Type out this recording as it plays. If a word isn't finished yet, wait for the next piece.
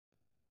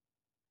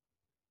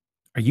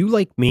Are you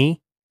like me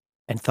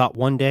and thought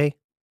one day,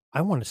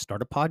 I want to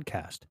start a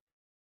podcast?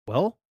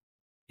 Well,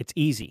 it's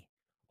easy.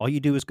 All you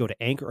do is go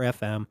to Anchor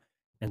FM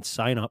and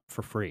sign up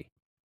for free.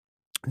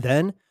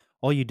 Then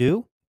all you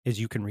do is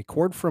you can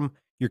record from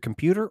your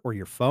computer or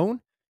your phone.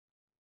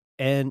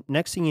 And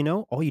next thing you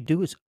know, all you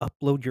do is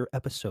upload your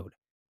episode.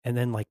 And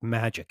then, like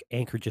magic,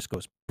 Anchor just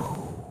goes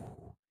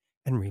poof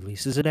and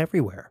releases it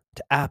everywhere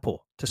to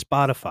Apple, to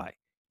Spotify.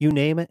 You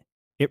name it,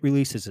 it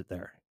releases it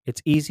there.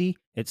 It's easy,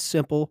 it's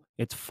simple,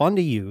 it's fun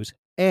to use.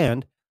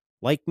 And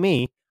like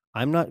me,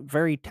 I'm not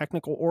very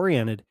technical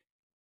oriented.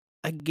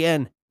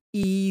 Again,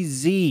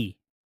 easy.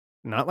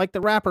 Not like the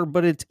rapper,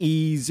 but it's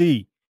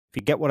easy, if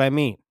you get what I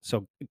mean.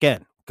 So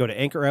again, go to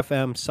Anchor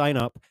FM, sign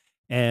up,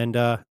 and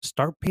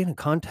start being a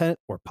content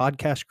or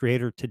podcast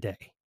creator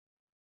today.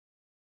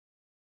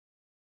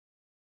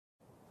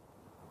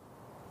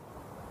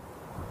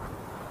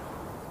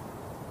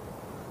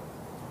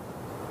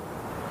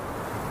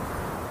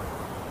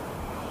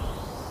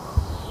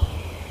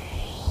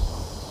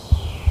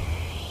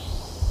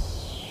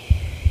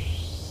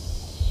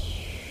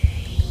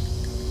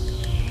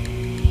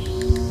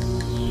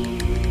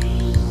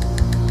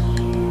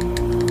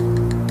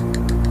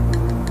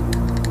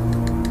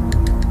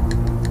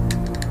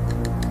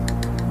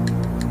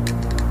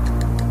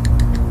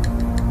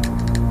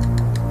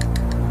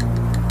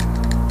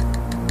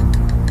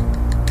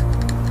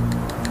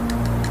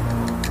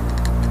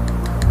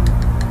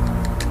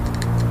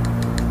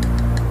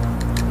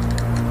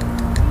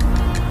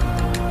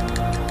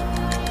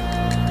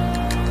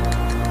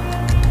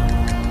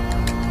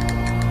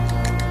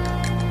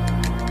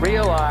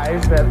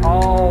 Realize that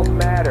all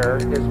matter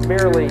is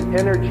merely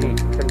energy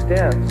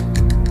condensed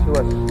to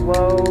a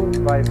slow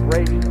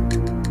vibration.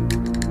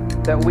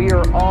 That we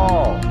are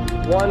all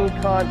one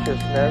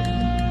consciousness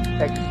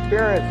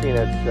experiencing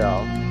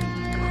itself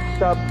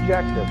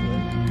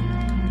subjectively.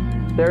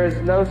 There is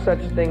no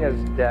such thing as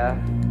death.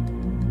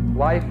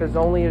 Life is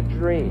only a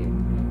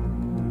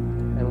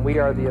dream, and we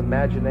are the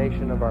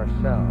imagination of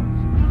ourselves.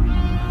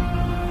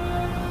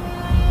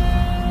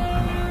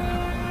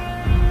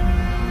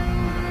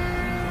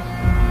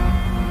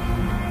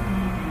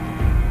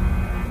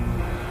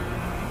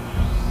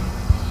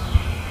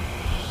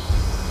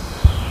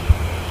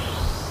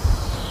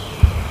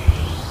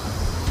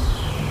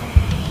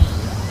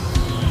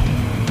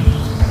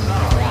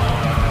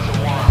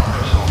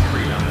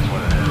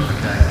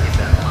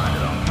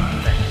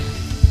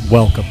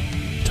 Welcome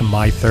to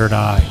My Third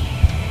Eye,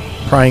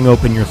 prying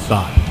open your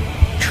thought,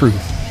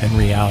 truth, and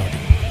reality,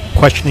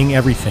 questioning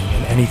everything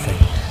and anything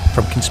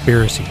from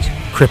conspiracies,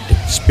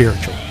 cryptid,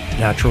 spiritual,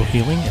 natural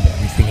healing, and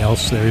everything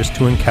else there is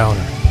to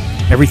encounter.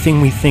 Everything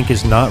we think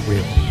is not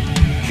real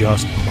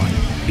just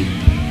might be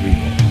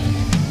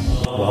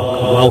real.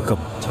 Welcome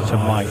to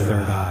My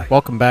Third Eye.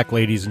 Welcome back,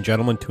 ladies and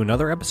gentlemen, to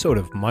another episode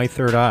of My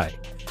Third Eye.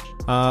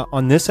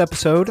 On this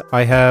episode,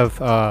 I have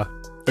a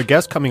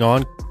guest coming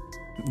on,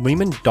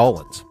 Leemond.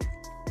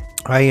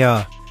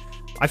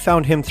 I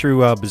found him through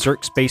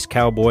Berserk Space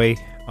Cowboy,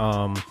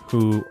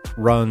 who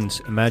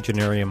runs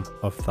Imaginarium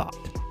of Thought.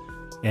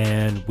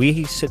 And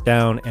we sit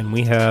down and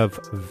we have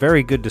a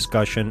very good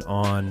discussion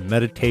on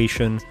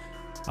meditation,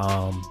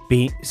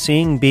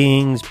 seeing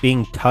beings,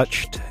 being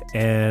touched,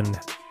 and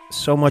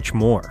so much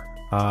more.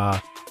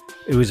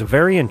 It was a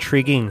very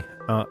intriguing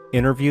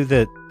interview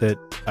that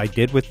I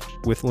did with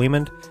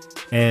Leemond.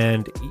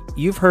 And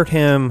you've heard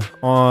him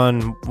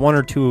on one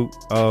or two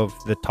of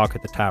the Talk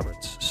at the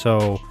Taverns.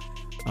 So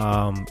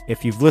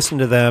if you've listened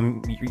to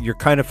them, you're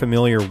kind of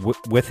familiar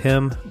with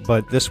him.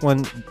 But this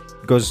one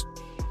goes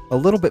a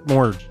little bit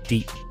more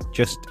deep,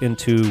 just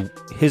into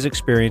his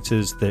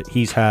experiences that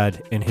he's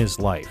had in his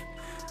life.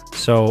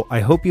 So I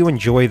hope you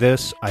enjoy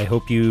this. I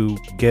hope you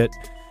get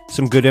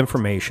some good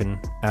information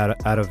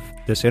out of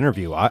this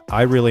interview.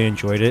 I really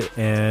enjoyed it.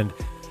 And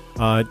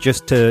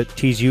just to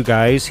tease you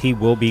guys, he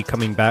will be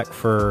coming back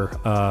for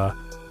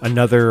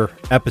another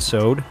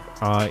episode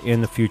in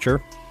the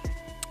future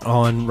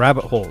on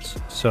rabbit holes.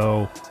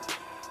 So,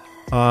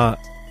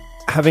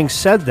 having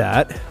said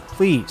that,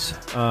 please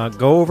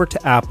go over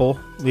to Apple,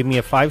 leave me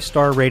a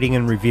 5-star rating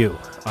and review.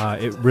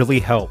 It really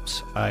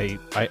helps. I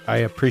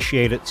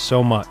appreciate it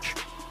so much.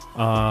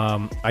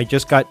 I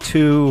just got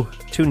two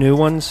new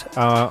ones.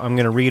 I'm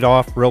going to read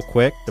off real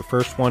quick. The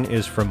first one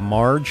is from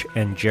Marge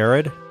and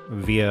Jared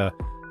via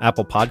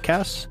Apple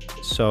Podcasts.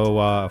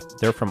 So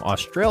they're from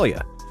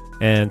Australia.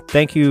 And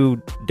thank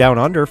you Down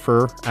Under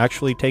for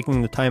actually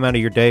taking the time out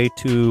of your day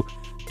to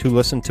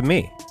listen to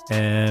me.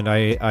 And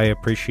I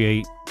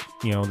appreciate,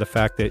 the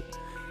fact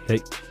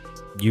that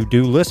you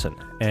do listen.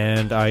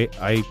 And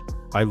I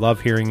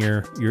love hearing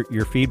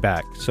your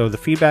feedback. So the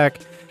feedback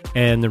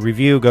and the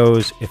review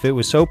goes, if it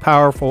was so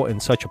powerful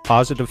and such a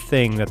positive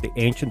thing that the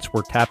ancients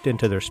were tapped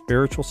into their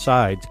spiritual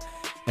sides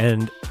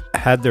and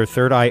had their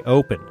third eye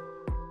open,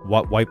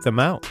 what wiped them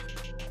out?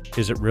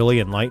 Is it really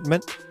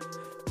enlightenment?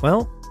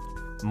 Well,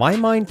 my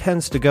mind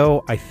tends to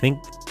go, I think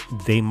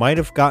they might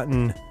have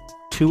gotten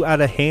too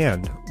out of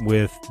hand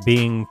with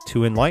being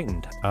too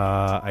enlightened.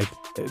 I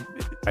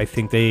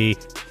think they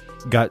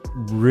got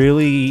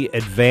really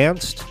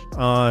advanced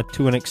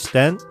to an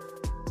extent,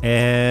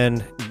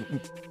 and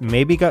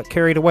maybe got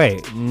carried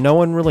away. No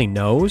one really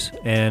knows,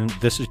 and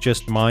this is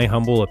just my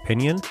humble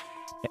opinion.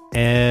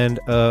 And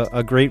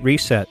a great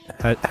reset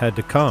had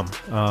to come.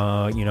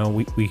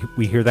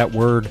 We hear that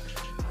word,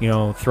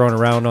 thrown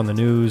around on the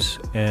news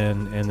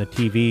and the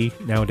TV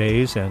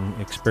nowadays, and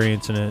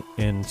experiencing it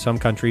in some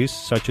countries,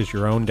 such as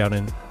your own down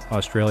in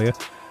Australia,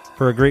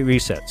 for a great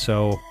reset.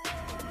 So,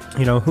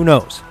 who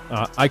knows?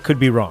 I could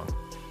be wrong.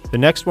 The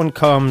next one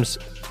comes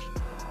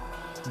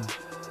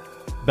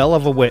Bell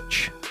of a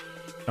Witch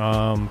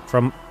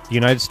from the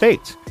United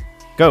States.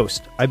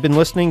 Ghost, I've been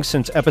listening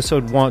since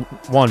episode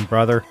one,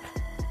 brother.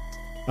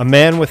 A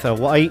man with a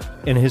light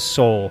in his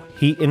soul,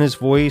 heat in his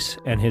voice,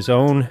 and his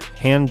own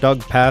hand-dug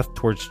path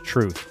towards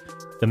truth.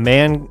 The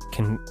man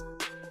can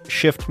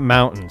shift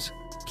mountains.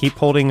 Keep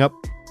holding up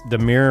the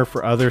mirror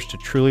for others to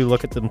truly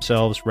look at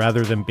themselves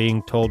rather than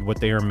being told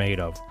what they are made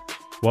of.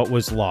 What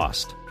was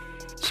lost.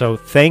 So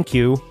thank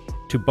you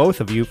to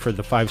both of you for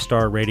the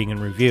 5-star rating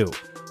and review.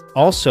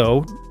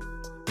 Also,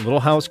 a little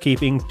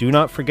housekeeping. Do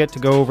not forget to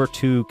go over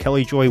to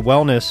Kelly Joy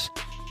Wellness.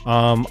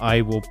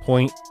 I will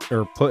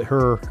put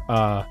her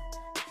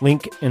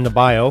link in the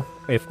bio.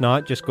 If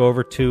not, just go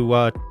over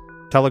to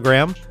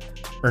Instagram.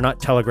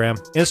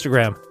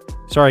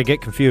 Sorry, I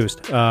get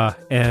confused.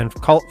 And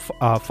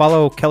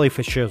follow Kelly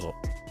Fishizzle.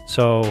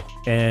 So,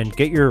 and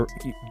get your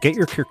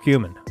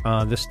curcumin.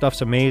 This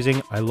stuff's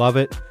amazing. I love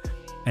it,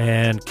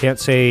 and can't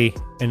say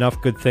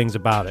enough good things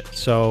about it.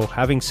 So,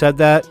 having said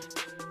that,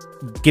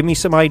 give me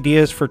some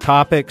ideas for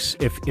topics.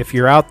 If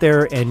you're out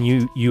there and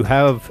you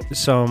have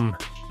some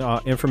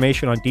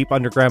information on deep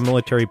underground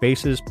military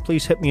bases,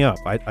 please hit me up.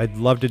 I'd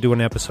love to do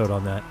an episode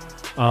on that.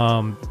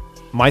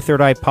 My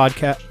Third Eye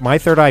Podcast,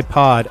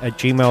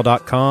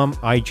 mythirdeyepod@gmail.com.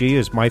 IG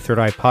is My Third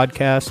Eye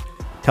Podcast.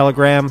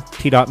 Telegram,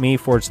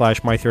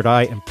 t.me/My Third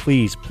Eye. And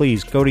please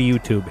go to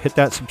YouTube. Hit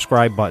that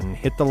subscribe button.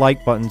 Hit the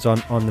like buttons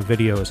on the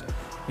videos.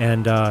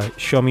 And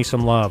show me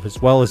some love.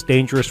 As well as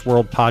Dangerous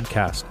World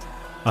Podcast.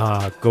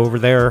 Go over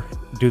there,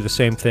 do the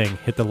same thing.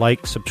 Hit the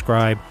like,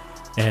 subscribe,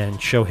 and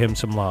show him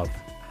some love.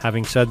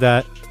 Having said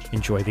that,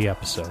 enjoy the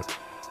episode.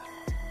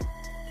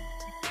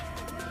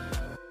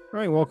 All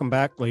right, welcome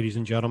back, ladies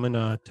and gentlemen.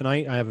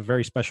 Tonight, I have a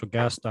very special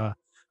guest. I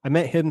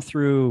met him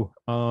through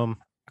a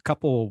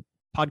couple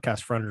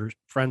podcast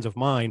friends of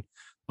mine,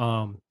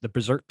 the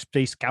Berserk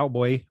Space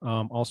Cowboy,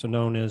 also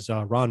known as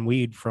Ron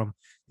Weed from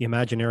the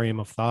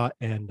Imaginarium of Thought,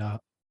 and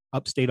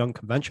Upstate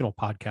Unconventional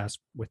podcast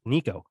with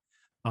Nico.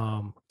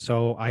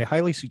 So I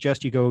highly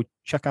suggest you go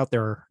check out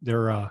their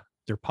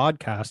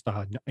podcast.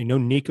 I know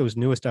Nico's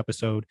newest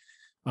episode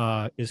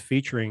is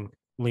featuring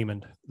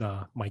Leemond,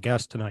 my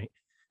guest tonight.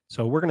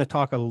 So we're going to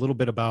talk a little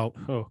bit about,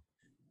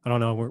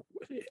 we're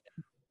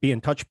being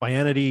touched by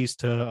entities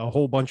to a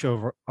whole bunch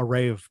of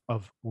array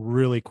of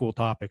really cool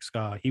topics.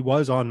 He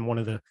was on one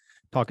of the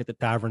Talk at the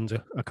Taverns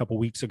a couple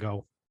weeks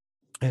ago,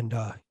 and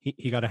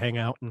he got to hang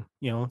out and,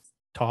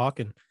 talk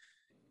and,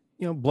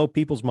 blow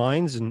people's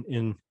minds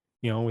and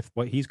with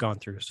what he's gone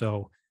through.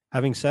 So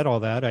having said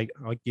all that,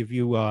 I'll give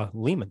you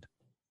Leemond.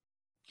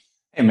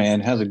 Hey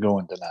man, how's it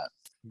going tonight?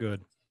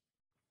 Good.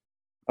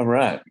 All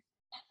right.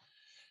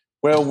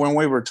 Well, when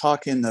we were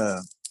talking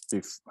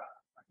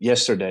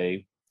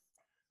yesterday,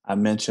 I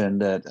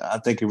mentioned that I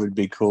think it would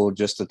be cool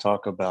just to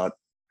talk about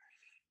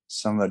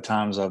some of the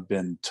times I've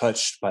been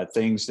touched by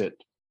things that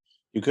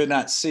you could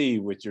not see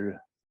with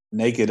your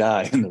naked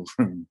eye in the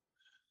room.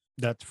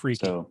 That's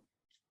freaky. So,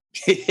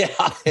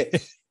 yeah.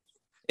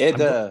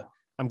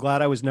 I'm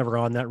glad I was never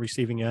on that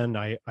receiving end.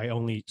 I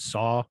only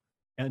saw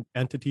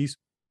entities,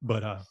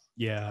 but I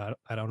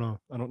don't know.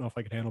 I don't know if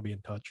I could handle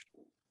being touched.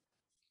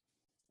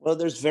 Well,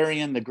 there's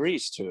varying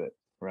degrees to it,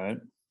 right?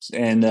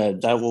 And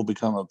that will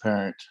become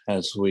apparent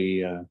as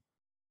we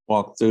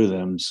walk through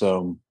them.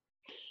 So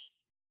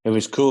if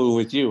it's cool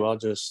with you, I'll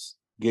just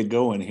get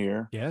going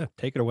here. Yeah,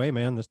 take it away,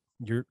 man.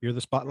 You're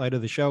the spotlight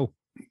of the show.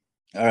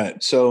 All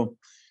right. So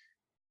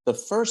the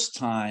first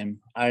time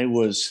I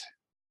was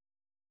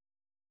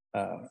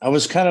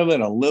kind of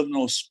in a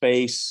liminal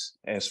space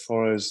as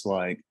far as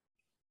like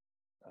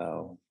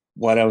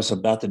what I was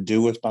about to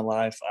do with my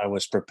life. I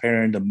was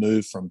preparing to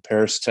move from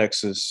Paris,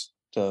 Texas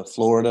to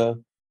Florida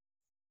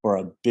for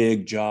a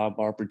big job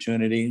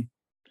opportunity.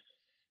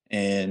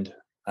 And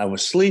I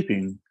was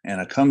sleeping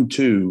and I come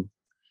to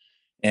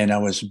and I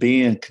was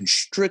being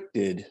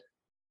constricted.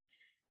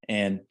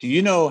 And do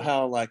you know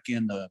how, like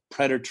in the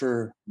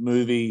Predator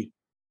movie,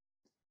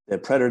 the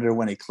Predator,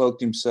 when he cloaked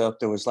himself,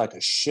 there was like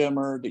a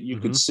shimmer that you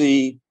could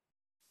see?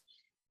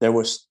 There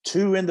was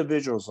 2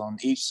 individuals on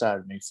each side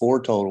of me,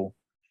 4 total.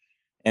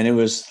 And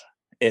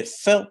it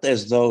felt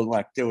as though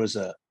like there was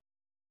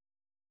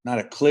not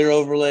a clear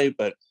overlay,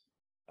 but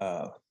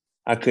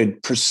I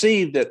could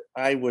perceive that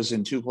I was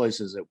in 2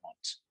 places at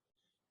once.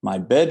 My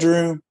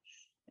bedroom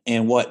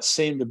and what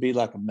seemed to be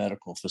like a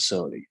medical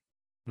facility.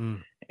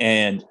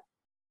 And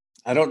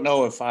I don't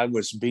know if I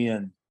was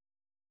being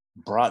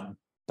brought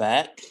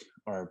back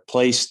or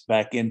placed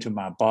back into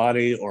my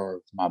body, or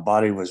my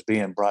body was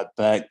being brought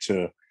back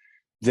to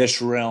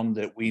this realm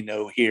that we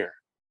know here.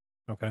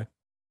 Okay.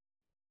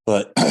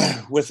 But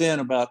within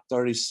about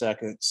 30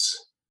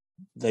 seconds,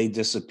 they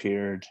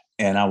disappeared,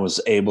 and I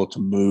was able to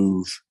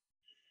move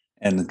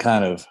and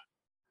kind of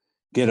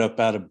get up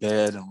out of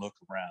bed and look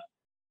around.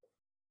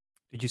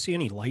 Did you see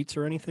any lights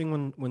or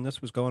anything when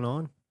this was going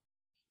on?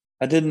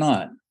 I did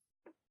not.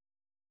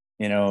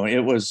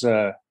 It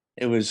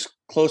was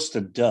close to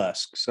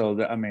dusk,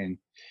 so I mean,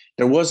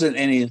 there wasn't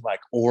any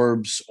like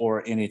orbs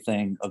or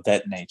anything of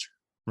that nature,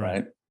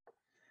 right?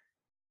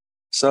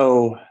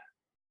 So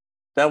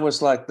that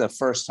was like the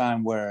first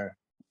time where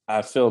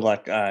I feel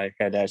like I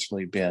had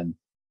actually been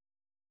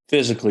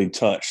physically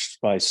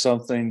touched by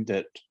something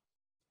that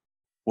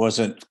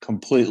wasn't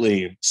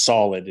completely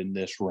solid in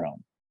this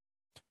realm.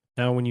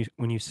 Now, when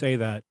you say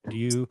that, do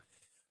you?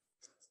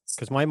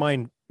 Because my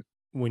mind,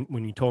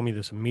 when you told me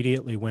this,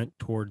 immediately went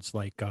towards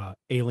like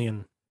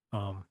alien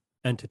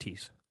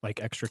entities, like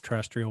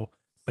extraterrestrial.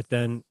 But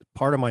then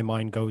part of my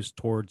mind goes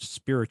towards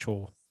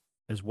spiritual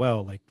as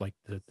well, like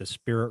the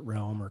spirit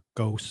realm or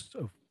ghosts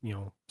of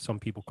some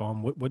people call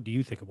them. What do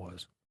you think it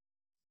was?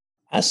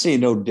 I see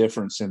no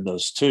difference in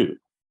those two.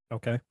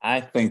 Okay.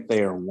 I think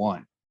they are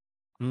one.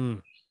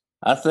 Mm,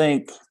 I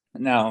think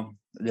now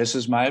this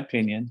is my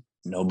opinion.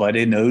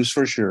 Nobody knows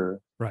for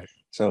sure. right.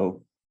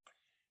 So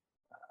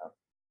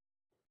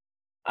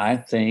I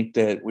think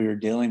that we are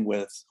dealing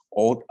with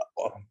what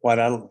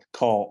I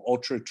call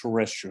ultra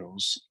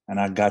terrestrials, and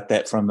I got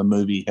that from the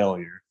movie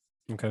Hellier.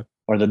 Okay.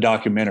 Or the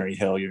documentary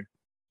Hellier,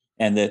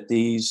 and that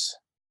these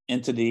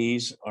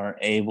entities are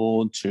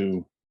able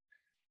to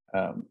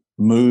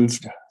move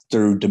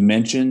through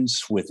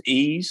dimensions with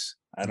ease.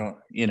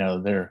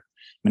 They're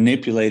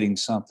manipulating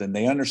something.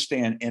 They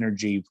understand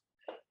energy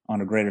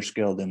on a greater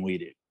scale than we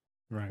do.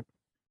 Right.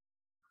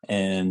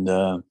 And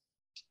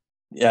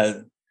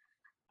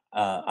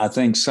I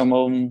think some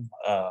of them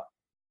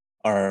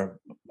are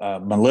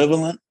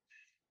malevolent.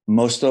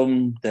 Most of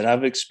them that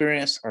I've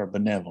experienced are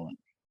benevolent.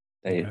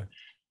 Okay.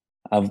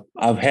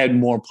 I've had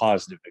more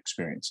positive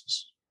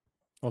experiences.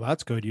 Well,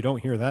 that's good. You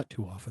don't hear that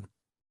too often.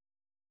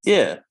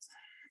 Yeah.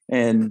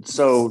 And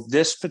so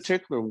this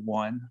particular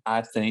one,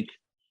 I think,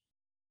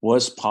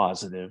 was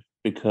positive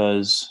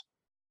because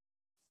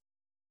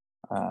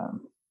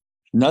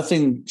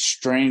nothing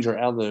strange or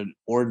out of the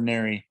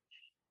ordinary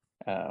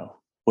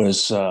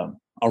was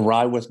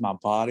awry with my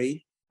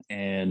body.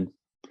 And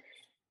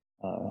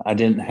I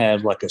didn't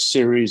have like a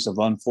series of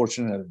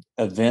unfortunate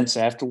events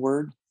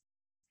afterward.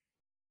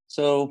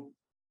 So,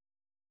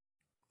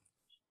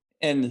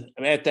 and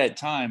at that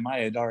time, I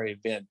had already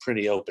been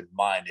pretty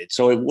open-minded.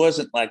 So it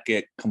wasn't like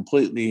it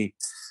completely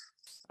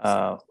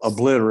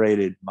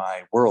obliterated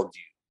my worldview.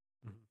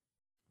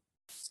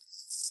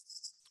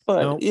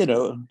 But,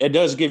 it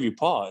does give you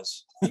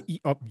pause.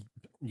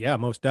 Yeah,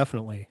 most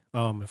definitely.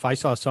 If I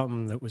saw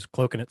something that was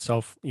cloaking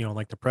itself,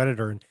 like the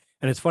Predator, and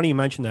it's funny you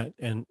mentioned that,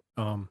 and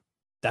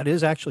that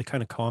is actually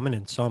kind of common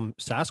in some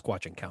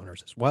Sasquatch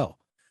encounters as well.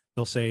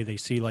 They'll say they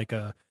see like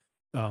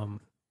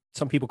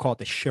some people call it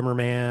the shimmer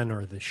man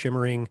or the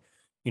shimmering,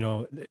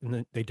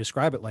 and they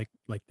describe it like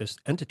this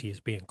entity is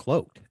being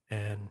cloaked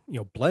and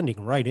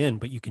blending right in,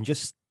 but you can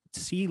just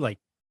see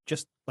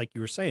just like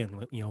you were saying,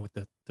 with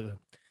the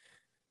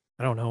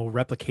I don't know,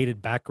 replicated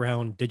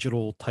background,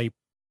 digital type,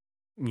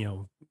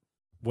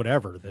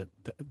 whatever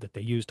that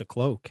they use to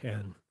cloak.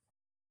 And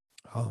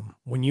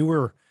when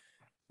you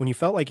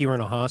felt like you were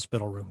in a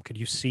hospital room, could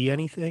you see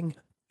anything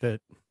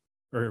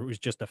or it was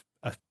just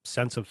a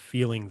sense of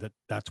feeling that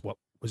that's what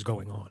was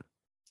going on?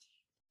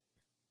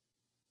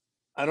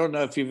 I don't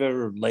know if you've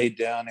ever laid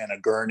down in a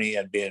gurney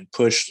and been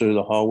pushed through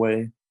the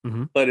hallway,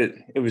 but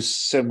it was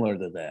similar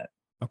to that.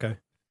 Okay.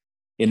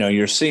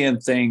 You're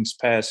seeing things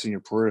pass in your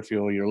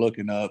peripheral, you're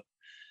looking up,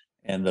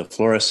 and the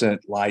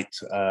fluorescent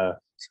lights are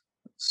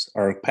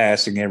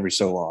passing every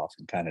so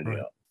often, kind of deal.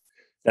 Right.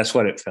 That's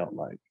what it felt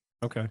like.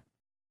 Okay.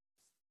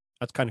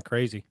 That's kind of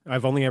crazy.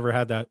 I've only ever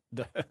had that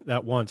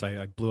once.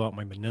 I blew out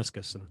my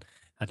meniscus and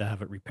had to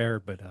have it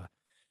repaired. But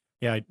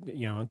yeah,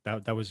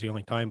 that was the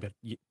only time. But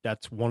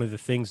that's one of the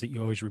things that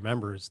you always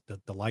remember is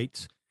the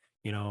lights,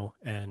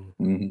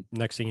 and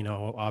next thing you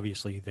know,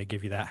 obviously they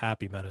give you that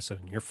happy medicine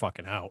and you're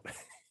fucking out.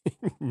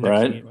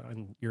 Right.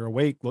 And you're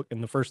awake. Look,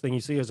 and the first thing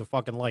you see is a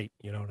fucking light.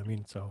 You know what I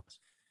mean? So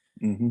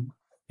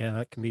yeah,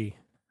 that can be.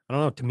 I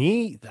don't know. To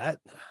me, that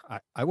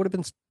I would have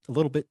been a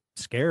little bit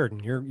scared,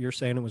 and you're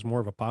saying it was more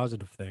of a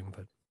positive thing,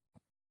 but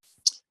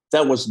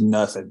that was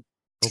nothing.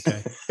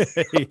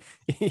 Okay.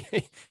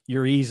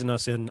 You're easing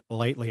us in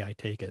lightly, I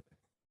take it.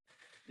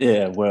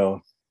 Yeah,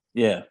 well,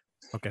 yeah.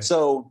 Okay.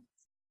 So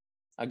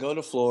I go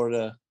to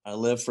Florida. I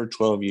live for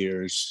 12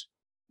 years.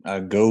 I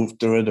go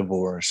through a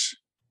divorce.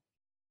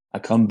 I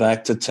come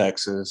back to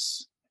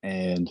Texas,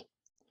 and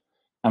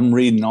I'm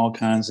reading all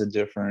kinds of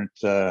different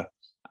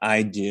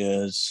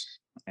ideas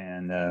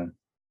and,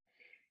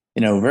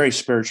 very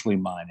spiritually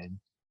minded.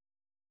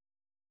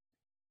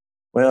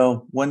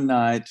 Well, one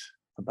night,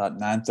 about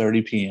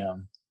 9:30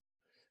 p.m.,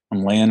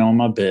 I'm laying on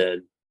my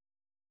bed,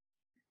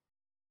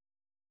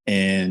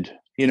 and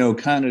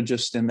kind of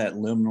just in that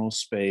liminal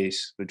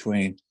space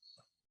between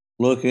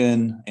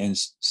looking and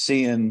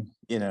seeing,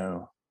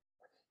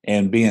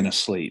 and being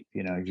asleep,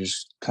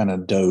 just kind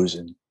of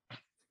dozing.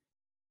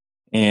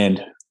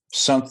 And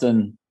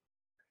something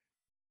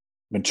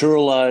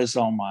materialized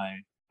on my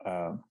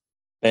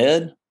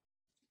bed,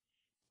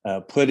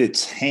 put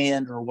its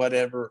hand or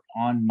whatever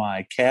on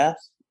my calf,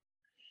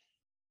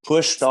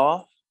 pushed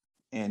off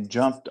and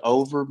jumped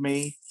over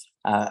me.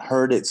 I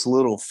heard its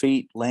little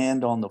feet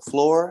land on the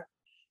floor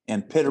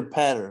and pitter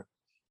patter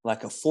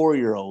like a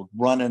 4-year-old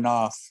running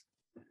off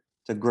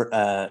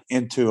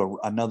into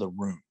another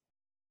room.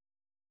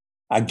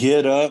 I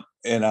get up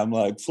and I'm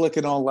like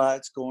flicking on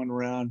lights, going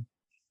around,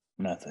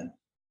 nothing.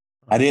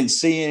 I didn't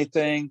see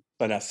anything,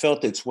 but I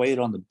felt its weight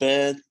on the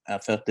bed. I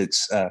felt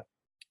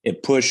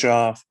it push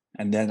off,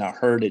 and then I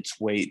heard its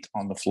weight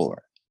on the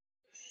floor.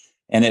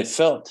 And it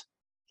felt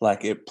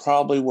like it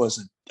probably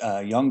was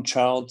a young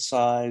child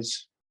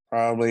size,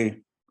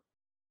 probably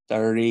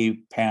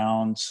 30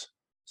 pounds,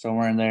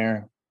 somewhere in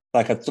there,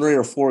 like a 3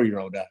 or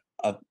 4-year-old,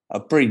 a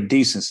pretty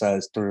decent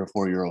sized 3 or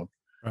 4-year-old.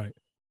 Right.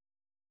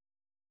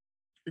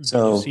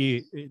 So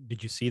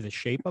did you see the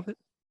shape of it?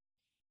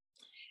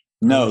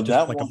 No, just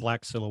that like one, a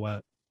black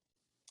silhouette.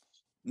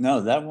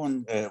 No, that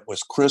one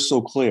was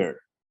crystal clear.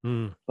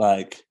 And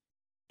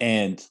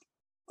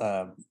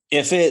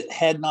if it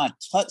had not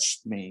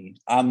touched me,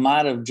 I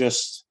might have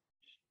just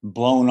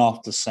blown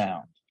off the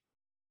sound.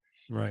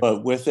 Right.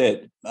 But with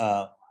it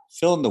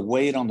feeling the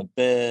weight on the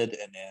bed,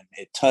 and then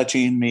it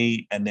touching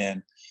me, and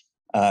then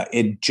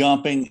it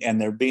jumping, and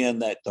there being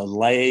that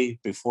delay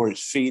before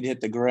its feet hit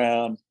the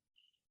ground,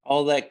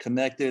 all that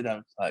connected, I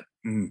was like,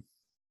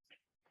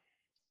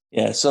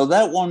 Yeah, so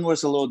that one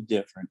was a little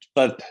different.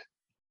 But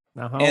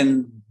now,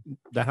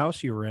 the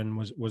house you were in,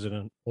 was it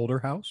an older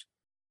house?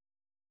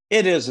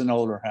 It is an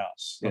older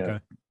house. Yeah. Okay.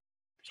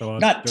 So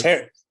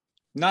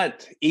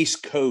not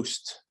East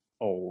Coast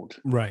old.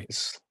 Right.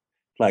 It's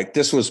like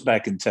this was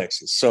back in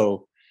Texas.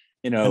 So,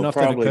 enough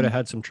probably that it could have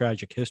had some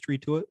tragic history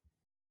to it.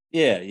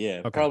 Yeah,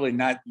 yeah. Okay. Probably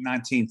not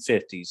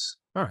 1950s.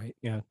 All right.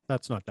 Yeah,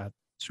 that's not that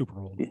super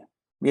old.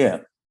 Yeah.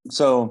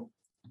 So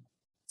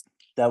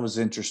that was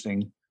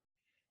interesting.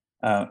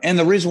 And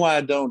the reason why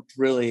I don't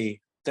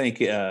really think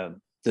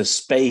the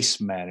space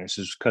matters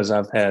is because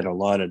I've had a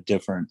lot of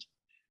different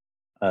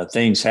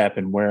things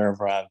happen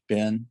wherever I've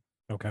been.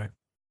 Okay.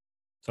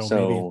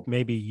 So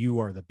maybe you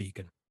are the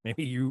beacon.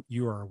 Maybe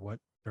you are what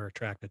they're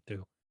attracted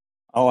to.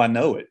 Oh, I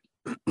know it.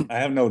 I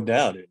have no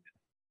doubt in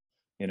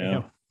it.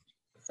 Yeah.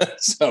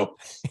 So,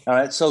 all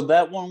right. So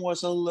that one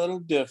was a little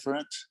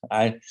different.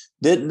 I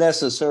didn't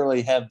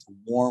necessarily have the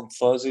warm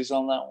fuzzies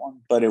on that one,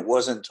 but it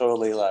wasn't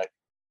totally like,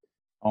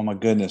 oh my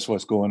goodness,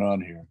 what's going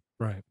on here?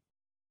 Right.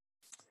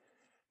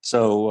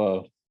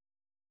 So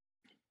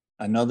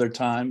another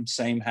time,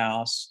 same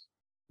house,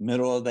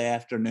 middle of the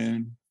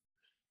afternoon,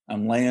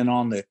 I'm laying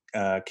on the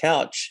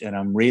couch and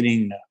I'm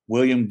reading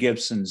William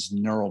Gibson's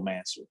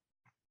Neuromancer.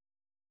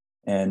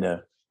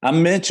 And I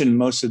mentioned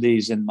most of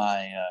these in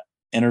my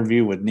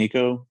interview with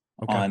Nico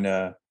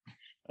on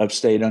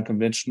Upstate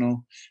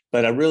Unconventional,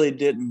 but I really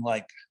didn't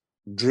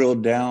drill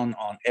down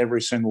on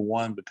every single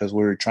one because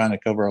we were trying to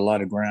cover a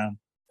lot of ground.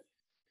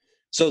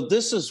 So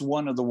this is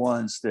one of the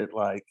ones that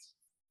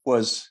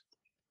was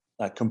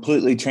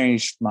completely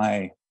changed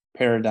my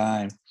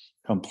paradigm,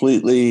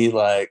 completely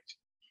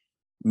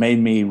made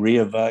me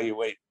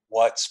reevaluate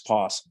what's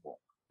possible.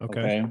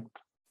 Okay.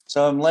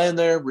 So I'm laying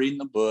there reading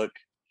the book.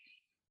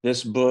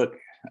 This book,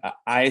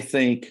 I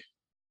think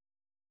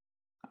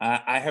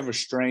I have a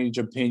strange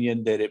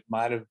opinion that it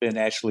might have been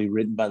actually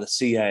written by the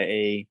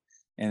CIA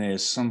and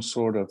is some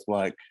sort of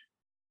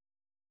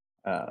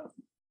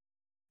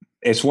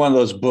it's one of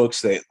those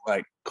books that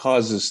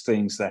causes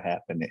things to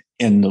happen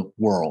in the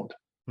world.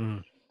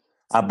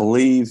 I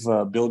believe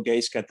Bill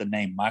Gates got the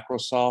name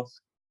Microsoft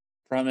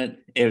from it.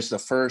 It was the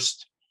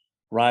first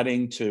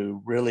writing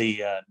to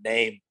really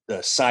name the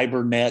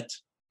cybernet.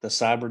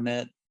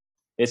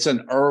 It's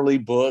an early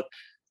book,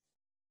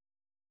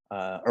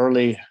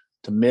 early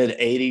to mid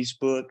 80s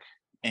book.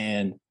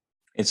 And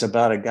it's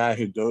about a guy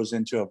who goes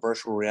into a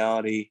virtual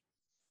reality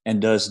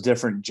and does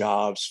different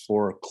jobs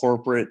for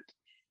corporate,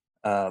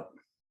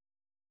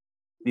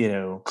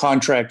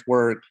 contract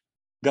work,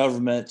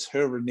 governments,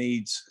 whoever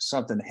needs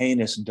something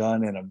heinous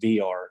done in a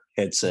VR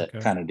headset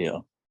kind of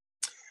deal.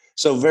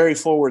 So very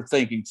forward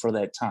thinking for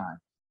that time.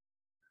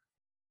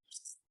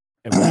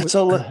 And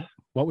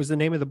what was the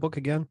name of the book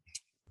again?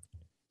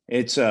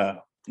 It's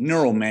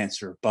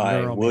Neuromancer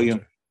by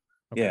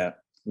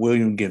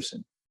William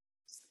Gibson.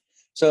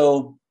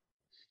 So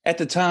at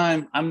the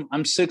time, I'm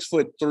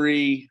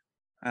 6'3".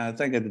 I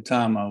think at the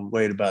time I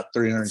weighed about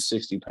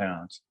 360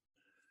 pounds.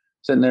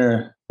 Sitting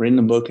there reading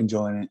the book,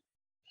 enjoying it.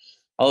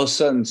 All of a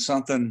sudden,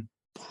 something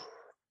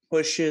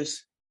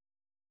pushes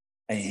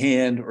a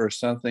hand or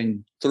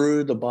something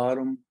through the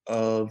bottom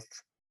of,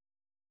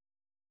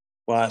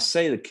 I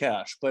say the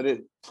couch, but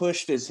it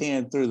pushed its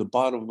hand through the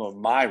bottom of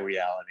my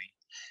reality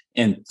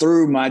and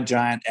threw my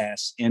giant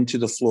ass into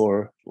the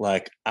floor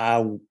like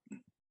I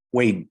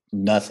weighed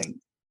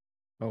nothing.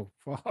 Oh,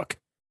 fuck.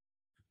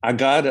 I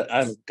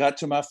got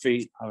to my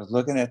feet. I was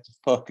looking at the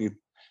fucking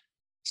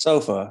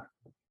sofa,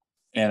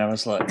 and I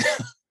was like,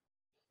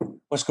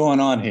 "What's going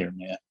on here,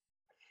 man?"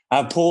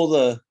 I pull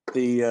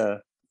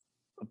the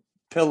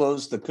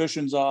pillows, the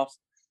cushions off.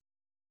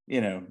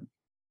 You know,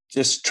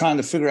 just trying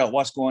to figure out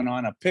what's going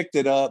on. I picked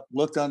it up,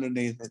 looked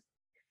underneath it.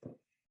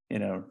 You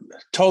know,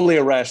 totally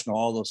irrational.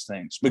 All those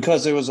things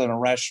because it was an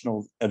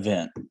irrational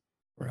event.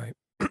 Right.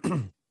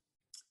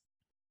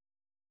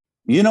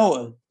 You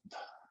know,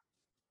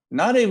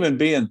 not even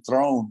being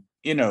thrown.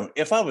 You know,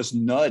 if I was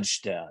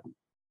nudged out,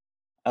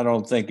 I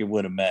don't think it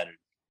would have mattered.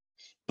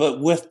 But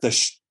with the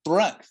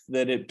strength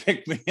that it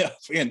picked me up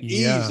and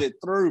Yeah. eased it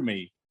through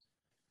me,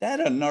 that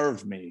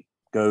unnerved me,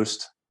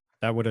 Ghost.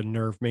 That would have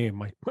nerved me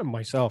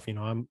myself.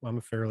 I'm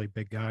a fairly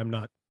big guy. I'm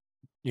not,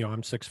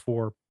 I'm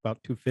 6'4",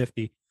 about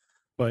 250,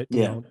 but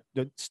Yeah.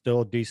 that's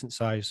still a decent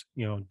size,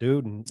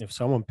 dude. And if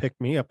someone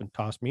picked me up and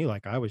tossed me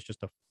like I was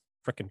just a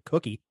freaking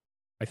cookie,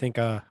 I think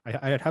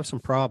I'd have some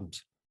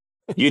problems.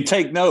 You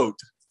take note.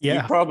 You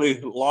Yeah,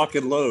 probably lock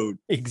and load.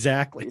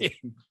 exactly.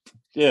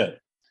 Yeah.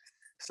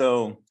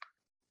 So,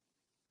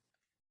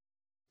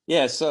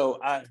 yeah. So,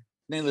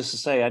 needless to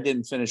say, I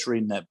didn't finish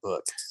reading that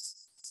book.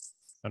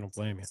 I don't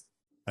blame you.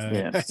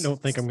 Yeah. I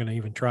don't think I'm going to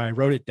even try. I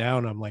wrote it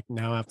down. I'm like,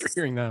 now after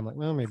hearing that, I'm like,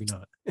 well, maybe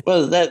not.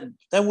 Well, that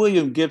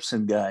William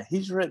Gibson guy,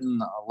 he's written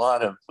a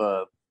lot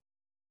of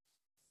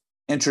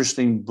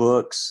interesting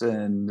books,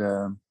 and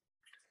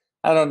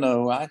I don't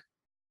know.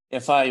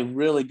 If I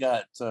really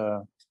got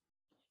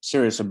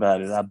serious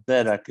about it, I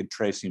bet I could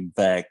trace him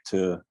back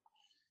to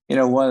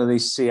one of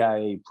these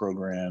CIA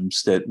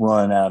programs that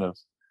run out of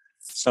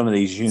some of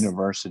these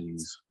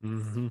universities.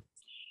 Mm-hmm.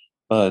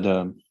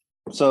 But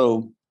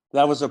so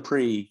that was a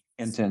pretty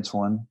intense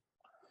one,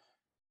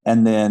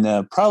 and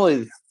then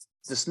probably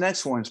this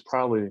next one is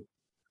probably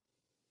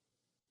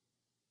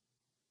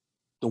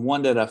the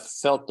one that I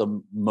felt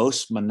the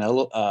most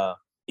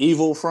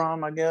evil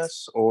from, I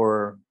guess,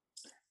 or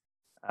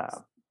uh,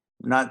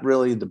 not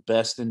really the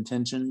best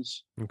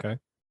intentions. Okay.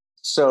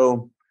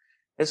 So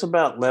it's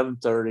about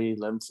 11:30,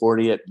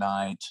 11:40 at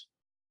night.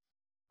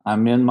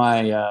 I'm in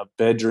my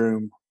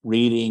bedroom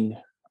reading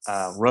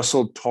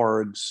Russell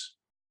Targ's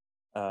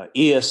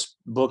ES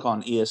book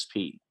on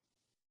ESP.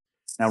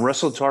 Now,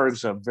 Russell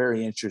Targ's a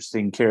very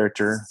interesting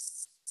character.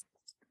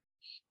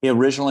 He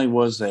originally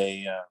was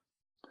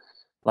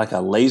like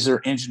a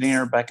laser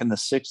engineer back in the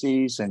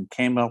 60s and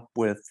came up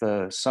with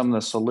some of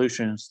the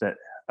solutions that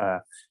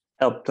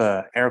helped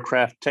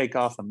aircraft take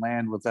off and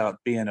land without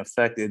being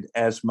affected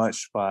as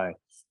much by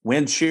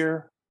wind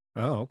shear.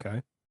 Oh,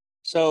 okay.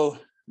 So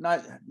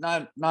not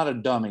a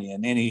dummy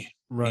in any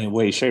Right.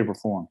 way, shape, or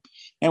form.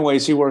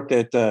 Anyways, he worked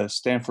at the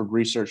Stanford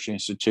Research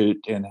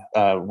Institute and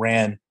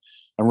ran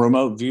a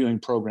remote viewing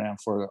program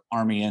for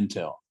Army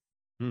Intel.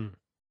 Hmm.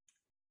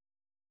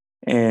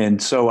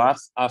 And so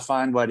I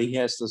find what he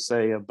has to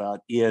say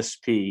about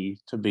ESP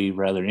to be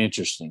rather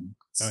interesting.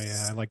 Oh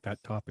yeah, I like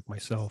that topic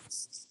myself.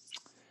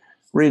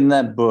 Reading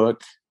that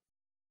book,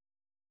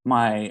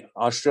 my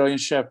Australian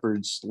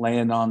shepherds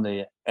land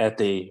at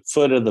the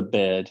foot of the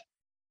bed,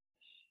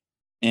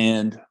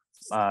 and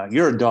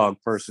you're a dog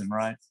person,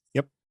 right?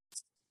 Yep.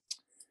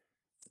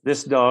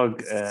 This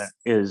dog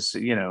is,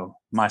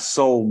 my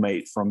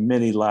soulmate from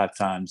many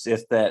lifetimes,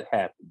 if that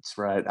happens,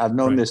 right? I've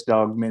known Right. this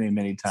dog many,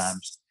 many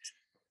times.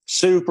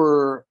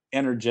 Super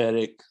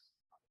energetic,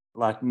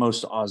 like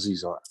most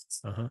Aussies are.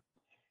 Uh-huh.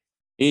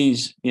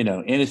 He's,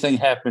 anything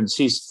happens,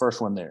 he's the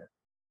first one there.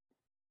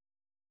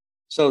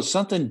 So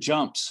something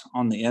jumps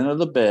on the end of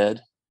the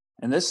bed,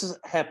 and this has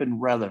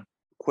happened rather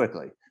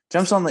quickly.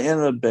 Jumps on the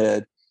end of the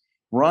bed,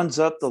 runs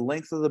up the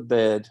length of the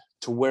bed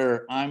to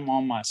where I'm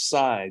on my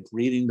side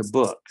reading the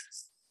book.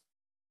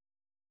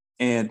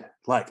 And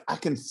like I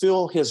can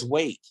feel its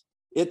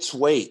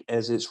weight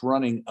as it's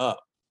running up.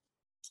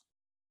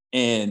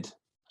 And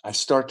I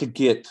start to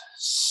get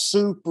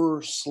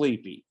super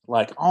sleepy,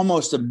 like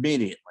almost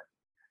immediately.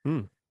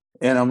 Hmm.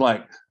 And I'm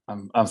like,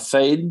 I'm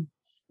fading.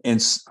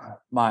 And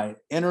my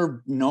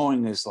inner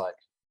knowing is like,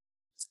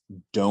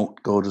 don't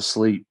go to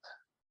sleep.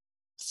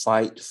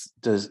 Fight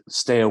to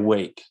stay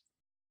awake.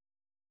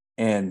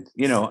 And,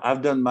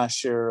 I've done my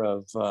share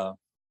of,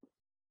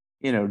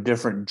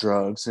 different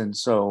drugs. And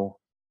so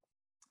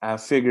I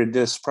figured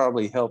this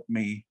probably helped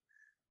me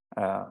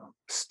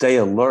stay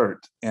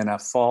alert. And I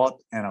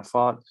fought and I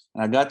fought.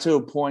 And I got to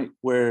a point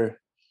where,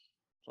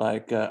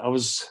 like, I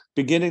was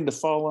beginning to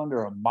fall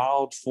under a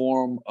mild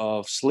form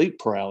of sleep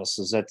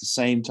paralysis at the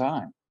same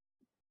time.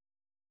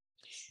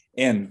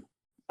 And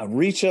I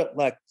reach up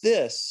like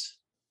this,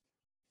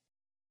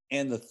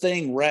 and the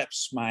thing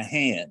wraps my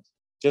hand,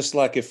 just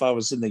like if I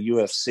was in the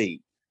UFC,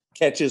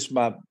 catches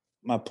my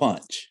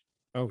punch.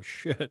 Oh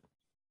shit.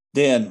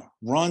 Then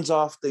runs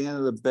off the end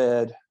of the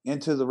bed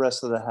into the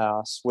rest of the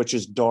house, which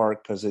is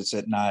dark because it's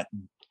at night.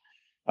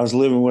 I was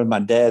living with my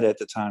dad at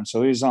the time,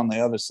 so he was on the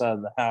other side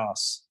of the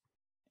house.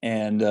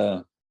 And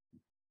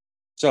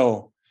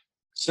so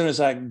as soon as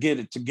I get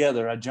it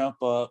together, I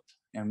jump up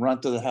and run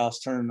to the house,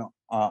 turn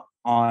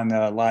on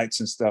lights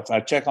and stuff. I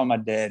check on my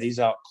dad. He's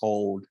out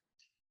cold.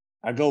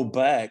 I go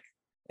back,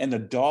 and the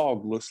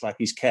dog looks like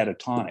he's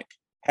catatonic.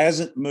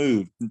 Hasn't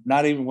moved,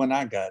 not even when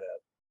I got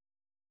up.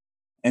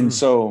 And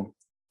so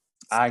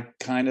I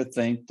kind of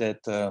think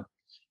that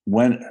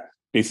when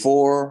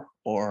before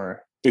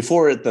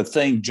the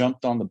thing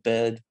jumped on the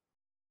bed,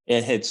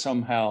 it had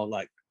somehow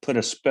like put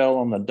a spell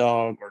on the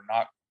dog or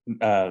not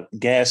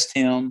gassed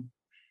him.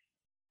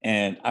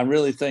 And I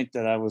really think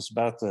that I was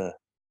about to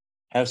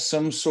have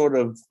some sort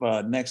of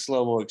next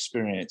level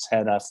experience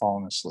had I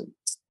fallen asleep.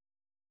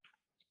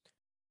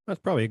 That's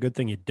probably a good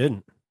thing you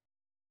didn't.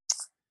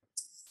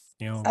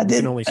 I we did,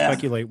 can only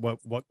speculate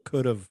what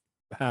could have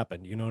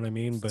happened. You know what I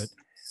mean? But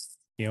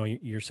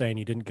you're saying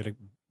you didn't get a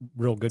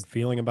real good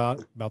feeling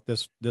about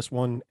this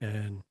one,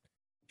 and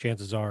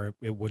chances are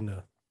it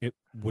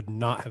would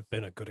not have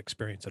been a good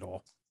experience at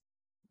all.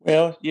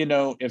 Well,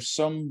 if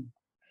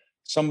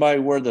somebody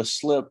were to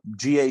slip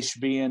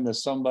GHB into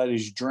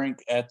somebody's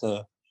drink at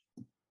the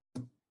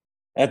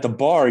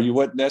bar, you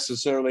wouldn't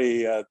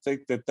necessarily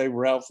think that they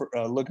were out for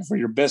looking for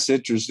your best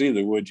interest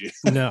either, would you?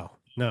 No,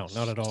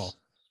 not at all.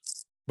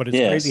 But it's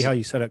crazy how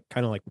you said it,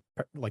 kind of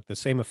like the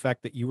same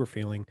effect that you were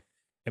feeling,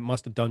 it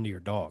must have done to your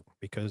dog,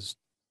 because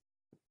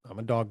I'm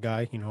a dog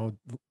guy.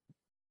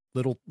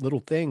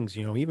 Little things,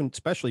 even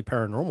especially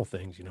paranormal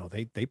things,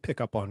 they pick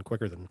up on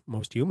quicker than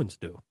most humans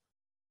do.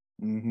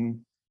 Mm-hmm.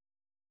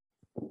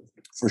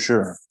 For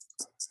sure.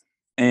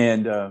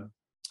 And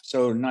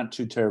so not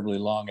too terribly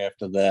long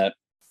after that,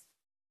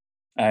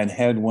 I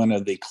had one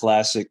of the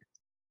classic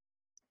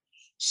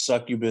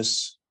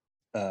succubus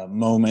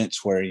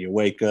moments where you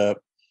wake up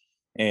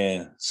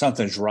and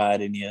something's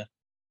riding you.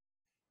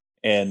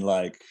 And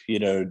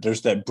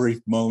there's that brief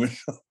moment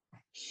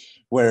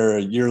where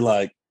you're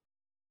like,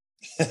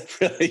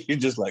 really, you're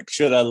just like,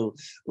 should I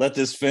let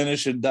this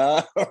finish and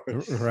die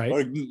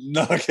or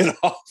knock it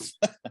off?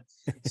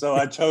 So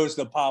I chose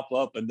to pop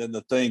up, and then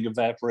the thing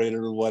evaporated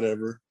or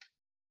whatever.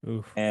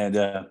 Oof.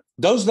 And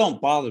those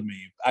don't bother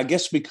me, I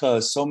guess,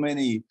 because so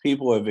many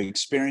people have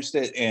experienced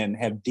it and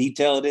have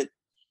detailed it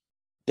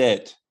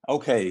that,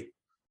 okay,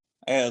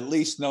 I at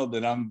least know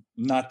that I'm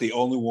not the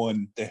only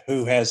one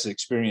who has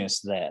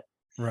experienced that.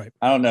 Right.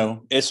 I don't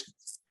know. It's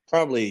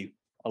probably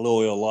a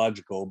little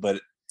illogical, but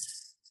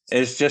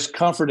it's just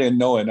comforting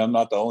knowing I'm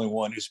not the only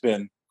one who's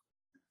been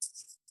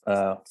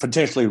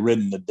potentially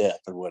ridden to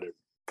death or whatever.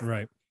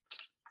 Right.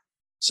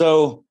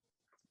 So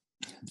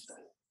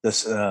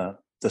the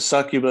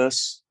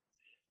succubus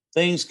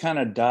things kind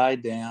of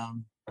died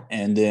down,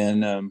 and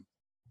then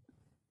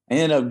I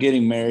ended up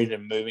getting married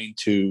and moving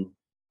to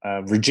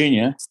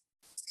Virginia,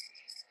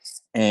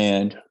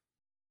 and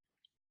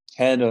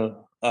had a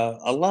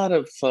lot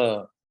of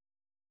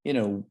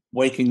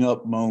waking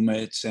up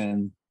moments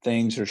and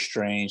things are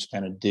strange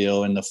kind of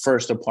deal in the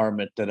first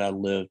apartment that I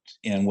lived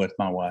in with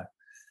my wife.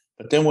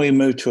 But then we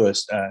moved to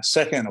a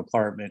second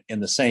apartment in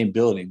the same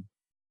building.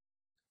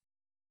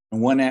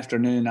 And one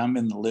afternoon, I'm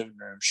in the living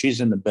room, she's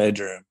in the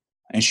bedroom,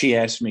 and she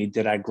asked me,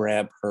 did I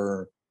grab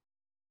her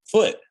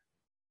foot?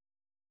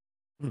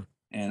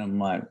 And I'm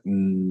like,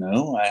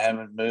 no, I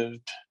haven't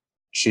moved.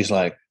 She's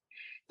like,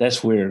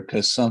 that's weird,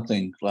 because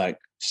something like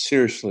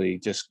seriously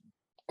just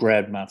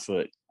grabbed my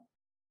foot.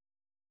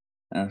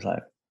 And I was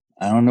like,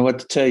 I don't know what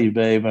to tell you,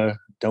 babe.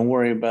 Don't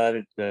worry about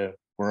it.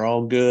 We're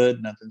all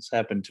good. Nothing's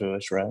happened to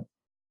us, right?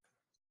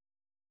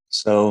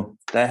 So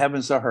that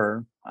happens to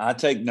her. I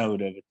take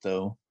note of it,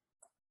 though.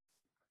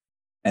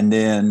 And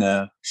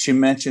then she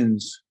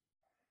mentions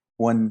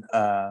one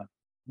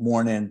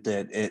morning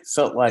that it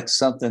felt like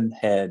something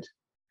had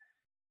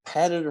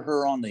patted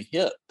her on the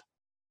hip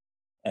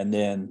and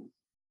then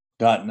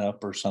gotten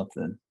up or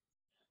something.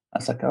 I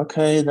was like,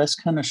 okay, that's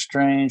kind of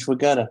strange. We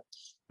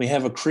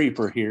have a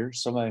creeper here,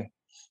 somebody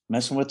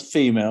messing with the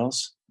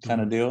females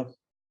kind of deal.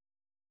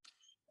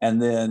 And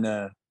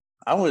then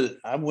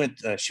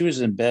she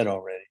was in bed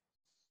already,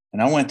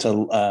 and I went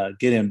to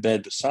get in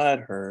bed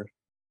beside her,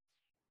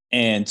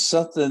 and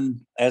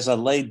something, as I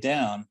laid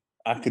down,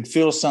 I could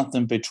feel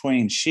something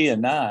between she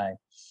and I,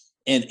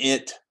 and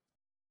it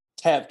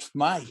tapped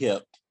my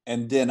hip,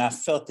 and then I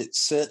felt it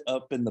sit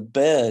up in the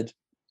bed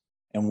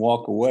and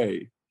walk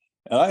away.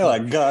 And I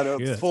got up,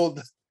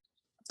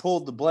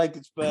 pulled the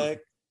blankets back.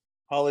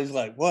 Holly's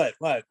like, what?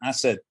 I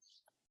said,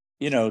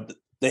 the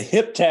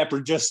hip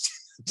tapper just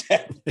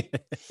tapped me.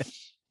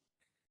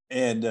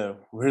 And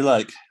we're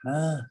like,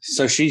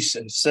 so she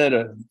said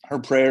her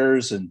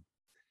prayers and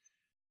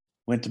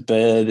went to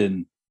bed.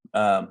 And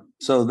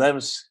so that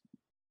was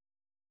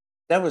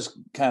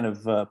kind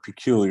of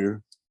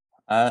peculiar.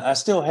 I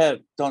still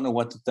don't know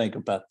what to think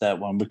about that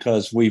one,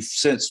 because we've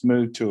since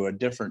moved to a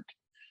different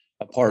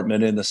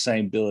apartment in the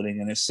same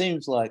building, and it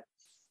seems like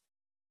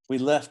we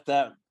left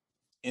that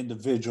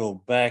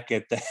individual back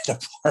at that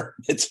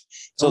apartment.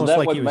 So almost that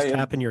like he was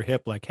tapping your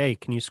hip, like, hey,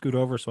 can you scoot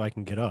over so I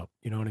can get up?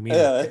 You know what I mean?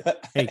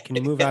 Hey, can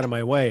you move out of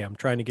my way? I'm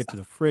trying to get to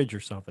the fridge or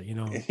something,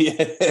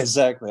 Yeah,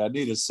 exactly. I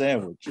need a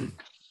sandwich.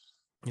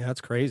 Yeah, that's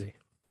crazy.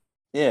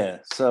 Yeah.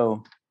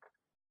 So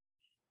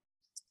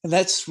And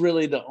that's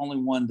really the only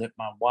one that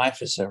my wife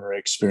has ever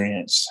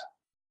experienced.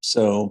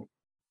 So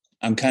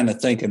I'm kind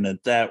of thinking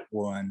that that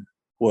one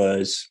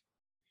was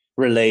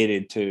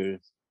related to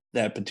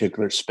that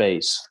particular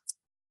space.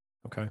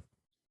 Okay.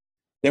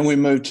 Then we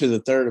moved to the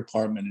third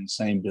apartment in the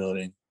same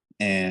building.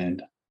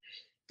 And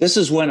this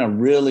is when I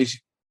really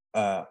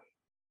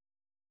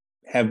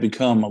have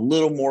become a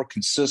little more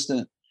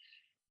consistent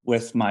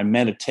with my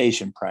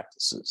meditation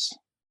practices.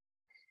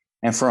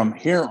 And from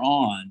here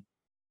on,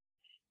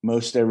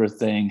 most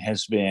everything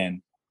has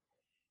been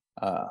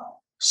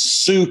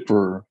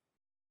super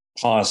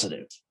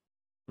positive.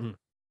 Mm.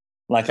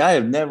 Like I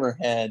have never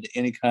had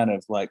any kind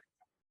of like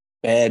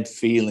bad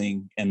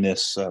feeling in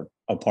this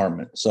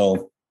apartment.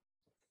 So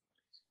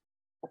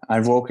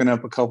I've woken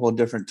up a couple of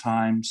different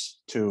times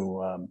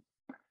to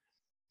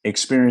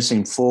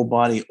experiencing full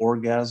body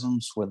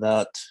orgasms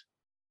without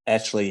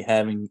actually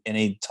having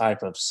any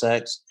type of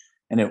sex.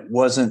 And it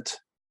wasn't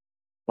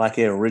like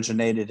it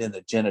originated in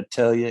the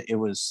genitalia. It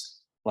was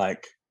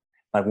like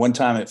one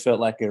time it felt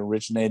like it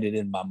originated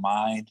in my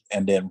mind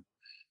and then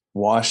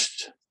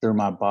washed through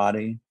my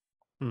body.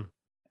 Hmm.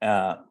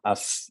 I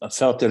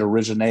felt it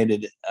originate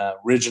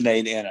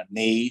in a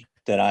knee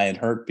that I had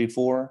hurt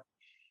before,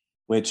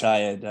 which I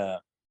had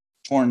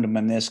torn the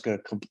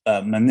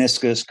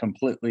meniscus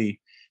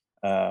completely,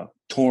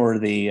 tore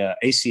the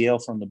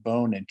ACL from the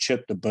bone and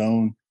chipped the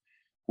bone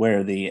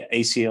where the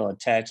ACL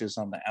attaches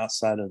on the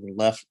outside of the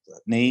left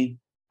knee.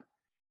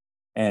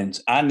 And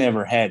I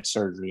never had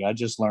surgery. I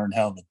just learned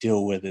how to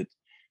deal with it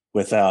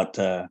without,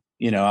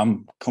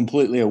 I'm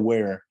completely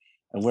aware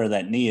of where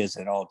that knee is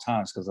at all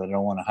times because I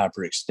don't want to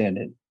hyperextend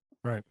it.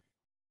 Right.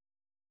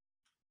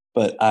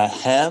 But I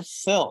have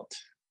felt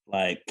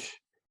like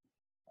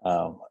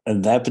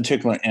in that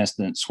particular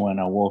instance, when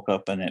I woke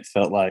up and it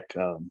felt like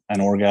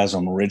an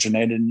orgasm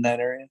originated in that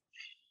area,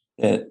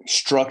 that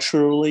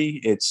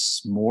structurally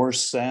it's more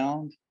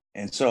sound.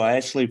 And so I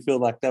actually feel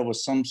like that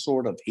was some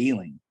sort of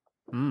healing.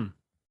 Mm.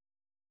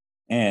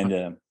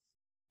 And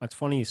That's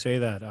funny you say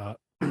that.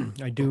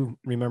 I do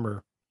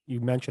remember you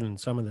mentioning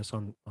some of this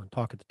on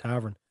Talk at the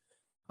Tavern.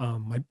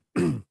 My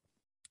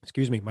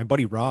excuse me, my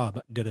buddy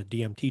Rob did a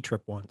DMT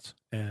trip once,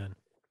 and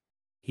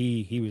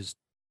he was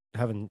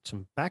having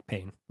some back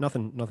pain,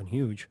 nothing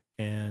huge,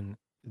 and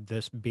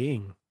this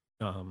being,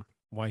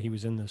 why he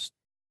was in this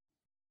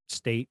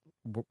state,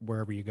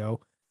 wherever you go,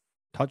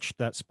 touched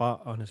that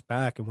spot on his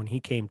back, and when he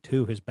came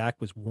to, his back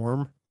was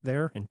warm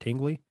there and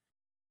tingly,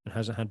 and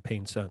hasn't had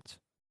pain since.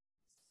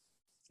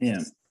 yeah.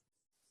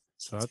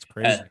 So that's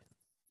crazy.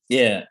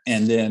 Yeah.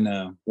 And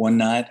then one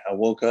night I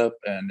woke up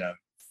and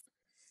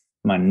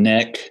my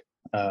neck,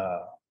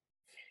 I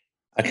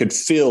could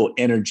feel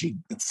energy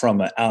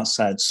from an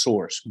outside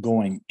source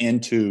going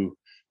into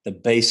the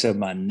base of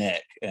my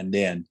neck. And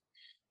then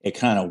it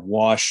kind of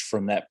washed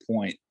from that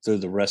point through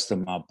the rest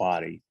of my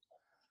body.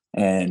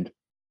 And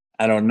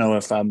I don't know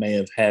if I may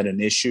have had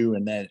an issue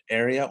in that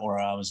area or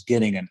I was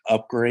getting an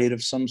upgrade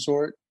of some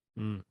sort.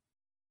 Mm.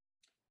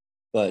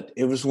 But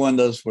it was one of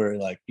those where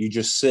like you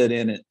just sit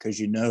in it because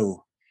you're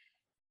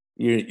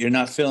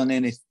not feeling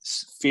any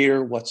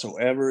fear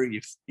whatsoever.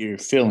 You're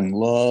feeling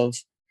love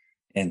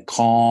and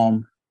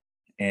calm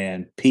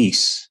and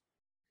peace.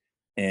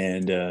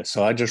 And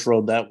so I just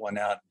rode that one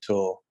out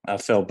until I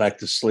fell back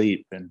to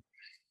sleep and,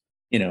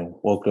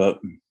 woke up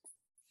and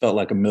felt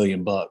like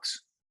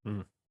 $1,000,000.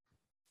 Mm.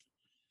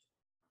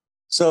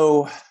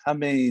 So, I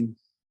mean,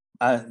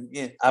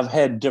 I've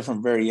had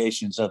different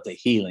variations of the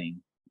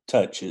healing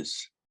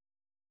touches.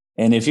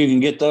 And if you can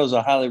get those,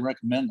 I highly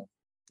recommend them.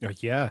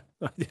 Yeah.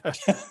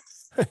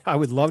 I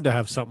would love to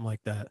have something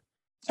like that.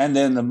 And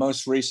then the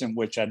most recent,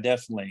 which I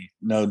definitely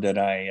know that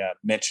I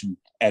mentioned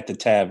at the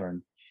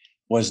tavern,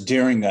 was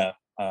during a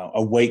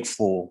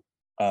wakeful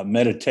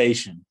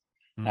meditation.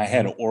 Mm-hmm. I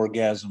had an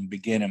orgasm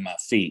begin in my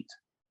feet,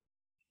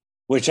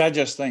 which I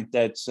just think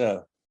that's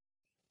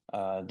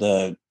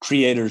the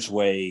creator's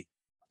way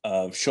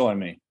of showing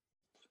me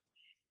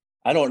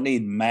I don't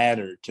need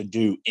matter to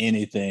do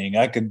anything.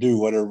 I can do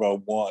whatever I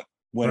want,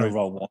 whenever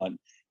I want.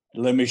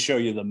 Let me show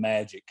you the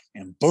magic.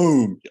 And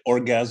boom,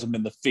 orgasm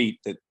in the feet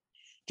that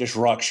just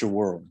rocks your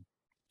world.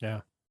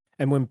 Yeah.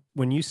 And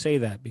when you say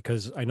that,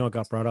 because I know it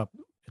got brought up,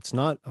 it's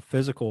not a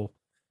physical,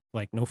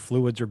 like no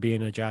fluids are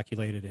being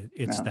ejaculated.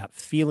 It's that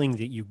feeling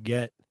that you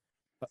get,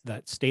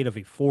 that state of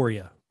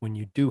euphoria when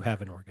you do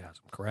have an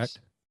orgasm, correct?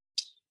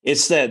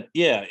 It's that,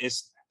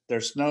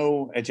 there's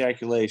no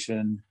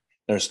ejaculation.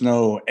 There's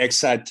no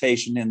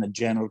excitation in the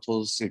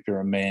genitals if you're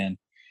a man.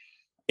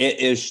 It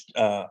is,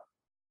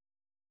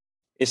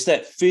 it's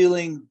that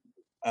feeling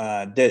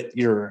that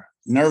your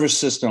nervous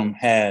system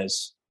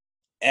has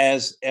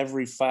as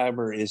every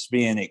fiber is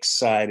being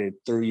excited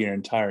through your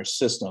entire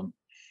system.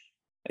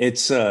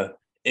 It's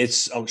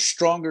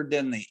stronger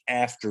than the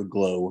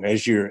afterglow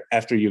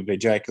after you've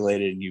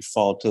ejaculated and you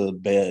fall to the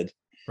bed.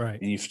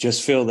 Right. And you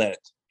just feel that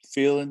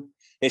feeling.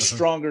 It's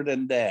stronger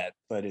than that,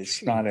 but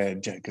it's not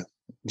an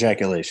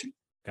ejaculation.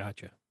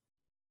 Gotcha.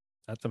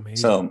 That's amazing.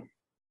 So,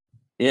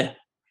 yeah.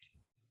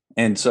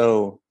 And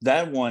so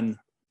that one,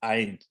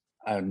 I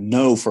I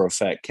know for a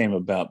fact came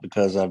about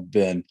because I've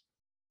been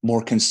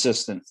more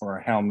consistent for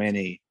how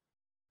many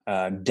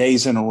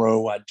days in a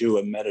row I do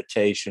a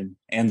meditation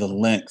and the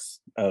length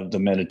of the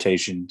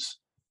meditations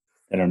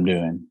that I'm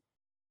doing.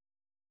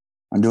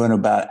 I'm doing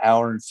about an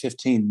hour and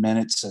 15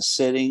 minutes a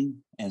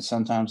sitting, and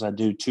sometimes I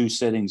do 2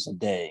 sittings a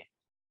day,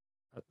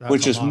 That's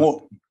which a is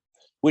lot.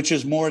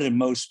 more than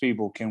most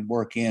people can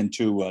work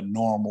into a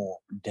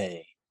normal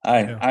day.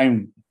 Yeah.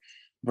 I'm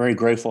very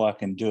grateful I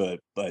can do it,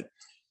 but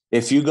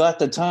if you got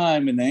the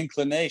time and the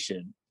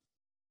inclination,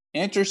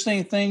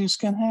 interesting things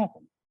can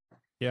happen.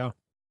 Yeah.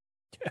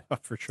 Yeah,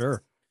 for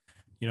sure.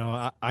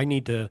 I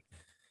need to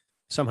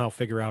somehow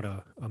figure out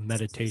a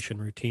meditation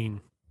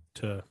routine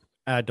to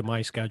add to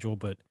my schedule,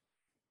 but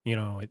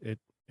it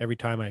every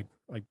time I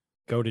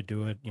go to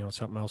do it,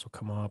 something else will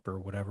come up or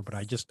whatever, but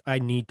I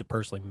need to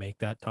personally make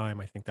that time.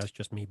 I think that's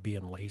just me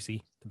being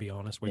lazy, to be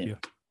honest with Yeah. you.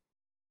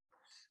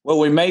 Well,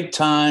 we make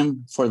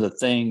time for the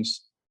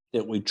things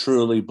that we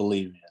truly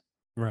believe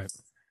in. Right.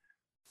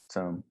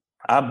 So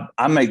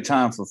I make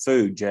time for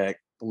food, Jack.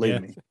 Believe Yeah,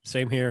 me.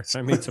 same here.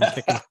 I made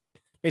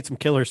some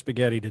killer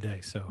spaghetti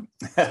today, so.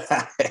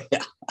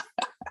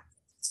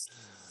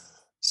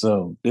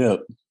 So yeah.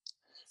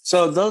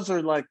 So those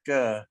are like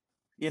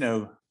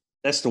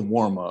that's the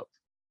warm up.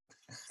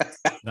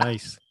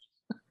 Nice.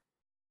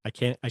 I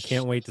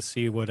can't wait to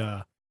see what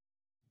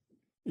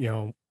you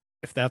know,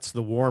 if that's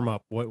the warm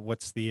up,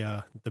 what's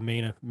the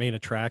main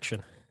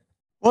attraction?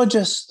 Well,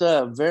 just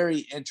very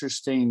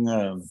interesting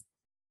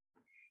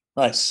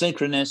like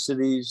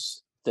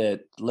synchronicities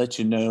that let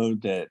you know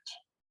that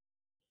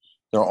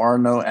there are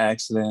no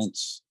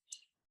accidents,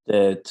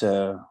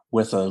 that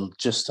with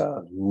just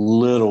a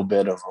little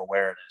bit of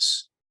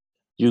awareness,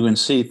 you can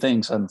see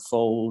things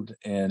unfold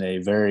in a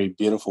very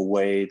beautiful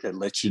way that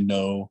lets you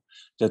know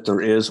that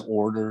there is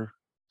order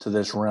to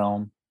this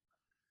realm,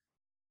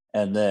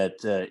 and that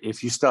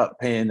if you stop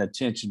paying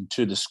attention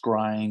to the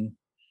scrying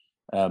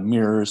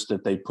mirrors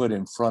that they put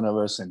in front of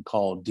us and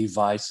call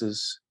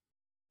devices,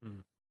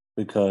 Mm.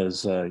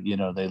 because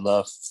they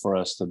love for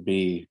us to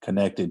be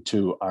connected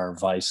to our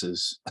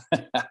vices.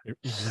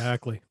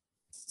 Exactly.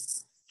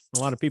 A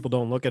lot of people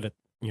don't look at it,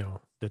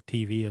 the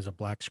TV as a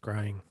black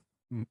scrying,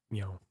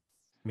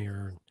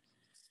 mirror.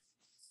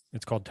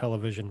 It's called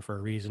television for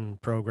a reason,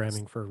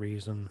 programming for a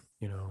reason,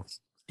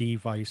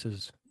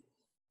 devices.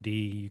 D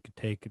you could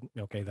take,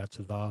 okay, that's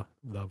the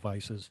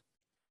vices.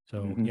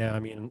 So Mm-hmm. yeah, I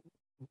mean,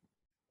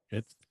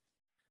 it's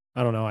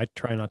I don't know. I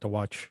try not to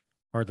watch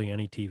hardly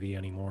any TV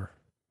anymore.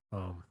 If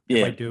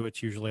I Yeah. do,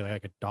 it's usually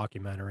like a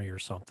documentary or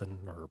something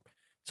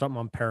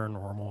on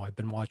paranormal. I've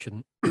been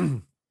watching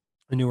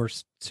a newer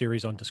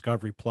series on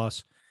Discovery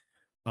Plus,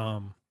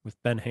 with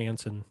Ben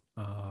Hansen,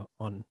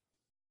 on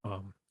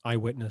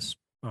eyewitness,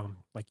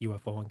 like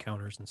UFO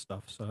encounters and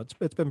stuff. So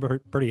it's been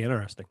pretty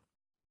interesting.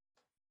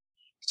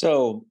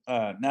 So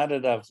now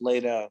that I've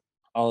laid out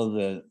all of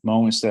the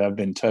moments that I've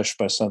been touched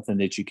by something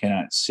that you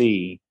cannot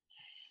see,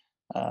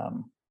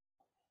 um,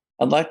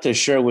 I'd like to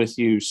share with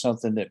you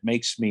something that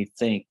makes me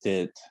think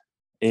that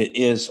it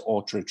is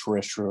ultra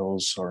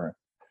terrestrials or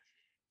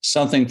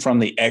something from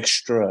the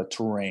extra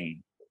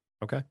terrain.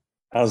 Okay,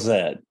 How's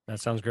that? that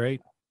sounds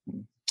great.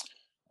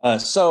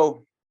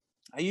 So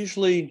I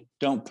usually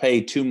don't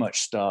pay too much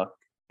stock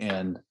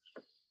in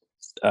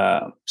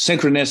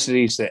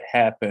synchronicities that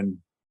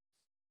happen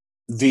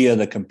via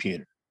the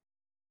computer.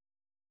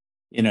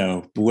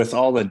 With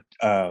all the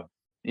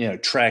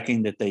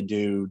tracking that they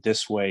do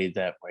this way,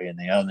 that way, and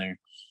the other.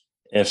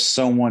 If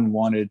someone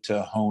wanted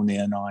to hone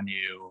in on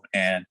you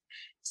and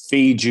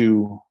feed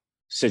you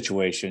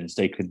situations,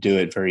 they could do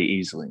it very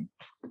easily.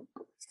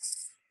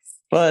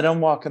 But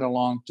I'm walking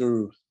along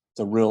through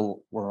the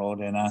real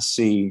world and I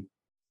see,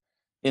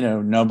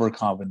 number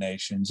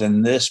combinations.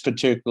 And this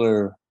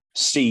particular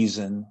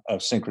season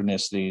of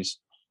synchronicities,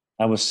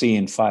 I was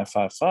seeing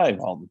 555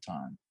 all the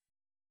time.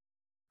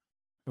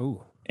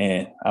 Ooh,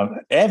 And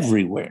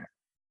everywhere.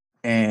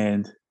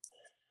 And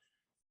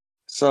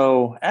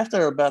so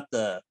after about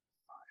the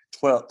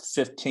 12th,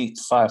 15th,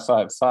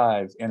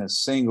 555 in a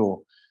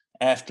single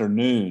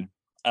afternoon,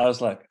 I was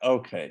like,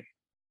 okay,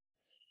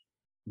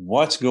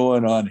 what's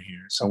going on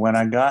here? So when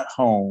I got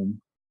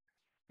home,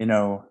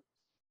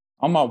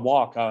 on my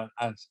walk,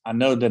 I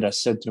know that I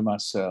said to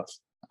myself,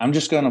 I'm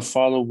just going to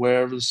follow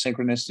wherever the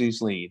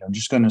synchronicities lead. I'm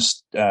just going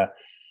to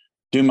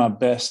do my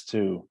best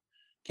to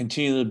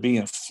continue to be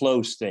in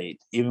flow state,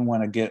 even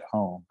when I get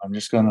home. I'm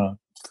just going to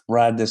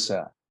ride this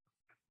out.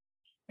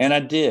 And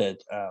I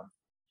did. I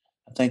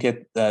think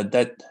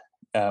that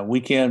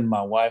weekend,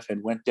 my wife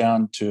had went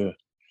down to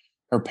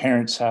her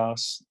parents'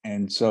 house,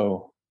 and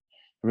so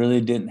really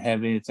didn't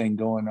have anything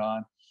going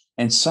on.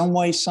 And some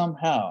way,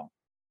 somehow,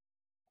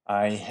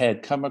 I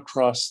had come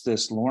across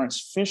this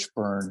Lawrence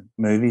Fishburne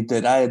movie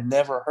that I had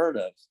never heard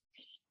of,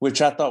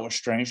 which I thought was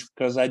strange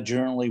because I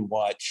generally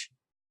watch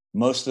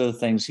most of the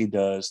things he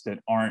does that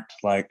aren't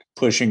like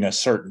pushing a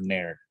certain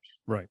narrative.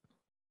 right.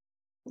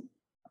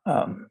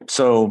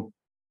 So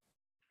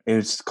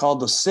it's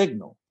called The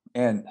Signal.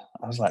 And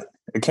I was like,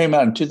 it came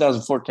out in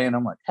 2014.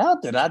 I'm like, how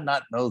did I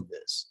not know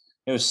this?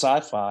 It was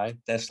sci-fi.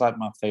 That's like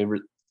my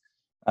favorite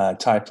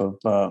type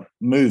of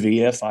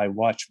movie if I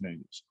watch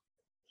movies.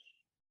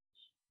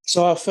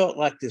 So I felt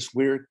like this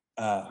weird,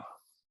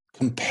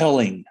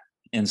 compelling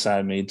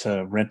inside me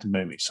to rent the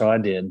movie. So I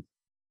did.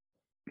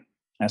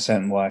 I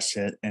sat and watched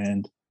it,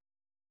 and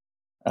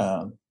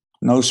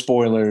no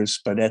spoilers,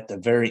 but at the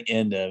very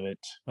end of it,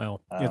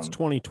 Well, it's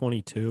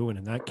 2022,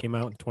 and that came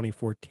out in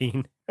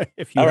 2014.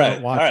 If you all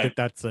haven't right, watched it,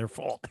 that's their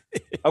fault.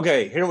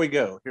 Okay, here we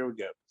go.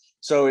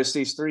 So it's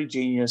these three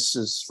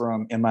geniuses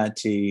from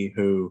MIT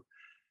who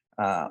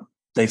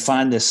they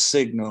find this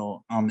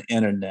signal on the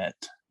internet,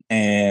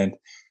 and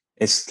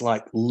it's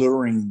like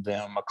luring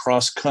them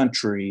across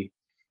country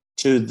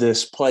to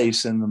this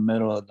place in the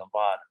middle of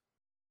Nevada.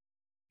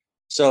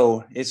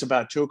 So it's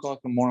about 2 o'clock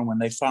in the morning when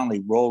they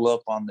finally roll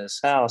up on this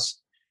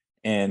house,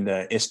 and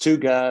it's two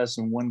guys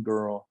and one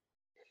girl.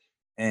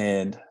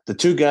 And the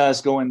two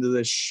guys go into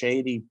this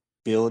shady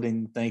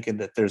building thinking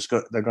that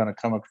they're going to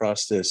come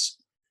across this,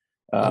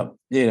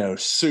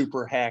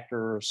 super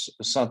hacker or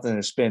something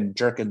that's been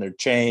jerking their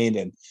chain,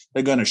 and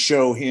they're going to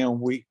show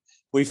him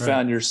we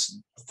found your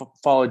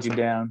followed you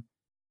down.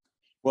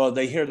 Well,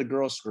 they hear the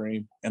girl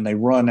scream and they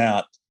run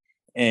out,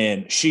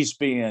 and she's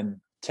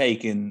being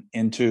taken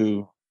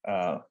into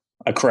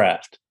a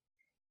craft.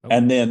 Oh.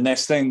 And then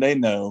next thing they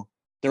know,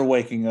 they're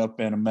waking up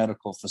in a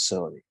medical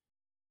facility,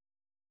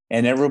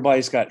 and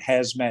everybody's got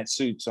hazmat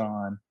suits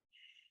on,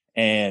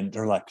 and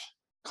they're like,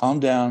 calm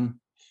down.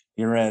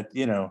 You're at,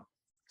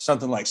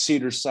 something like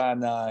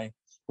Cedars-Sinai.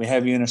 We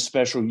have you in a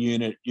special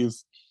unit.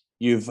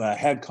 You've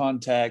had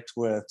contact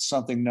with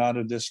something not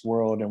of this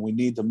world, and we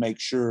need to make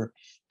sure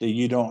that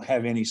you don't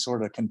have any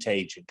sort of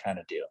contagion kind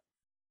of deal.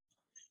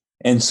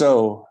 And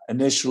so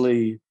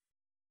initially,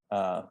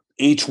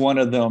 each one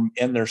of them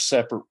in their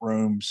separate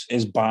rooms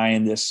is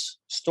buying this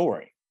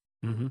story.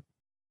 Mm-hmm.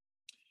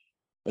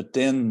 But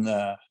then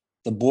the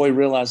boy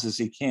realizes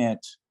he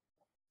can't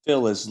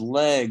feel his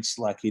legs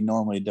like he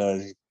normally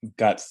does. He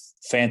got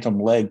phantom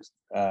leg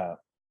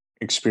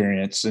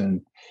experience,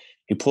 and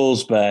he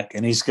pulls back,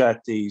 and he's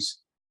got these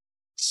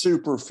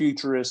super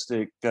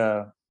futuristic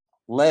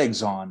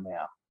legs on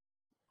now.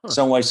 Huh.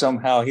 Some way,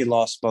 somehow, he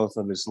lost both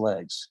of his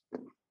legs,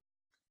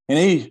 and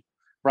he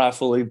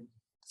rightfully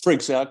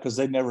freaks out because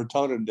they never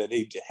told him that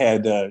he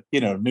had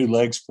new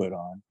legs put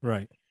on.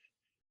 Right.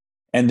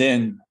 And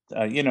then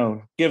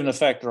given the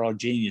fact they're all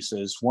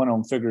geniuses, one of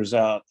them figures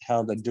out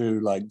how to do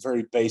like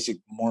very basic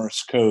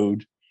Morse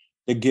code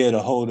to get a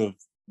hold of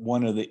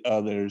one of the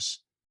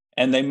others,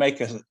 and they make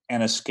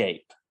an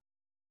escape.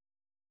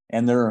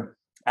 And they're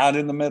out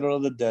in the middle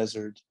of the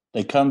desert.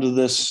 They come to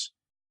this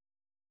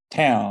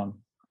town,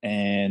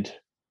 and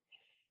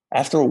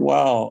after a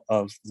while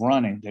of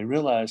running, they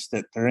realize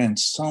that they're in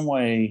some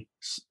way,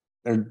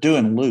 they're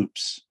doing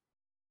loops,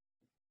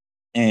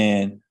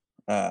 and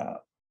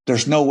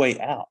there's no way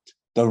out.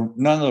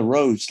 None of the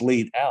roads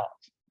lead out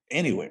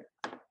anywhere.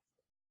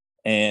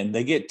 And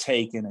they get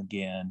taken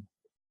again.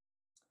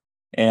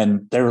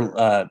 And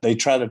they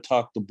try to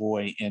talk the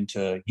boy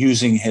into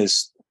using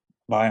his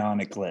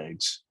bionic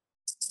legs.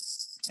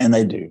 And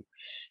they do.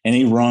 And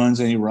he runs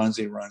and he runs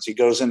and he runs. He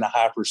goes into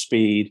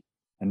hyperspeed,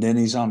 and then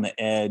he's on the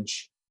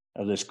edge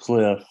of this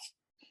cliff.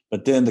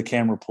 But then the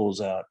camera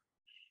pulls out,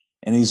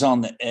 and he's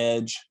on the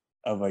edge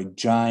of a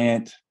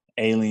giant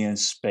alien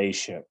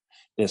spaceship.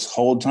 This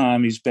whole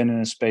time he's been in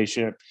a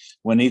spaceship.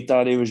 When he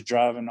thought he was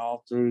driving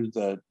all through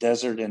the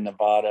desert in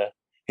Nevada,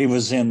 he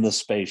was in the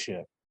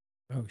spaceship.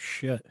 Oh,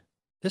 shit.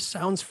 This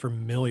sounds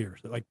familiar.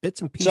 Like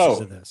bits and pieces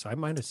of this. I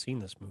might have seen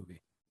this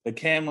movie. The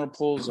camera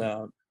pulls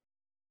out,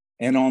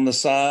 and on the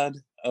side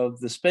of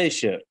the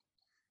spaceship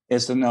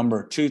is the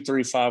number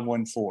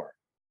 23514.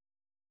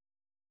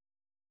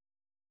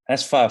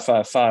 That's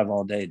 555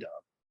 all day, dog.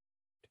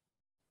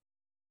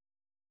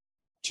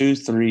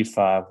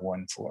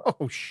 23514.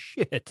 Oh,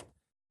 shit.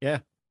 Yeah.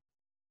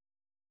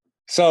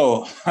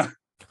 So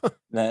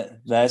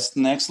that's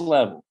the next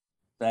level.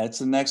 That's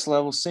the next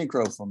level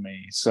synchro for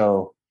me.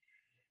 So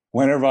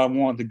whenever I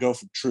want to go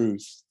for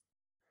truth,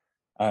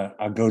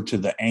 I go to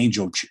the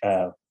angel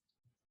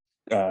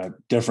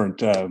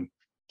different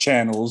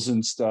channels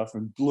and stuff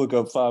and look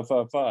up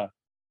 555.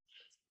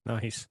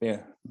 Nice.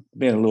 Yeah,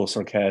 being a little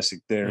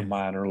sarcastic there, yeah.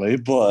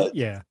 Minorly, but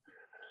yeah.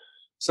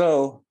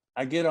 So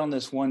I get on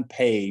this one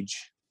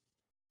page,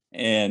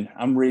 and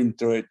I'm reading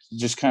through it,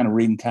 just kind of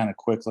reading kind of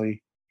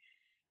quickly,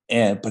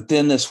 but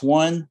then this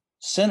one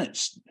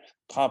sentence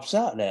pops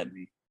out at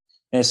me.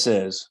 And it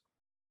says,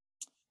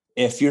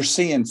 "If you're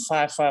seeing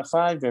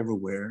 555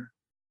 everywhere,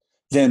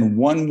 then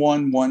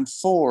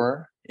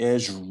 1114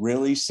 is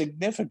really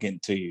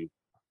significant to you."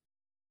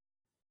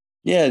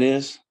 Yeah, it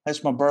is.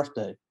 That's my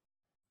birthday.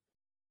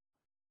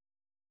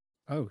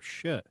 Oh,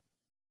 shit.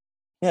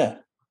 Yeah.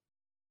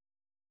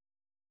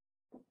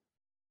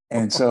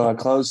 And so I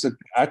closed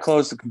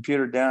the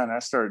computer down, and I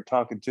started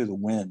talking to the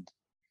wind.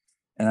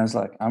 And I was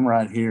like, I'm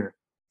right here.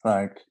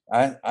 Like,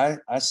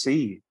 I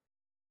see you.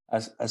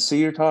 I see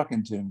you're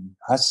talking to me.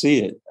 I see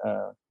it.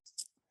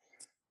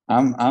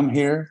 I'm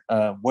here.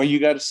 What you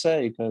got to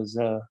say? Because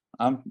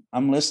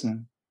I'm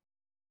listening.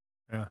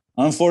 Yeah.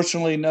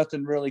 Unfortunately,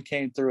 nothing really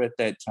came through at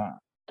that time.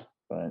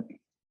 But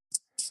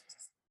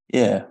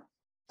yeah,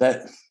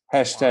 that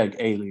hashtag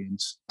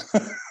aliens.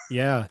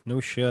 Yeah, no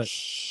shit.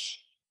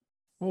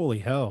 Holy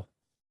hell.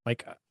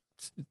 Like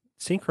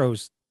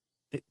synchros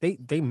they they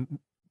they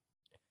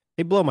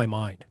they blow my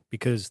mind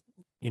because,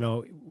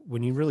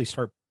 when you really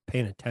start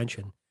paying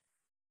attention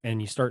and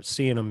you start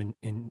seeing them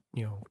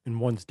in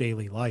one's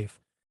daily life,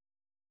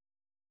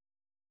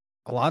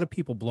 a lot of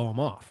people blow them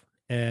off,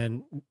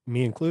 and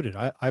me included.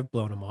 I've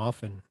blown them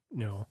off, and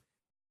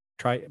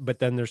try. But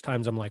then there's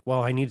times I'm like,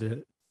 well, I need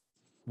to.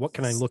 What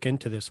can I look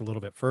into this a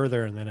little bit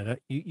further? And then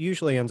it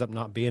usually ends up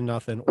not being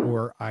nothing,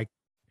 or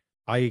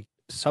I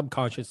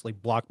subconsciously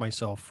block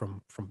myself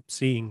from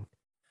seeing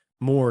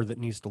more that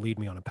needs to lead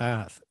me on a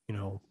path.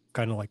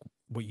 Kind of like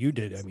what you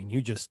did. I mean,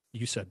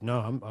 you said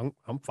no,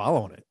 I'm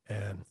following it,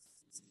 and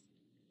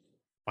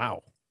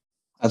wow,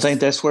 I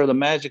think that's where the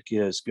magic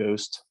is,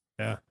 Ghost.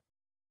 yeah,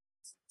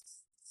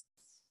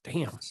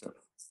 damn. So,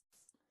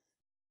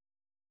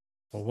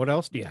 Well, what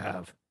else do you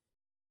have?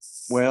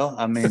 well,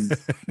 I mean,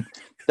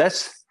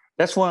 that's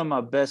one of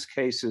my best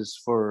cases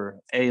for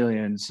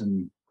aliens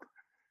and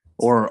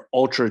or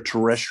ultra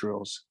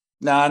terrestrials.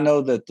 Now I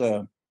know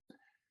that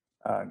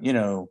you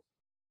know,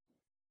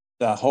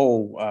 the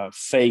whole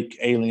fake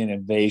alien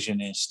invasion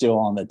is still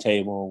on the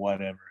table or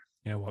whatever.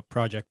 What,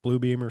 Project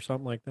Bluebeam or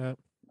something like that?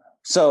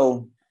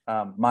 So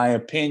my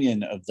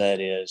opinion of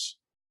that is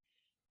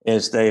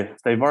they've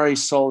already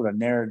sold a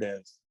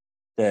narrative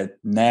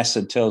that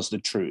NASA tells the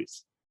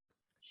truth,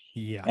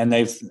 Yeah, and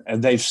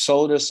they've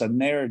sold us a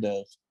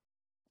narrative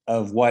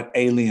of what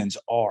aliens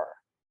are.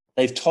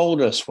 They've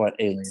told us what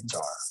aliens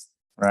are,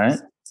 right?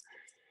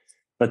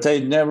 But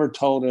they never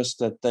told us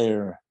that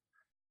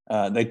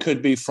they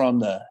could be from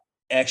the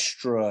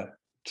extra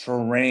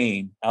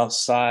terrain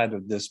outside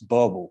of this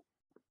bubble.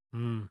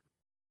 mm,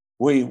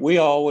 We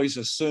always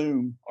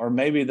assume, or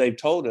maybe they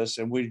told us,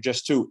 and we're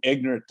just too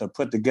ignorant to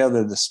put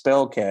together the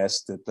spell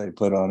cast that they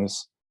put on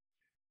us,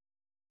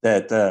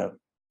 that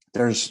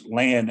there's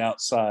land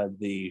outside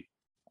the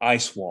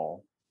ice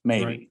wall,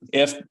 maybe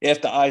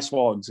if the ice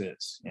wall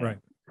exists. right.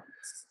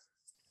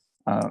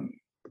 Um,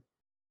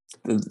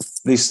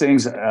 these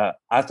things,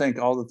 I think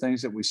all the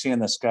things that we see in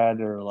the sky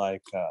that are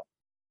like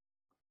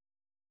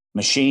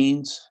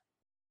machines,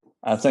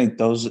 I think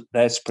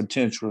that's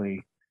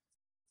potentially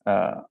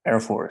Air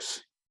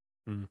Force.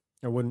 Mm.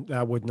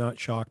 That would not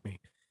shock me.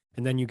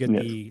 And then you get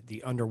Yes.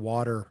 the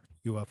underwater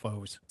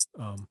UFOs,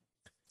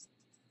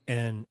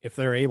 and if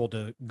they're able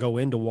to go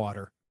into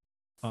water,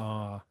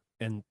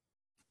 and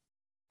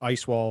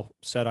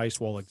said ice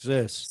wall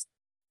exists,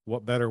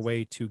 what better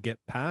way to get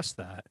past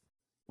that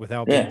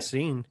without being Yeah,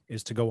 seen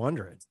is to go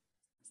under it.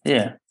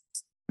 yeah,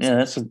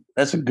 yeah.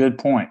 That's a good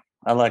point.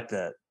 I like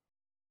that.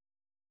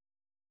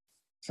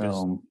 Because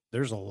So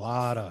there's a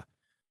lot of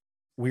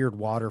weird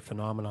water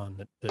phenomenon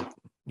that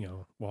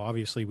well,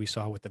 obviously we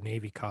saw with the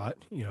Navy caught,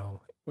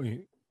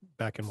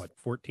 back in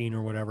 14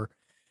 or whatever,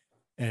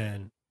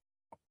 and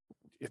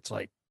it's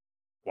like,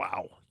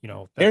 wow,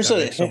 here's that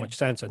makes so a much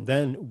sense. And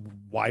then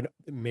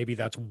maybe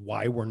that's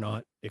why we're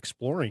not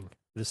exploring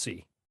the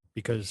sea,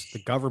 because the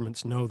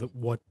governments know that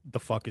what the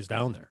fuck is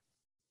down there.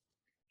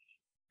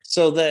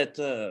 so that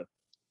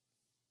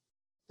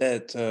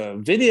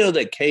video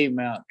that came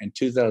out in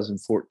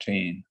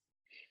 2014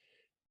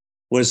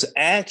 was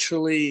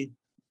actually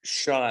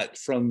shot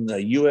from the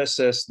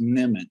USS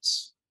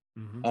Nimitz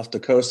off the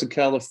coast of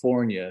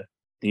California.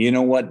 Do you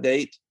know what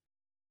date?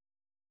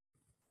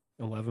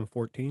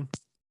 11/14.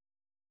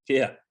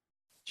 Yeah.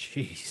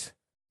 Jeez.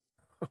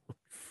 Oh,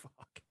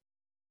 fuck.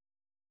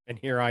 And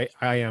here I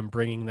am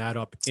bringing that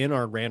up in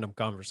our random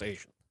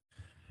conversation.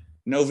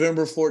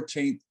 November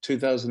 14th,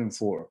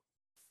 2004.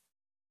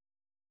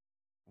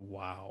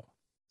 Wow.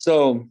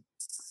 So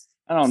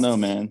I don't know,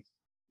 man.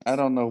 I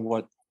don't know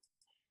what.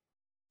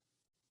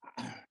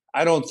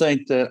 I don't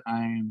think that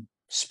I'm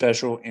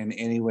special in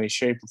any way,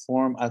 shape, or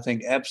form. I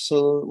think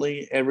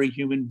absolutely every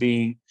human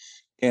being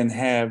can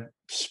have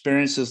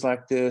experiences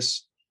like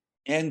this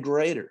and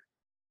greater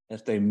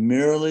if they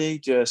merely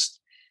just.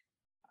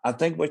 I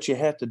think what you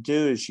have to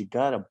do is you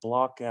got to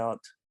block out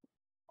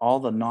all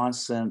the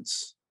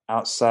nonsense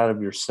outside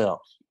of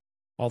yourself.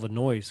 All the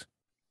noise.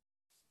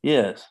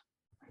 Yes.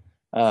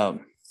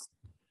 Um,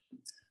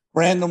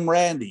 Random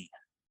Randy,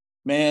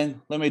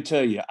 man, let me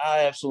tell you,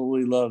 I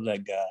absolutely love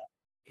that guy.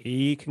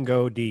 He can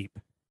go deep.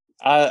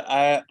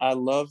 I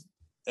love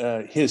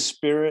his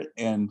spirit,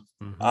 and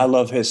I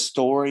love his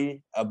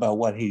story about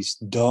what he's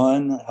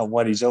done,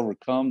 what he's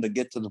overcome to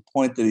get to the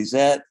point that he's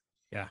at.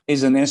 Yeah,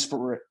 he's an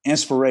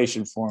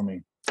inspiration for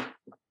me.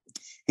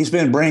 He's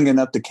been bringing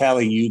up the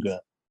Kali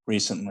Yuga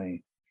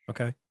recently.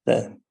 Okay.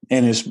 That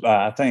in his,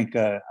 I think,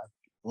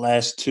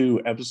 last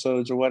 2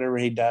 episodes or whatever,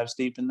 he dives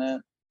deep in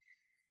that,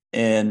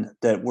 and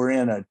that we're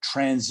in a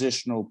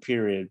transitional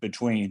period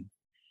between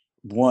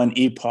one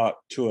epoch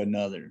to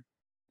another,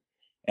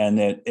 and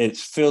that it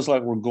feels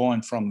like we're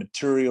going from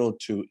material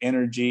to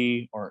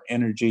energy or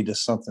energy to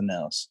something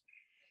else.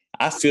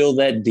 I feel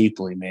that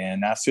deeply,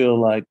 man. I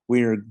feel like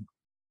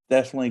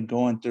definitely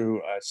going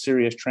through a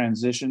serious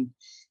transition.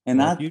 And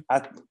Well,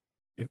 I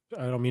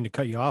don't mean to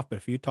cut you off, but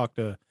if you talk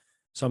to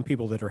some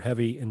people that are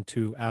heavy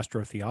into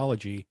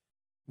astrotheology,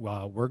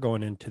 well, we're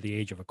going into the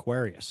age of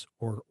Aquarius,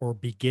 or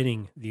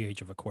beginning the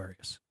age of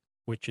Aquarius,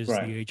 which is the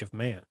right, age of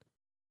man.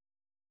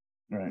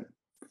 right.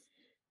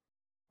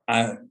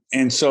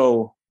 And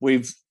so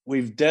we've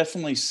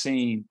definitely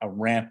seen a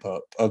ramp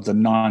up of the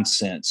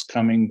nonsense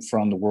coming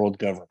from the world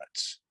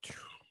governments.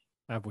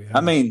 Have we I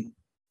ever? mean,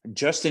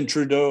 Justin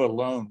Trudeau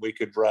alone, we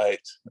could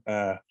write,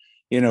 a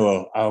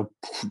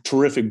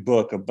terrific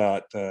book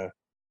about,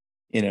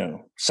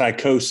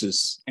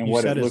 psychosis and You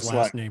what said it his looks like.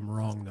 last name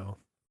wrong, though.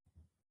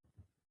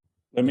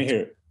 Let me It's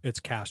hear it's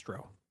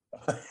Castro.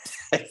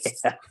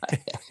 it.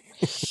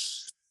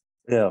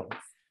 Yeah.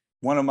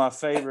 One of my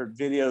favorite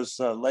videos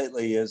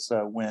lately is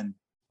when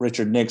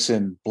Richard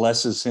Nixon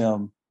blesses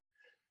him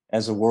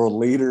as a world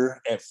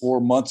leader at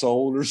 4 months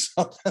old or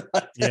something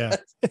like Yeah.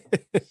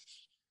 that.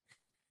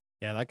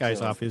 Yeah, that guy's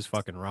So, off his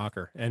fucking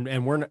rocker.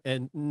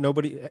 And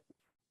nobody,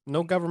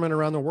 no government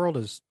around the world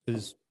is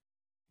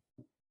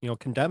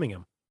condemning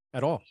him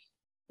at all.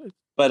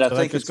 but I So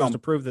that think just it's goes to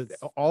on. prove that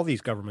all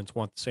these governments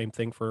want the same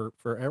thing for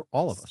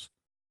all of us.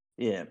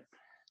 Yeah.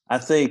 I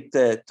think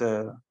that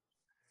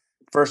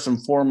first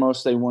and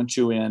foremost, they want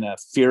you in a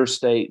fear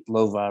state,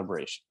 low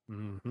vibration.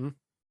 Mm-hmm.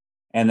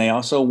 And they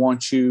also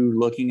want you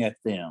looking at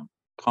them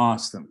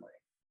constantly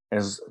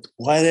as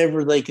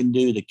whatever they can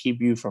do to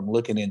keep you from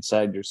looking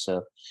inside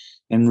yourself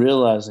and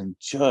realizing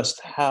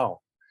just how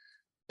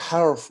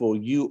powerful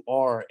you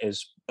are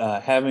as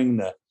having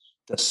the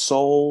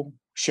soul,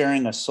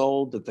 sharing a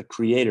soul that the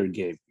creator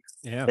gave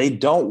you. Yeah, They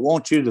don't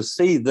want you to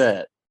see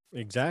that.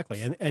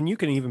 exactly. And you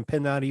can even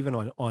pin that even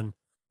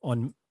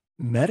on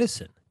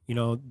medicine.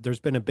 There's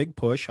been a big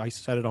push. I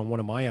said it on one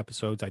of my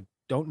episodes. I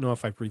don't know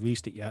if I've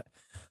released it yet.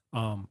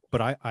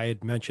 But I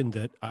had mentioned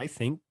that I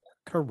think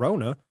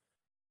Corona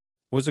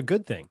was a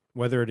good thing,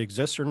 whether it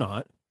exists or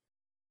not.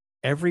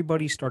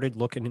 Everybody started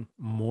looking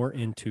more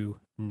into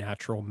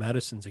natural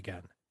medicines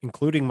again,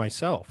 including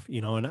myself,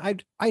 and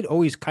I'd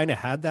always kind of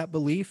had that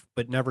belief,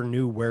 but never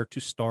knew where to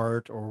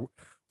start or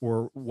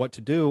what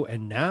to do.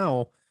 And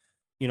now,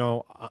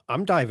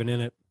 I'm diving in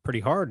it pretty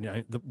hard.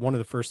 And one of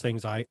the first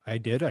things I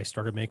did, I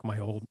started making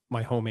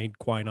my homemade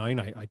quinine.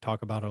 I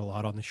talk about it a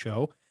lot on the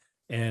show,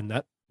 and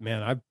that,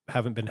 man, I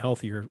haven't been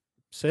healthier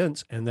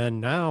since. And then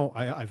now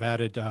I've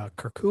added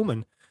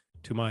curcumin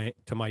to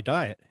my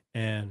diet.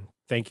 And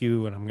thank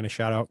you. And I'm going to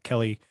shout out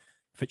Kelly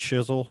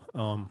Fitzshizzle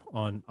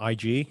on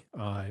IG.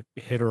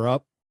 Hit her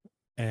up,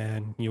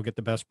 and you'll get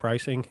the best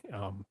pricing.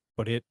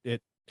 But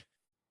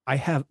I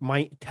have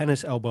my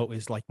tennis elbow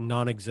is like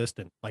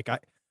non-existent. Like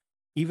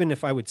even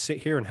if I would sit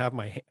here and have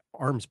my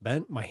arms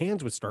bent, my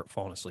hands would start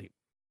falling asleep.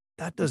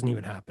 That doesn't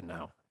even happen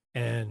now.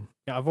 And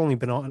I've only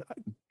been on.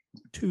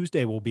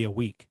 Tuesday will be a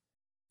week.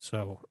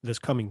 So this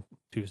coming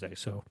Tuesday.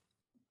 So,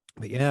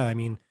 but yeah, I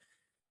mean,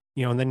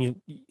 and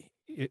then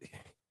it,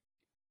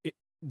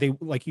 they,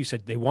 like you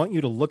said, they want you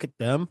to look at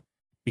them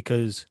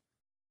because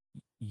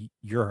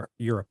you're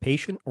a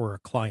patient or a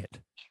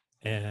client,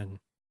 and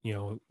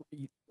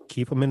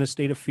keep them in a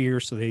state of fear,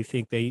 so they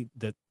think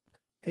that,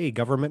 hey,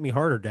 government me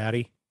harder,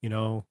 daddy.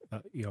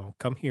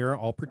 Come here,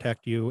 I'll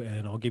protect you,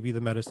 and I'll give you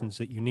the medicines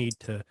that you need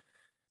to,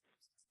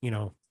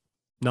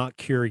 not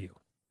cure you.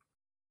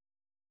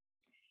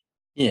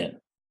 Yeah.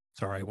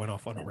 Sorry, I went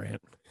off on a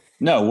rant.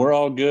 No, we're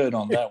all good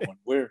on that one.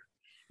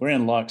 We're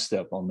in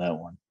lockstep on that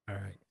one. All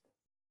right.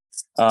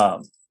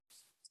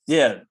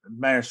 Yeah,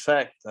 matter of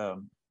fact,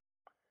 all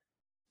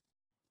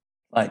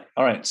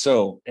right.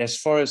 So as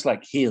far as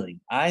like healing,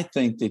 I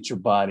think that your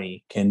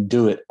body can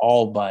do it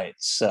all by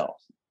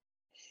itself.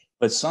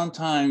 But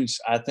sometimes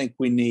I think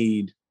we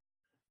need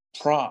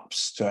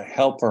props to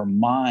help our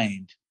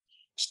mind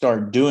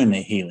start doing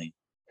the healing.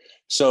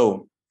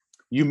 So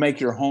you make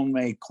your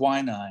homemade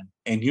quinine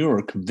and you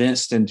are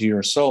convinced into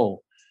your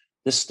soul,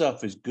 this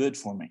stuff is good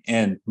for me.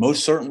 And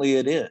most certainly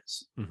it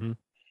is. Mm-hmm.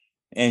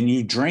 And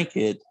you drink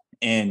it,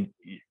 and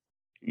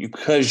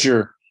because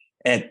you're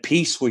at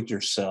peace with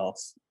yourself,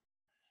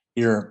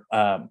 your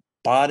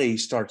body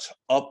starts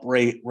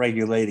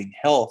regulating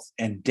health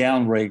and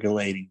down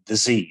regulating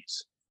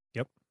disease.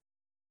 Yep.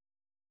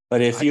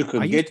 But if you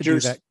could I used get to your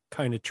do that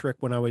kind of trick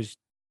when I was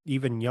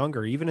even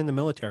younger, even in the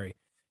military.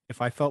 If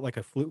I felt like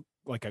a flu,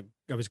 like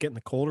I was getting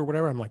the cold or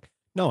whatever, I'm like,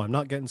 no, I'm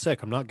not getting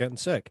sick. I'm not getting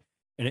sick.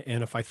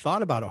 And if I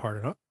thought about it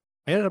hard enough,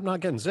 I ended up not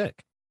getting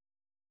sick.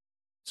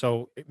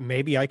 So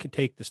maybe I could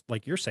take this,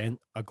 like you're saying,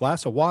 a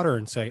glass of water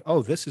and say,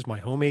 oh, this is my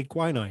homemade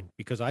quinine,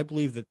 because I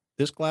believe that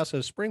this glass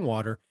of spring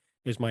water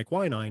is my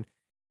quinine.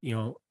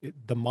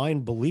 The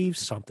mind believes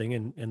something,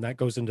 and that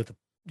goes into the,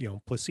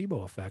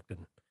 placebo effect.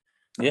 And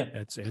yeah.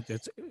 it's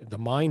the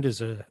mind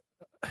is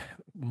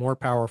more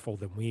powerful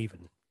than we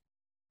even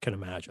can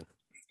imagine.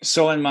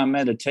 So in my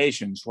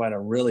meditations, what I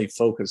really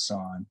focus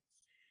on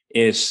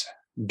is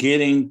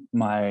getting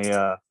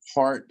my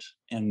heart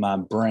and my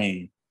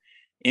brain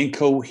in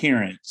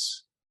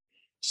coherence,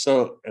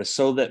 so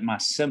that my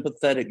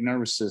sympathetic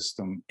nervous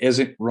system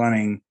isn't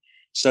running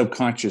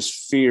subconscious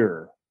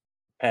fear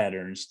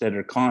patterns that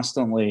are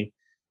constantly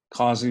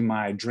causing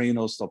my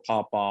adrenals to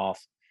pop off,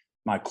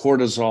 my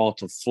cortisol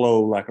to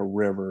flow like a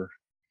river,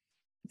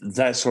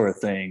 that sort of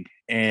thing.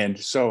 And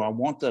so I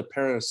want the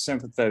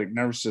parasympathetic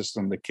nervous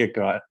system to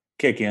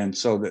kick in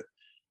so that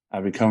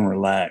I become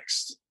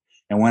relaxed.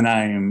 And when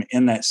I am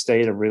in that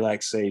state of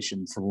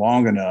relaxation for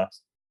long enough,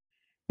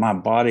 my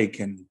body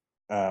can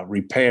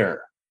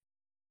repair.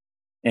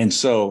 And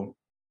so,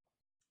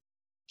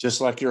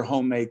 just like your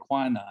homemade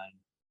quinine,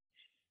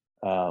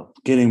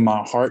 getting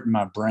my heart and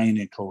my brain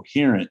in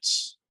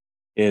coherence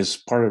is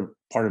part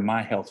of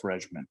my health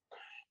regimen.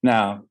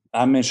 Now,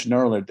 I mentioned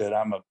earlier that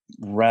I'm a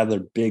rather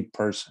big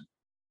person,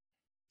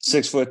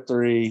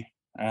 6'3",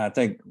 and I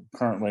think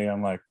currently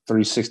I'm like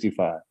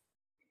 365.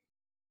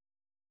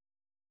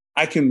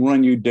 I can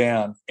run you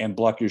down and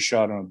block your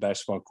shot on a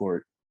basketball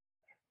court.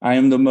 I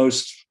am the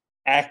most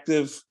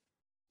active,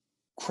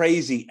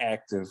 crazy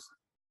active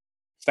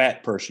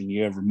fat person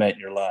you ever met in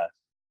your life.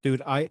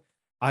 Dude, I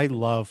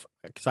love,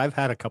 because I've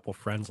had a couple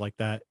friends like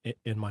that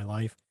in my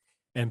life,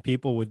 and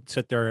people would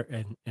sit there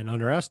and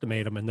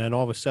underestimate them, and then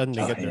all of a sudden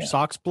they get their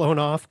socks blown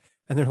off,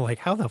 and they're like,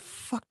 "How the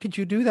fuck did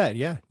you do that?"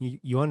 Yeah,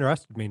 you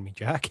underestimated me,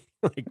 Jack.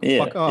 Like,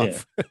 fuck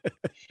off.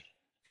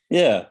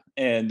 Yeah,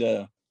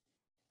 and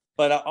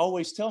but I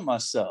always tell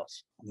myself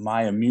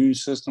my immune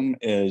system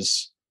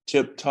is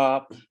tip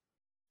top.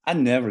 I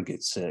never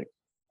get sick.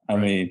 I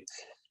mean,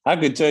 I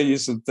could tell you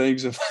some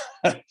things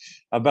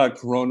about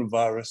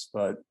coronavirus,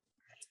 but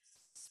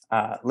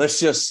let's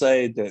just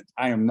say that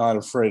I am not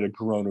afraid of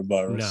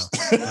coronavirus.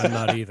 No, I'm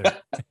not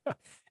either.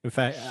 In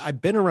fact,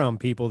 I've been around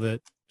people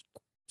that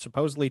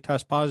supposedly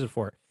test positive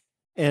for it.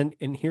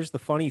 And here's the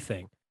funny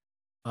thing.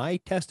 I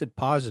tested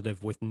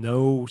positive with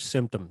no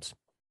symptoms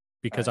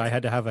because I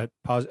had to have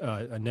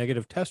a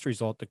negative test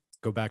result to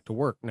go back to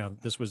work. Now,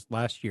 this was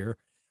last year.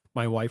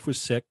 My wife was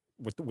sick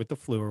with the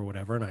flu or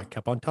whatever, and I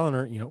kept on telling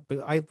her,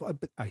 but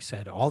I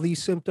said all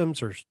these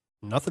symptoms are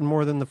nothing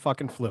more than the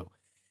fucking flu.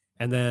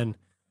 And then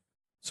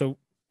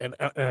and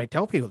I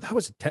tell people that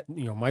was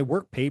my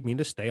work paid me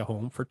to stay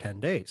home for 10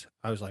 days.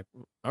 I was like,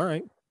 all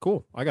right,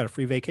 cool. I got a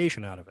free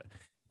vacation out of it.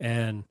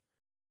 And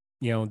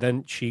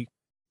then she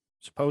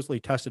supposedly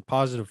tested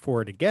positive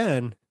for it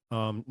again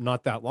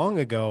not that long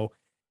ago.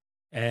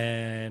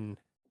 And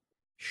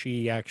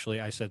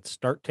I said,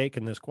 start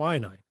taking this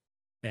quinine.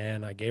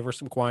 And I gave her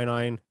some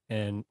quinine,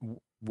 and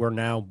we're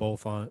now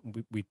both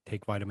on, we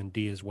take vitamin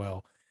D as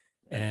well.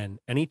 And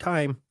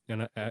anytime,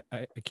 and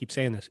I keep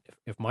saying this,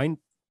 if my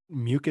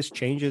mucus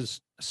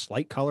changes a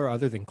slight color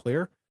other than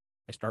clear,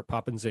 I start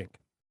popping zinc.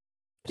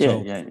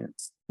 So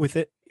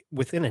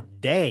within a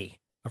day,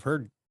 I've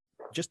heard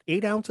just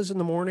 8 ounces in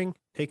the morning,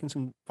 taking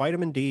some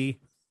vitamin D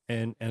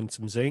and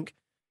some zinc.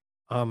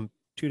 2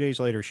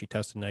 days later, she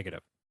tested negative.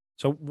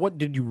 So what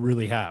did you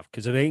really have?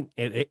 Because it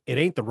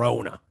ain't the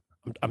Rona.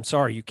 I'm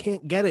sorry, you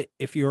can't get it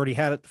if you already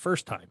had it the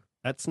first time.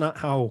 That's not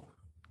how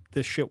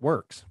this shit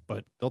works.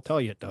 But they'll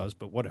tell you it does.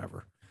 But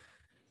whatever.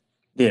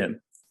 Yeah.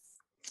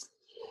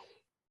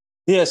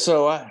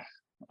 So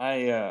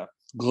I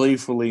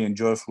gleefully and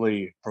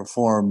joyfully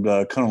performed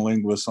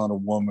cunnilingus on a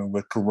woman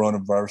with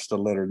coronavirus to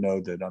let her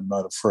know that I'm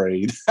not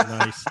afraid.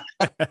 Nice.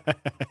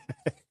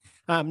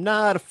 I'm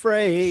not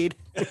afraid.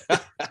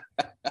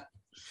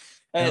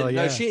 And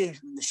no, she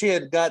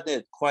had gotten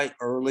it quite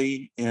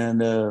early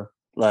in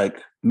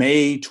like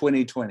May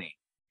 2020,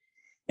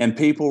 and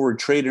people were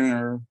treating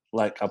her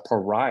like a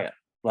pariah,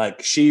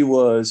 like she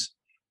was,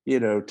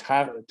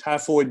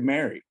 typhoid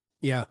Mary.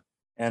 Yeah.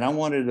 And I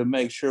wanted to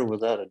make sure,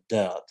 without a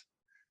doubt,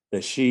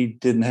 that she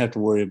didn't have to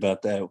worry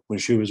about that when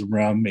she was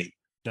around me.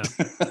 No.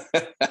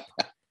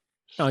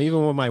 No,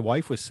 even when my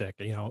wife was sick,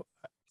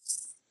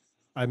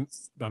 I'm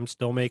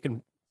still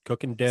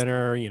cooking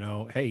dinner,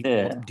 hey,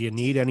 do you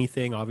need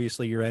anything?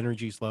 Obviously your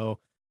energy's low,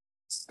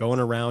 going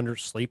around or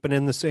sleeping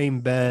in the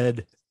same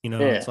bed,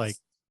 it's like,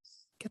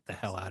 get the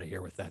hell out of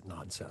here with that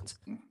nonsense.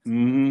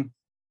 Mm-hmm.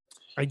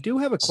 I do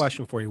have a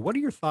question for you. What are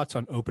your thoughts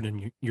on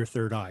opening your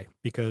third eye?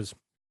 Because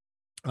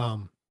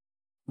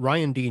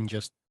Ryan Dean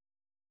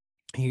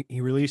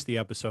he released the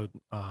episode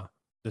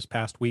this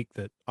past week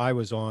that I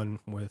was on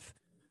with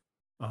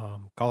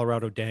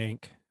Colorado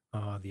Dank,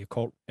 the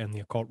Occult and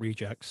the Occult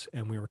Rejects,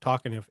 and we were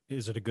talking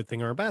is it a good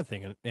thing or a bad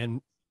thing?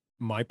 And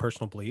my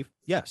personal belief,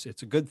 yes,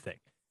 it's a good thing.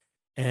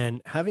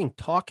 And having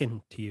talked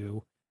to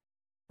you,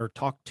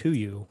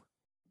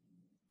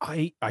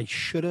 I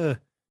should have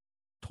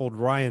told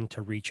Ryan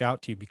to reach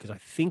out to you because I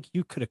think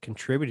you could have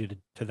contributed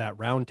to that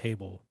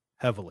roundtable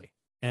heavily.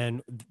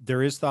 And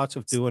there is thoughts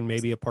of doing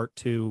maybe a part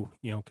 2,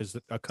 because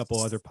a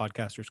couple other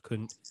podcasters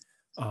couldn't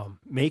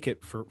make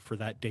it for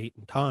that date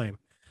and time.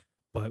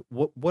 But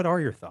what are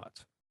your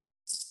thoughts?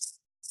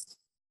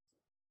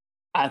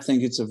 I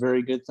think it's a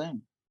very good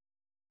thing.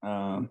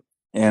 And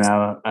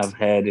I've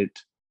had it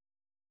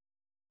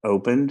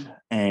opened,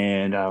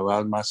 and I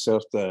allowed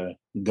myself to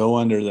go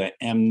under the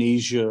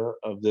amnesia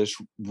of this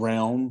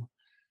realm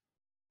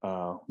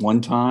one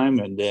time,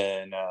 and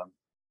then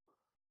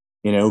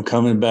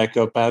coming back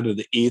up out of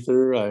the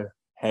ether, I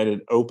had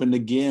it opened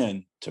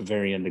again to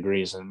varying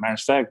degrees. As a matter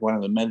of fact, one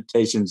of the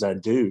meditations I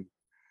do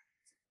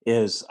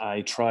is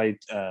I try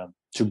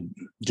to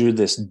do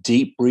this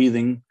deep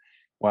breathing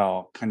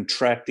while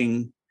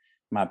contracting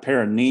my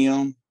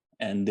perineum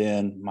and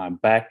then my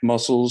back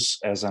muscles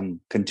as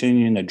I'm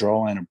continuing to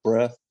draw in a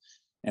breath.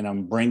 And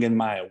I'm bringing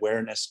my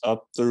awareness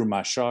up through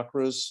my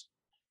chakras.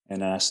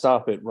 And I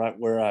stop it right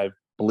where I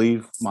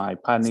believe my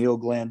pineal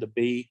gland to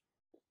be.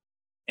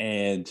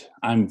 And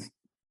I'm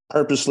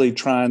purposely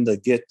trying to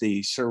get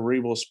the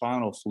cerebral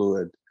spinal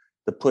fluid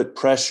to put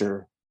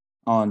pressure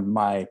on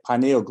my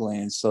pineal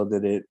gland so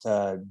that it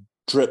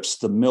drips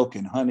the milk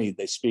and honey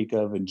they speak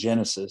of in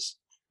Genesis,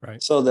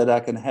 Right. so that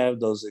I can have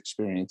those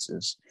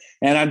experiences.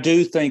 And I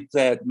do think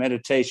that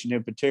meditation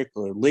in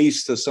particular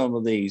leads to some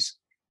of these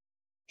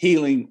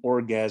healing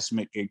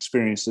orgasmic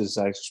experiences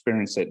I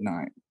experience at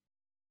night.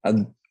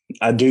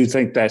 I do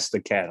think that's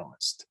the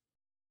catalyst.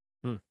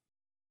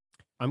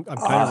 I'm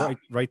kind of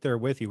right there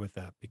with you with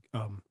that.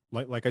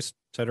 Like I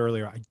said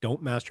earlier, I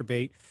don't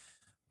masturbate,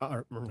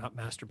 or not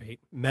masturbate,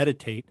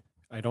 meditate.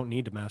 I don't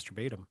need to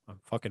masturbate. I'm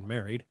fucking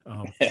married.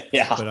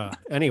 Yeah. But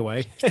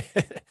anyway,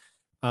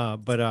 yeah,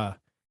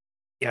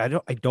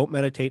 I don't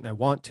meditate, and I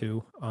want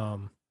to.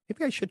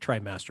 Maybe I should try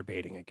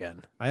masturbating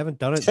again. I haven't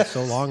done it in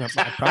so long.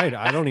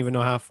 I don't even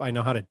know how I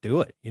know how to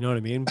do it. You know what I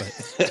mean?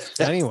 But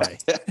anyway,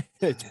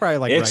 it's probably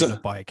like riding a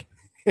bike.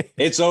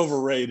 It's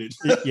overrated.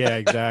 Yeah,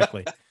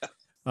 exactly.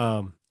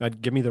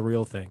 Give me the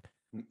real thing.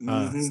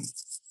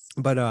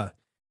 But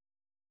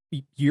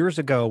years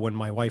ago, when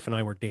my wife and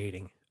I were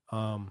dating,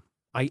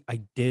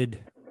 I did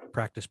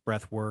practice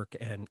breath work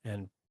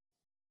and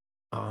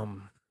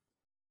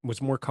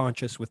was more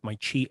conscious with my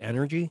chi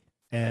energy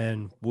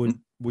and would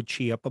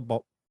chi up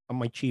on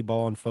my chi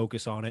ball and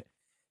focus on it.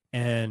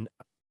 And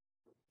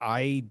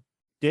I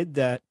did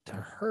that to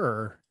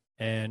her,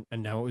 and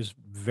now it was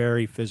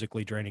very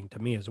physically draining to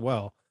me as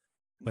well.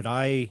 But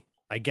I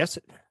guess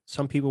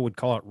some people would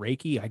call it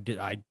Reiki.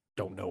 I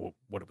don't know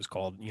what it was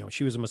called. You know,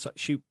 she was a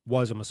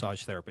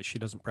massage therapist. She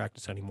doesn't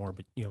practice anymore,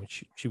 but you know,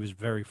 she was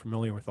very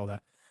familiar with all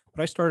that.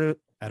 But I started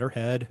at her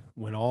head,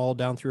 went all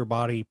down through her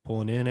body,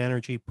 pulling in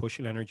energy,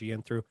 pushing energy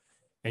in through.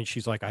 And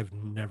she's like, I've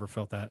never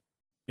felt that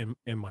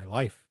in my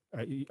life.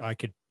 I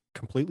could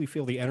completely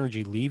feel the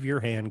energy leave your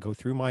hand, go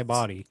through my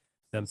body,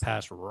 then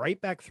pass right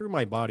back through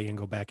my body and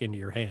go back into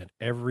your hand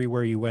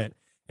everywhere you went.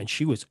 And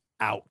she was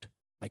out.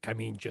 Like, I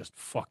mean, just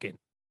fucking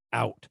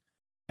out.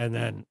 And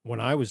then when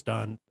I was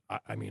done,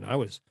 I mean, I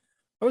was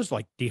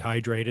like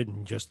dehydrated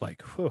and just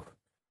like, whew,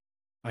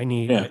 I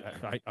need,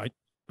 I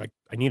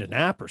need a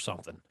nap or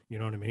something. You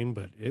know what I mean?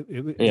 But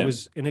it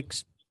was an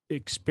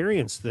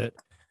experience that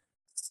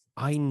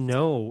I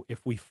know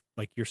if we,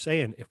 like you're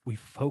saying, if we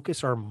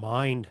focus our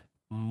mind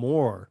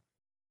more,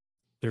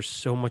 there's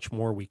so much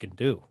more we can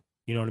do.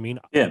 You know what I mean?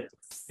 Yeah.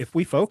 If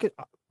we focus,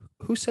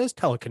 who says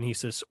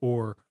telekinesis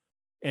or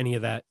any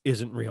of that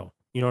isn't real?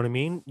 You know what I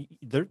mean?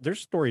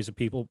 There's stories of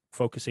people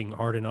focusing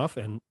hard enough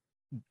and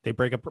they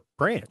break a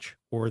branch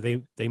or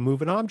they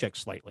move an object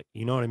slightly.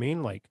 You know what I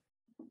mean? Like,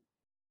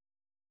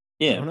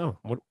 yeah, I don't know.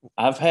 What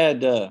I've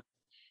had,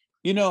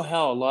 you know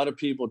how a lot of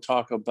people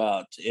talk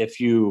about if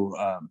you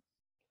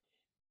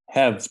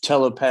have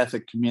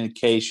telepathic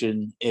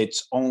communication,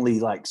 it's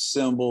only like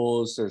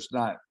symbols. There's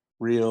not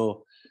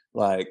real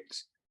like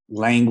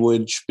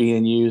language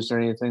being used or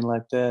anything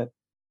like that.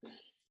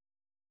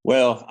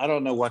 Well, I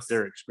don't know what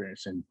they're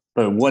experiencing,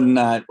 but one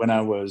night when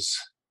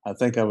I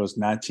think I was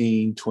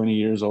 19, 20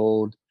 years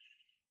old,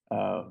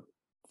 uh,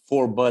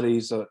 four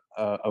buddies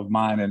of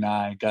mine and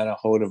I got a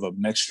hold of a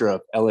mixture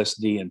of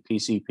LSD and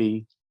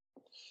PCP.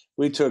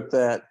 We took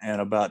that,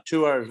 and about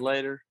 2 hours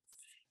later,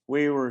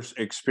 we were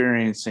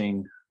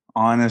experiencing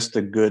honest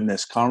to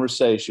goodness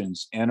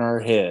conversations in our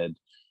head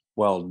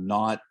while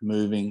not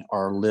moving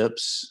our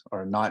lips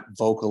or not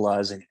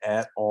vocalizing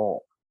at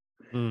all.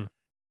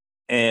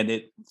 And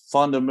it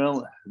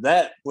fundamentally,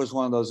 that was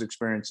one of those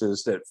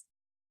experiences that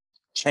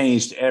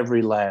changed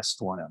every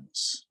last one of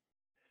us.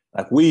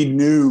 Like we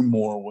knew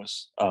more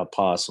was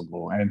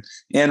possible, and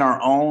in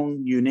our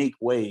own unique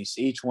ways,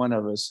 each one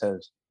of us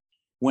has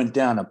went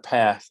down a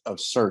path of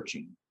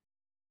searching.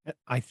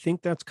 I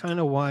think that's kind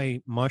of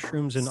why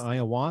mushrooms and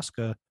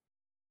ayahuasca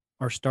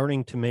are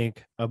starting to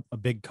make a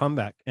big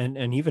comeback,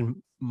 and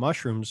even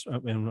mushrooms,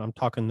 and I'm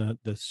talking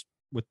this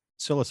with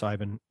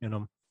psilocybin in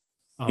them,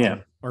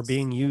 are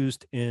being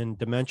used in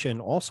dementia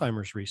and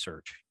Alzheimer's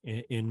research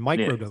in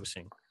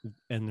microdosing,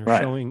 and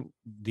they're showing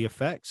the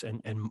effects.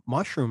 And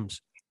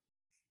mushrooms,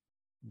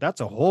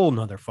 that's a whole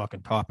nother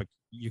fucking topic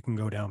you can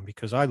go down,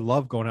 because I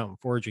love going out and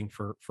foraging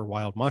for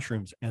wild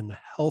mushrooms and the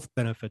health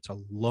benefits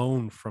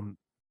alone from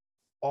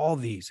all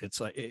these. It's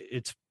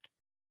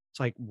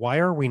like, why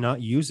are we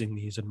not using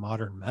these in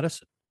modern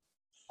medicine?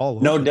 All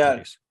over the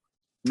place.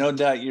 No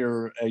doubt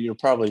you're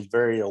probably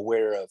very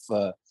aware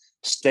of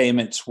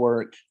Stament's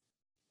work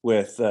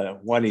with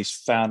what he's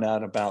found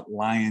out about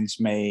lion's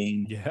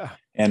mane,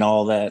 and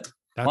all that.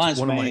 That's lion's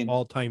one mane, of my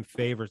all-time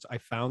favorites. I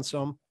found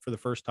some for the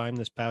first time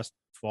this past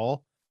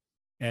fall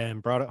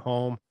and brought it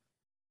home.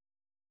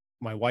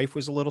 my wife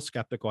was a little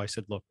skeptical. I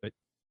said, look, but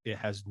it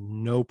has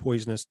no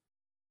poisonous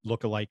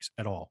lookalikes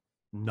at all.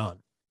 None.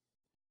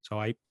 So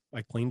I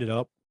cleaned it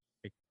up.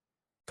 I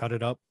cut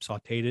it up,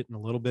 sauteed it in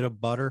a little bit of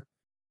butter.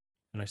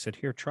 And I said,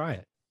 here, try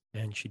it.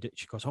 And she did.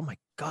 She goes, oh my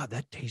God,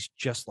 that tastes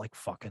just like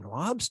fucking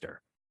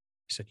lobster.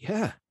 I said,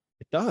 yeah,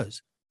 it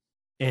does.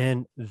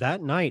 And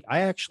that night I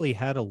actually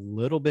had a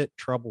little bit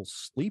trouble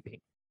sleeping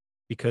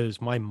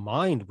because my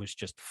mind was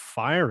just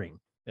firing.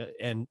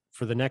 And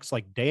for the next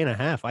like day and a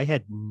half, I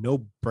had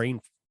no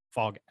brain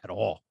fog at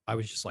all. I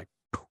was just like,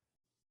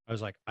 I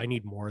was like, I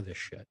need more of this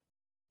shit.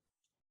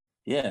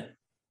 Yeah.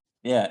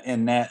 Yeah.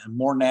 And that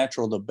more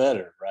natural, the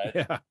better,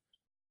 right?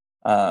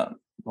 Yeah.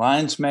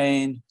 Lion's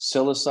mane,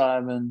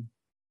 psilocybin,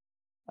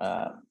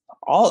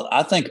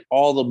 I think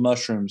all the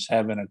mushrooms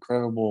have an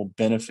incredible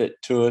benefit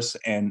to us,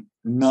 and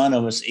none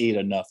of us eat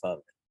enough of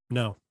it.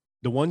 No,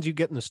 the ones you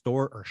get in the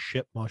store are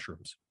shit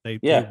mushrooms. They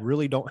Yeah.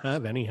 really don't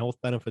have any health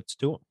benefits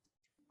to them.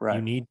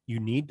 Right. You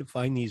need to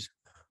find these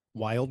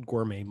wild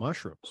gourmet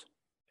mushrooms,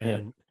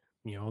 and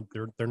you know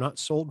they're not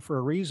sold for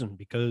a reason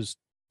because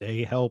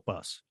they help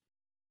us.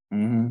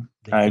 Mm-hmm.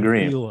 They I can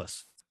agree. heal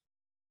us.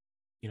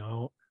 You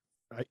know,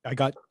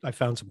 I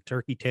found some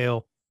turkey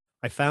tail.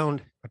 I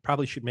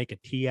probably should make a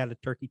tea out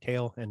of turkey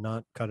tail and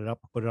not cut it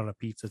up, put it on a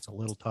pizza. It's a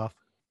little tough,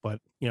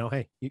 but you know,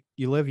 hey,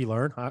 you live, you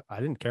learn.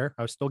 I didn't care.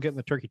 I was still getting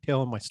the turkey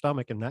tail in my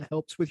stomach, and that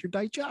helps with your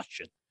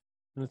digestion.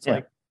 And it's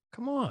like,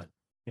 come on,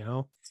 you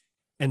know.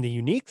 And the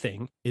unique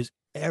thing is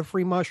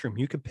every mushroom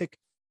you could pick,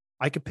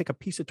 I could pick a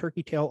piece of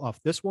turkey tail off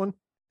this one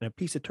and a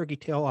piece of turkey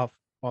tail off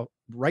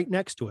right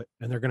next to it,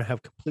 and they're going to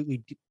have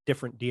completely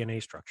different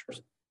DNA structures.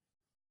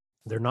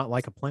 They're not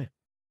like a plant.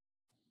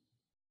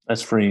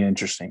 That's pretty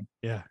interesting.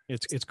 Yeah,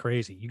 it's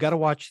crazy. You got to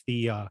watch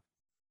there's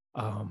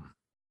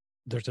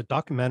a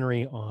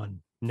documentary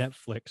on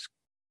Netflix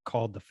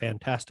called The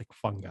Fantastic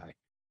Fungi.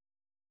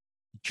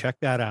 Check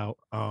that out.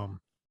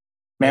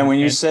 Man, when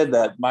you said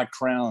that, my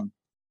crown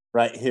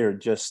right here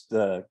just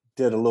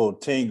did a little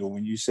tingle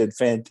when you said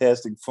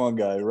fantastic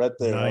fungi right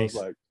there. Nice. I was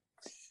like,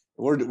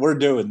 we're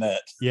doing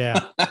that.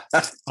 Yeah.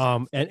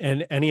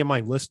 And any of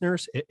my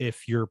listeners,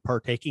 if you're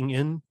partaking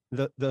in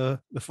the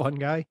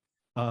fungi,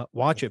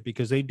 watch it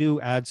because they do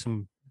add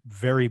some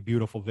very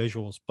beautiful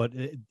visuals, but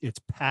it's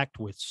packed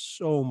with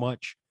so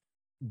much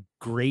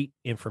great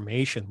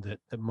information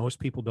that most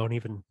people don't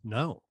even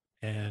know.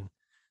 And,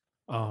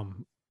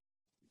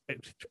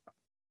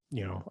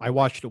 you know, I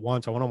watched it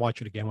once. I want to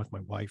watch it again with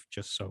my wife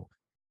just so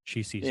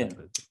she sees it.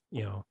 But,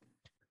 you know,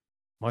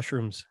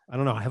 mushrooms, I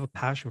don't know. I have a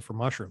passion for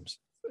mushrooms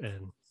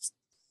and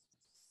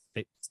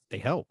they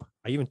help.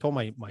 I even told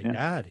my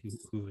dad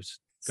who's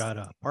got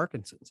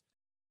Parkinson's.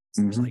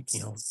 I was like,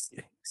 you know,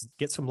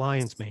 get some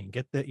lion's mane,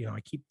 get that, you know,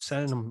 I keep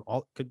sending them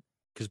all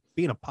because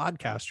being a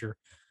podcaster,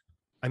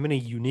 I'm in a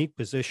unique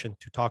position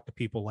to talk to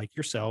people like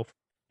yourself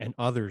and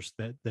others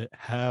that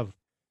have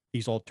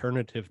these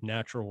alternative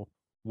natural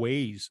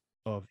ways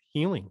of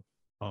healing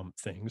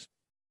things.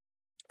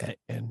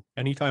 And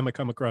anytime I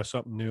come across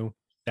something new,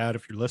 Dad,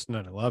 if you're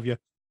listening, I love you.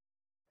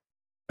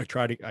 I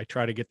try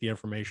to get the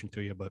information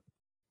to you, but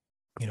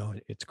you know,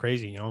 it's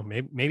crazy, you know,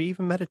 maybe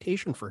even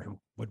meditation for him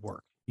would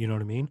work. You know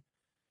what I mean?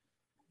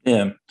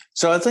 Yeah.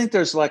 So I think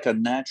there's like a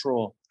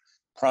natural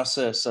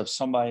process of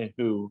somebody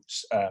who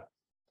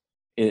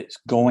is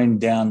going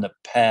down the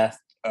path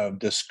of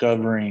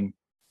discovering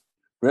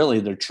really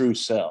their true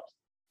self.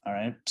 All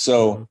right.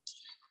 So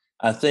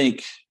I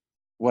think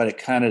what it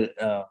kind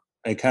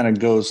of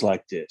goes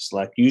like this,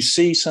 like you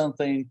see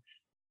something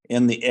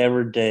in the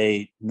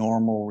everyday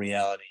normal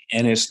reality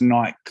and it's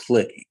not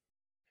clicking.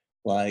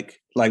 Like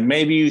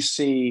maybe you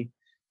see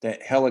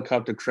that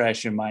helicopter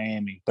crash in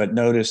Miami, but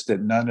notice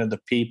that none of the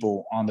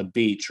people on the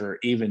beach are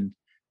even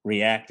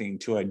reacting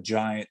to a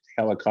giant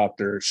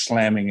helicopter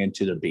slamming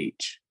into the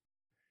beach.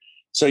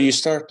 So you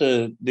start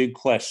to do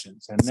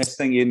questions, and next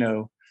thing you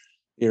know,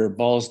 you're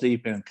balls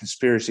deep in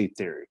conspiracy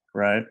theory,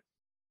 right?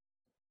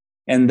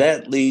 And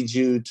that leads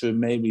you to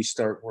maybe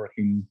start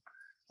working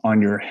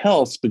on your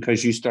health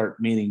because you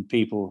start meeting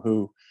people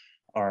who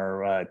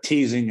are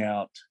teasing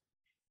out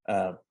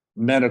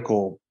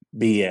medical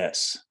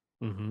BS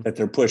that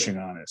they're pushing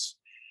on us.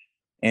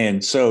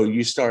 And so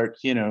you start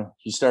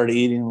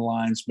eating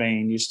lion's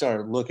mane, you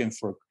start looking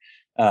for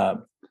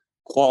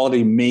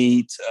quality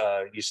meat,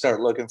 you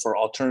start looking for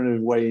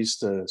alternative ways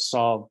to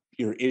solve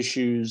your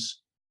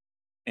issues,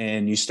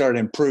 and you start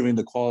improving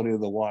the quality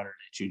of the water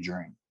that you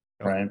drink,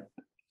 right?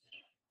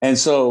 And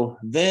so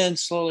then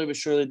slowly but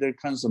surely there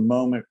comes a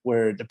moment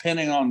where,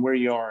 depending on where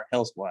you are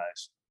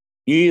health-wise,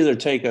 you either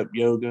take up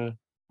yoga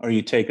or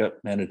you take up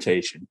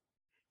meditation,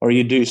 or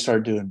you do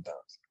start doing both.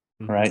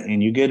 Right.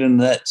 And you get in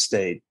that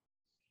state.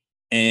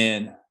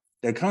 And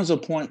there comes a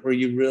point where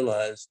you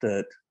realize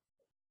that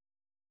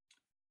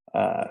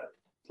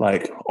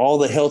like all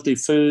the healthy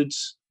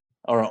foods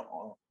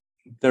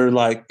they're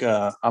like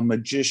a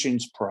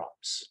magician's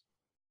props.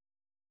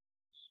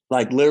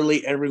 Like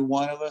literally every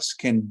one of us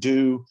can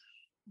do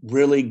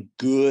really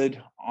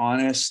good,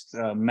 honest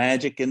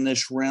magic in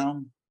this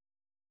realm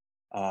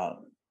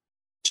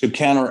to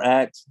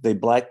counteract the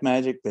black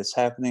magic that's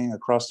happening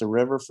across the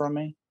river from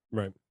me.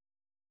 Right.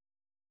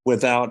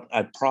 Without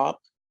a prop,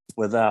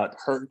 without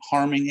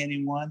harming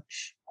anyone,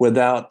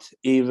 without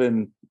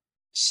even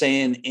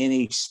saying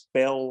any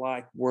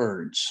spell-like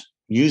words,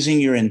 using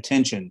your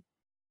intention,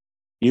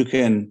 you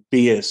can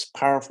be as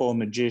powerful a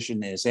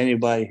magician as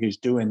anybody who's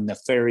doing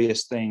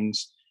nefarious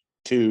things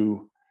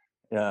to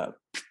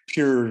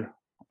pure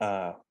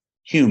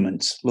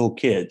humans, little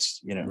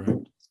kids, you know.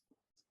 Right.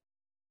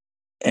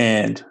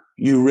 And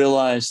you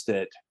realize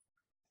that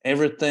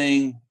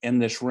everything in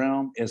this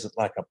realm is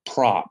like a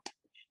prop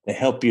to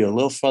help you a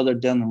little further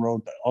down the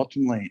road, but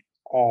ultimately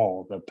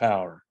all the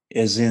power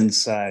is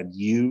inside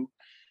you,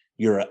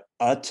 your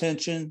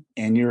attention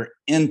and your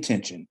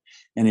intention.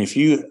 And if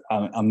you,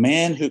 a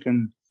man who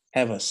can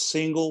have a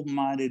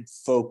single-minded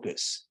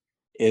focus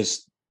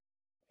is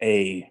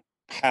a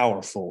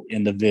powerful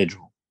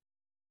individual.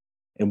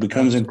 It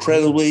becomes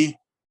incredibly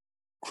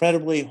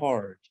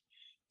hard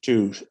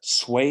to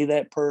sway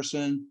that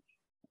person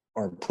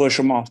or push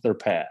them off their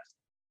path.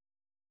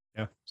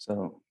 Yeah.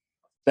 So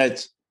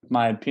that's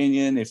my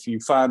opinion. If you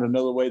find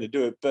another way to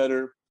do it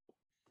better,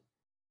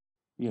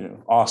 you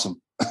know,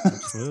 awesome.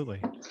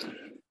 Absolutely.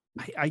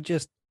 I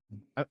just,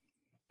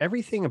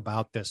 everything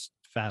about this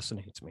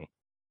fascinates me.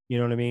 You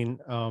know what I mean?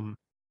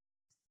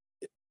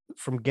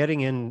 From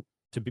getting in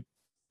to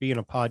being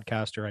a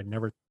podcaster, I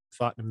never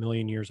thought in a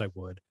million years I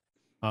would.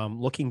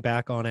 Looking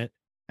back on it,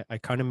 I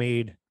kind of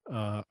made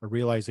a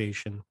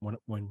realization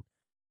when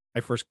I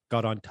first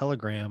got on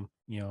Telegram,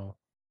 you know,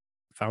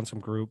 found some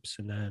groups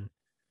and then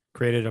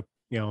created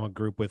a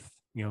group with,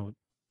 you know,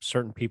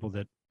 certain people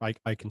that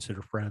I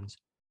consider friends.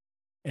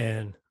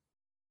 And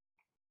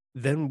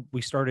then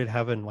we started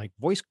having like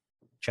voice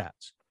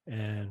chats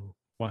and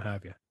what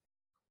have you.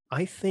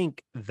 I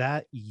think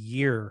that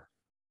year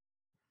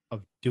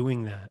of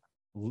doing that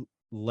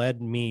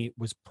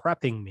was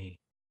prepping me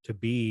to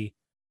be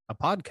a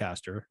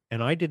podcaster.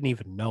 And I didn't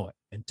even know it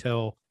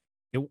until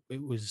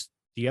it was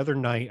the other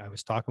night. I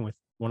was talking with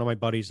one of my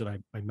buddies that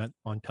I met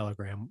on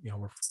Telegram. You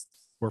know,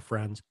 we're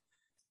friends,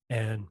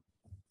 and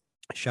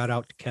shout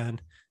out to Ken.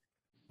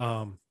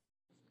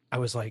 I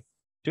was like,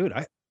 dude,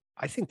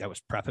 I think that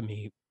was prepping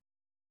me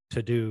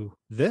to do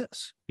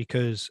this,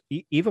 because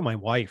even my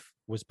wife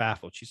was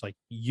baffled. She's like,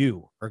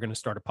 you are going to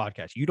start a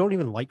podcast. You don't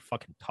even like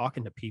fucking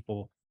talking to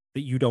people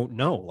that you don't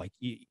know. Like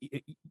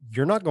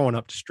you're not going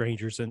up to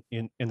strangers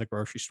in the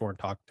grocery store and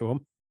talk to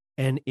them.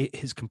 And it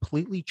has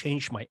completely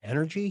changed my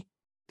energy,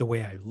 the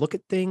way I look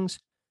at things,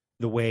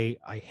 the way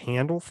I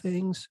handle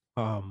things.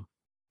 I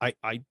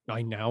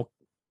now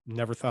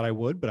never thought I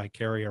would, but I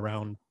carry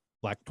around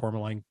black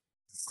tourmaline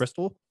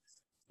crystal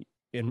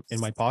in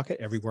my pocket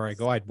everywhere I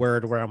go. I'd wear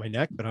it around my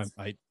neck, but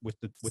I with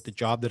the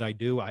job that I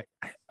do,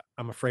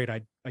 I'm afraid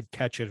I'd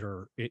catch it,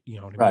 or it, you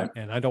know what I mean? Right.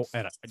 And I don't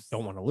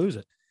want to lose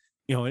it.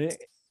 You know, and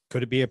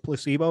could it be a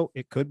placebo?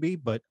 It could be,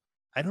 but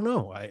I don't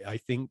know.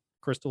 I think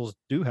crystals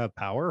do have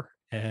power,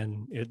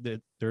 and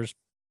there's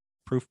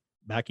proof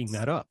backing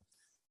that up.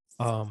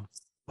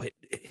 But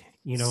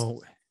you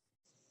know,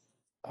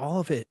 all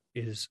of it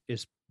is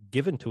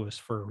given to us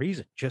for a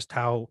reason. Just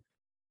how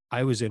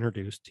I was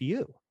introduced to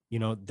you. You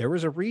know, there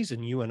was a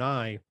reason you and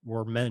I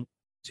were meant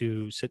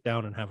to sit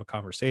down and have a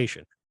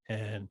conversation.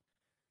 And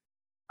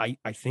I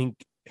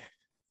think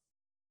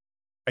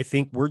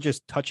we're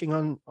just touching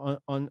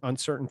on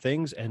certain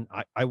things, and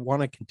I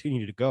want to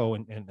continue to go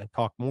and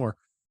talk more.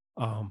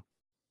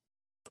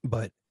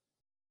 But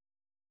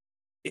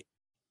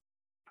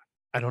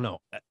I don't know.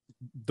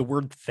 The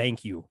word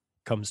thank you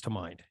comes to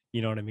mind.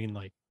 You know what I mean?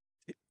 Like,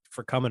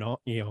 for coming on,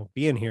 you know,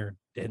 being here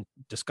and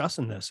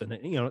discussing this. And,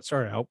 you know, it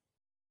started out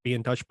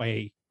being touched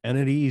by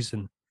entities,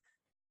 and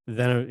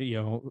then,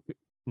 you know,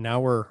 now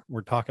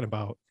we're talking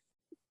about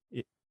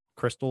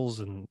crystals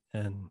and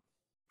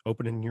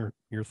opening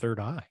your third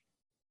eye.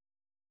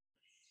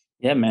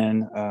 Yeah,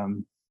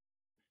 man.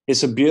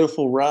 It's a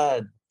beautiful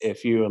ride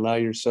if you allow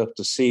yourself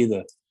to see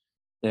the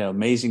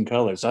amazing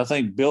colors. I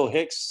think Bill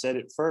Hicks said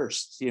it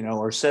first, you know,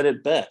 or said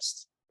it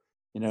best,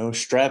 you know,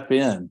 strap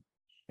in.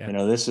 Yeah. You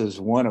know, this is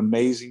one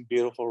amazing,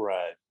 beautiful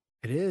ride.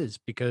 It is,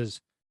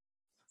 because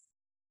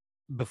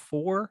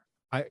before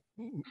I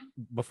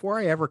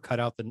ever cut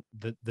out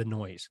the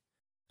noise,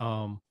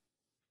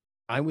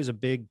 I was a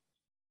big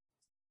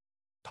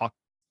talk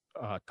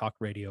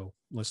radio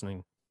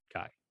listening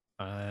guy.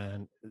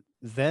 And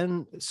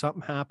then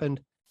something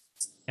happened,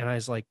 and I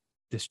was like,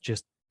 this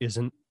just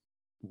isn't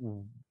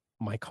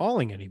my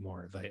calling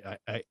anymore.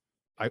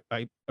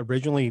 I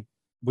originally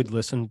would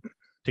listen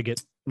to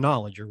get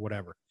knowledge or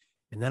whatever.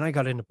 And then I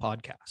got into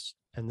podcasts,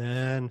 and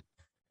then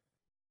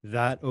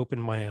that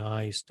opened my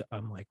eyes to,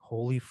 I'm like,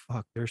 holy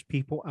fuck, there's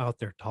people out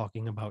there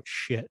talking about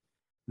shit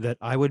that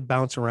I would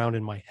bounce around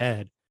in my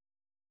head,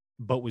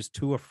 but was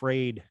too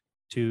afraid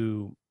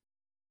to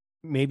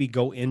maybe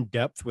go in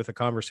depth with a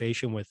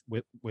conversation with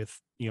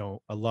you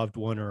know, a loved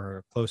one or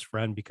a close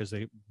friend, because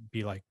they'd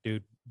be like,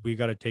 dude, we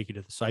got to take you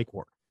to the psych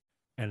ward.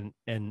 And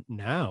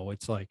now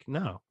it's like,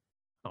 no,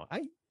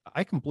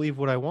 I can believe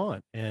what I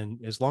want.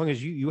 And as long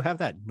as you have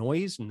that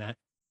noise and that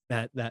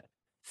that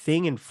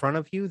thing in front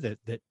of you that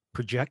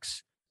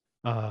projects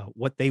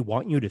what they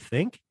want you to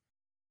think,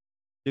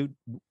 dude,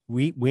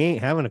 we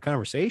ain't having a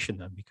conversation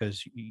then,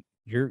 because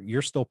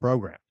you're still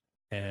programmed.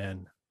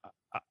 And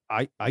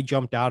I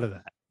jumped out of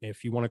that.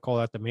 If you want to call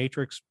that the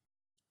Matrix,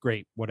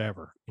 great,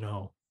 whatever.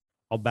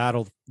 I'll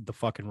battle the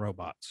fucking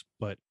robots.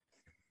 But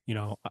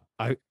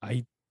I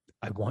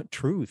I I want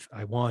truth.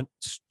 I want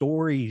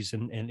stories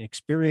and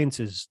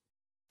experiences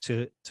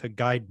to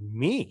guide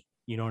me.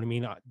 You know what I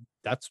mean?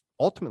 That's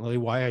ultimately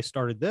why I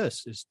started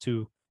this, is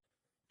to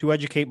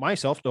educate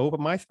myself, to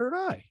open my third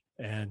eye.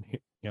 And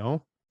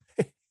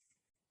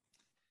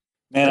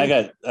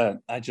Man,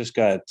 I just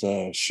got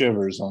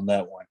shivers on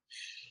that one.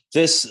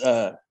 This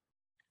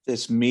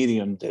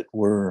medium that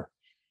we're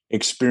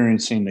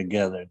experiencing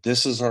together.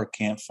 This is our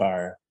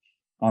campfire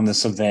on the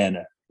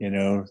savannah.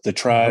 The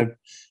tribe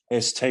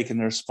has taken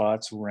their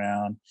spots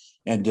around,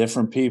 and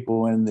different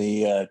people in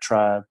the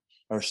tribe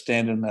are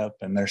standing up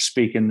and they're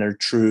speaking their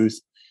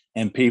truth.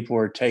 And people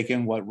are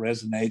taking what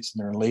resonates and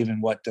they're leaving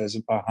what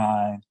doesn't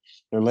behind.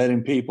 They're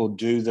letting people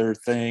do their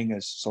thing,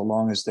 as so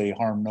long as they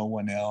harm no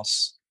one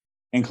else,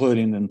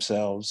 including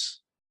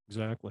themselves.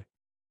 Exactly.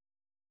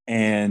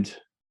 And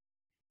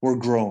we're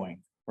growing,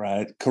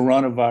 right?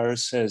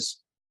 Coronavirus has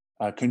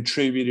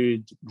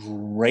contributed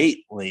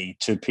greatly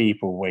to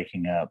people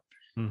waking up.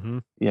 Mm-hmm.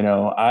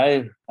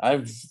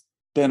 I've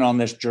been on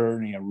this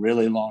journey a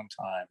really long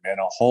time, and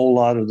a whole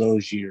lot of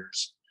those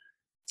years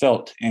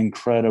felt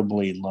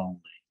incredibly lonely.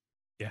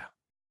 Yeah.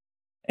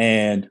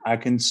 And I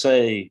can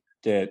say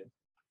that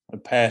the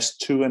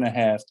past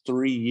 2.5,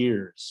 3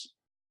 years,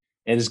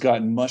 it has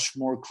gotten much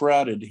more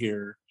crowded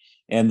here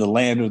in the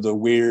land of the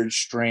weird,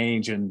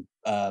 strange, and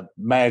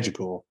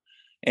magical.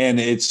 And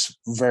it's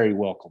very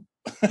welcome.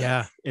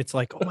 Yeah. It's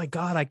like, oh my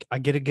God, I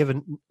get to give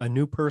a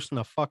new person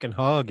a fucking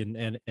hug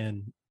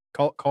and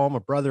call them a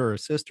brother or a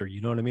sister.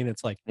 You know what I mean?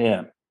 It's like,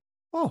 Yeah.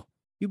 oh,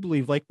 you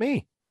believe like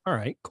me. All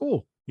right,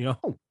 cool.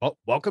 Well,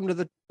 welcome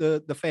to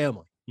the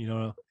family,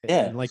 Yeah.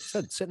 and like you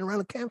said, sitting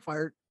around a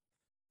campfire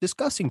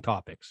discussing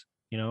topics,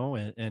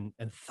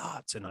 and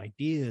thoughts and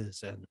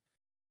ideas. And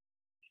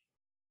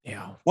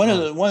one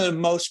of the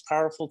most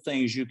powerful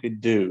things you could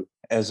do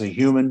as a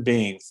human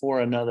being for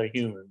another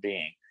human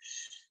being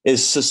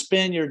is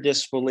suspend your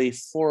disbelief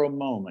for a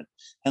moment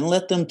and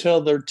let them tell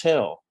their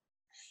tale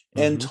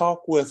and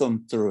talk with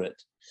them through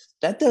it.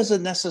 That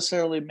doesn't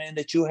necessarily mean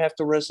that you have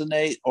to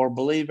resonate or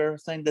believe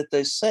everything that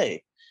they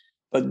say,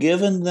 but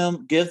give them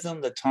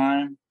the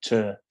time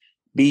to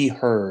be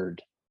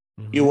heard.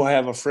 You will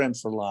have a friend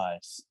for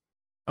life.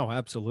 Oh,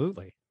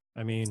 absolutely.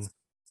 I mean,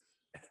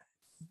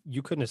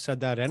 you couldn't have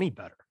said that any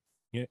better.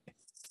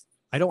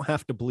 I don't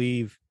have to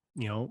believe,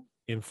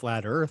 in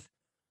flat earth.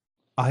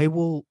 I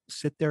will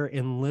sit there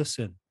and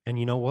listen. And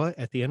you know what?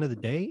 At the end of the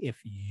day,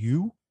 if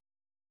you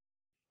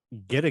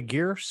get a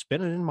gear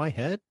spinning in my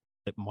head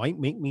that might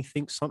make me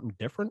think something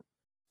different,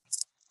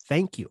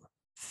 thank you.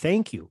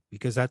 Thank you,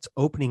 because that's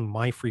opening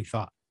my free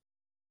thought.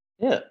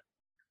 Yeah.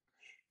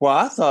 Well,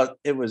 I thought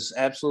it was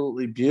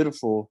absolutely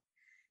beautiful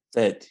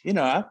that,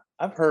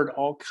 I've heard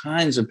all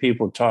kinds of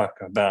people talk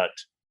about,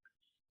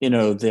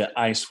 the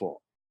ice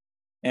wall.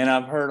 And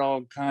I've heard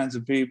all kinds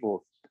of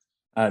people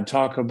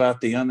talk about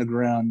the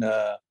underground,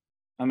 the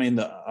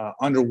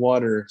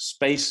underwater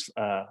space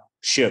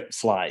ship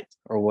flight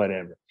or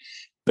whatever.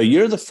 But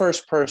you're the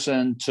first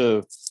person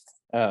to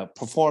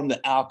perform the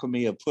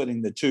alchemy of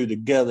putting the two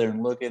together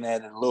and looking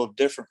at it a little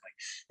differently.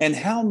 And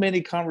how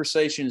many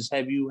conversations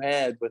have you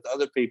had with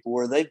other people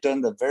where they've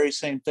done the very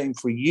same thing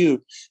for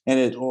you, and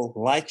it will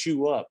light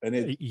you up?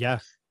 And yeah,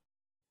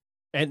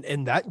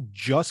 and that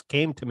just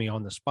came to me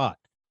on the spot.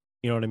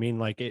 You know what I mean?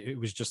 Like it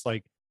was just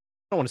like,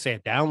 I don't want to say a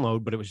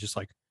download, but it was just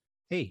like,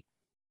 hey,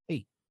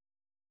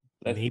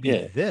 maybe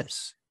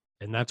this.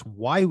 And that's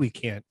why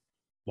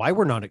why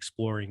we're not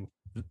exploring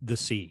the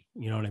sea.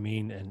 You know what I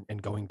mean?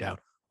 And going down.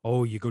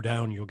 Oh, you go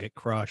down, you'll get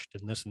crushed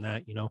and this and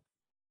that,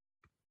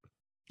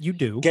 You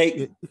do.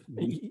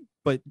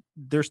 But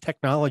there's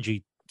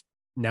technology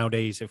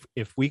nowadays.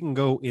 If we can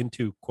go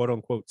into quote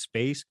unquote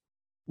space,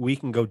 we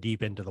can go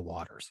deep into the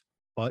waters.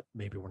 But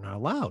maybe we're not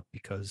allowed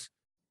because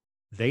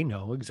they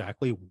know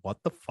exactly what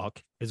the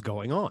fuck is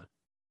going on.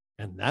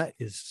 And that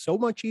is so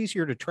much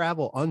easier to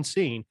travel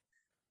unseen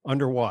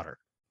underwater.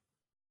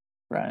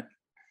 Right.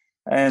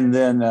 And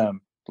then,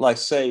 like,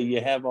 say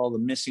you have all the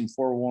missing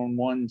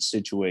 411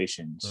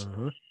 situations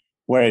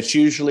where it's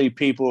usually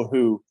people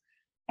who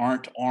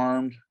aren't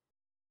armed.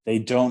 They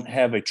don't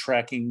have a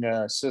tracking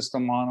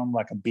system on them,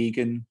 like a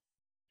beacon.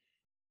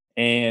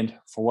 And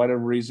for whatever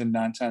reason,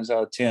 9 times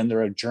out of 10,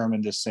 they're of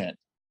German descent.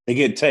 They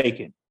get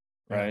taken,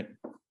 right?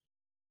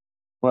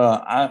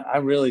 Well, I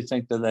really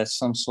think that that's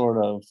some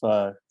sort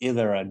of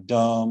either a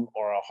dumb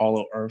or a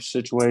hollow earth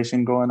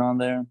situation going on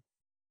there.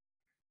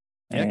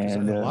 Yeah, because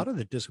a lot of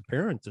the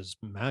disappearances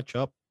match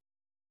up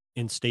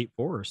in state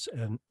forests,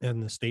 and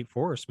the state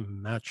forests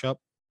match up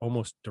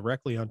almost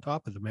directly on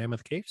top of the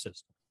Mammoth Cave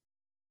system.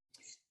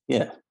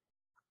 Yeah.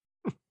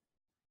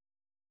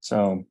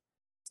 So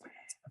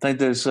I think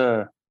there's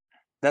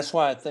that's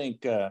why I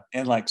think,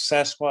 and like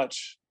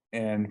Sasquatch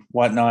and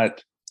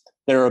whatnot,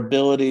 their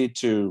ability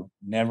to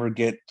never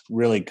get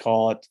really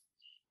caught.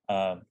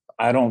 Uh,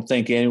 I don't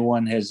think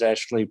anyone has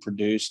actually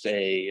produced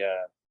a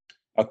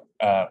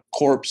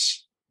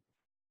corpse.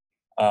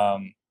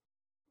 Um,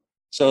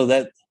 so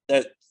that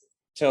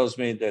tells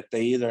me that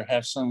they either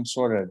have some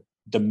sort of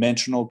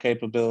dimensional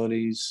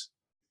capabilities,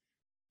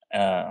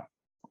 uh,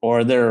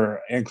 or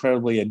they're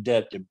incredibly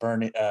adept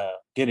at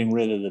getting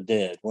rid of the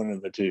dead. One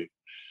of the two.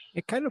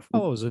 It kind of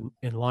follows in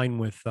line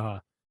with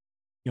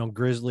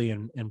grizzly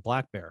and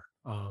black bear.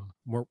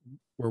 Where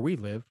we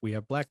live, we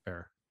have black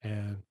bear,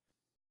 and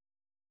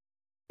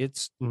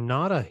it's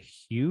not a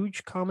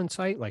huge common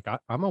sight. Like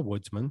I'm a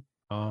woodsman.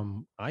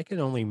 I can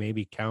only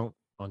maybe count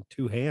on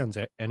two hands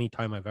at any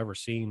time I've ever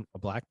seen a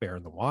black bear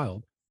in the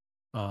wild.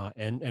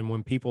 And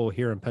when people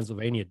here in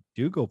Pennsylvania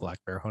do go black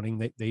bear hunting,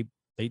 they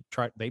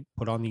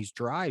put on these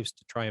drives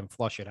to try and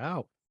flush it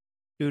out.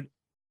 Dude,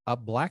 a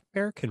black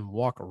bear can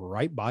walk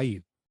right by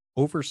you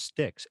over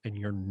sticks and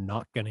you're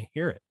not going to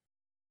hear it.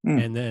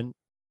 Mm. And then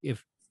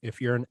if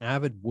you're an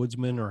avid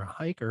woodsman or a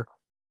hiker,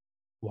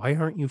 why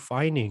aren't you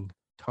finding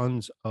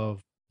tons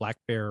of black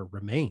bear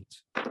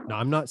remains? Now,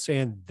 I'm not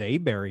saying they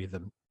bury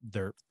them;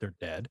 they're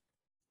dead,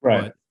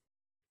 Right. but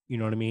you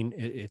know what I mean.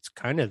 It's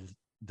kind of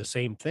the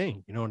same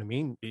thing. You know what I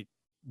mean?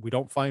 We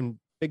don't find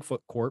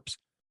Bigfoot corpse.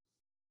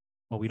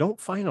 Well, we don't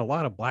find a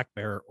lot of black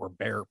bear or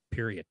bear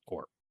period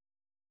corpse.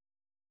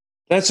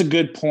 That's a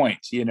good point.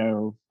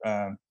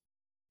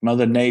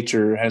 Mother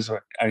Nature has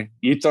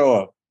you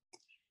throw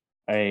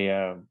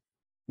a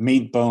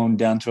meat bone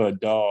down to a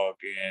dog,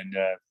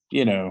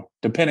 and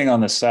depending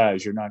on the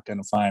size, you're not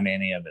going to find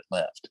any of it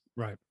left.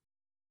 Right.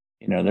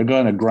 They're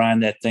going to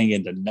grind that thing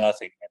into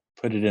nothing and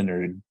put it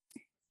in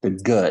the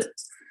gut.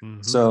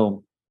 Mm-hmm.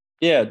 So,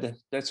 yeah,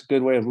 that's a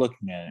good way of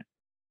looking at it.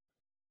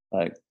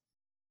 Like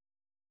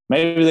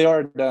maybe they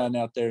are done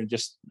out there, and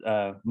just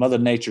Mother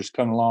Nature's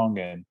coming along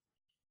and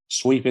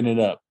sweeping it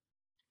up.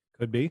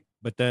 Could be,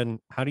 but then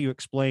how do you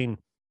explain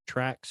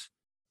tracks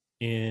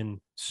in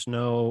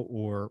snow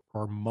or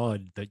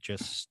mud that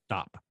just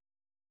stop?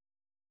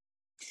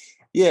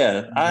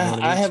 Yeah,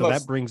 I have. So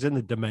that brings in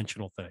the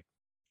dimensional thing.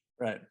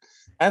 Right.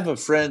 I have a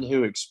friend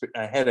who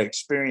had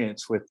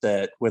experience with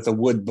that, with a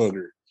wood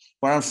booger.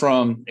 Where I'm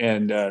from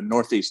in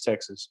Northeast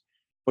Texas,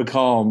 we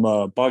call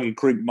them Boggy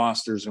Creek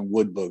monsters and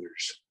wood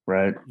boogers.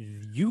 Right.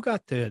 You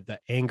got the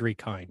angry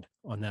kind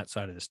on that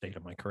side of the state.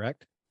 Am I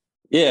correct?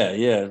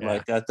 Yeah.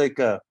 Like I think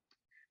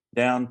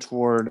down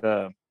toward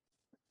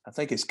I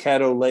think it's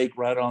Caddo Lake,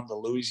 right on the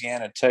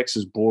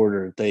Louisiana-Texas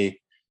border. They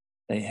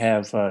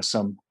have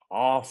some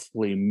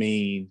awfully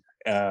mean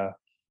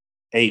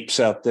apes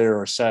out there,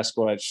 or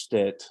Sasquatch,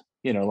 that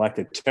like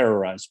to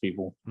terrorize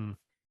people. Mm.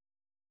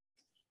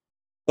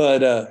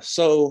 But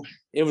so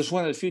it was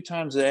one of the few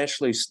times it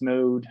actually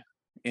snowed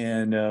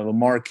in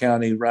Lamar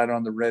County, right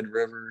on the Red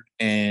River,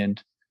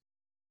 and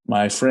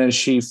my friend,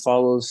 she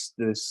follows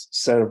this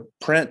set of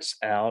prints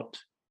out,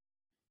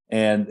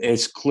 and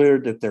it's clear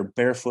that they're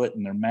barefoot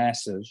and they're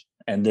massive,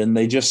 and then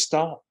they just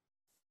stop.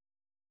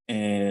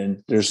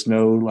 And there's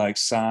no like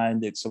sign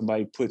that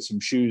somebody put some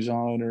shoes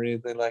on or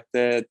anything like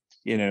that,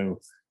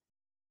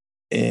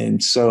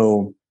 And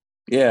so,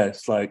 yeah,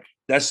 it's like,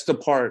 that's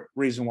the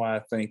reason why I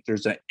think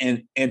there's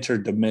an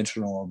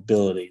interdimensional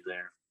ability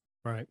there.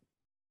 Right.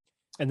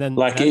 And then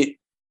go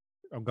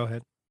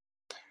ahead.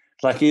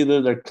 Like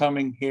either they're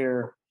coming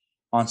here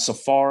on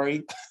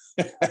safari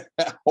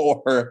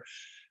or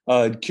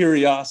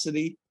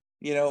curiosity,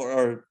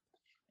 or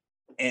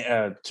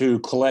to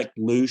collect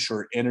loot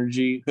or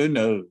energy. Who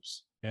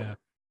knows? Yeah.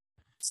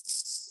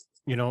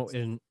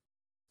 And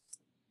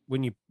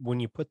when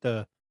you put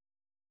the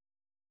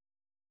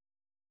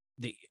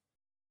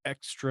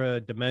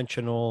extra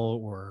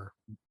dimensional or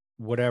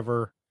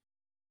whatever,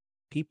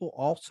 people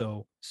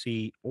also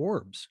see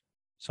orbs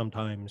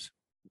sometimes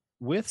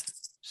with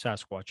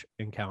Sasquatch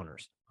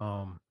encounters.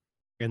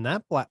 And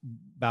that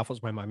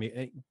baffles my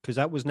mind, because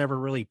that was never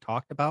really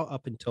talked about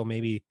up until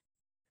maybe,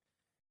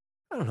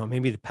 I don't know,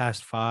 maybe the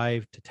past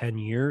 5 to 10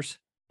 years.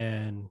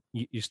 And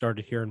you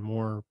started hearing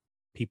more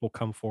people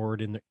come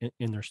forward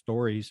in their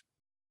stories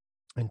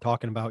and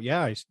talking about,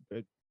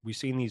 we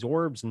seen these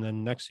orbs, and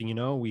then next thing you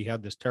know, we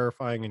had this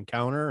terrifying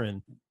encounter,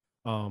 and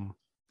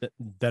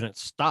then it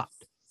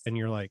stopped, and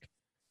you're like,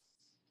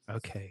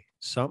 okay,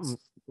 something,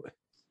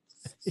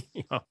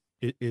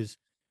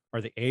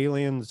 are the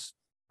aliens,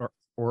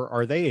 or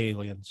are they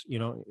aliens?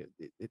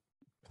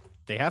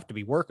 They have to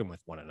be working with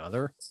one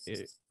another,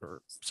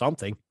 or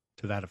something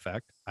to that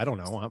effect. I don't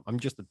know. I'm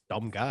just a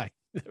dumb guy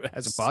that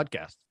has a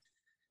podcast.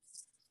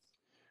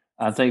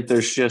 I think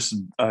there's just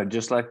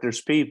like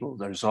there's people,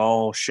 there's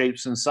all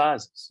shapes and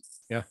sizes.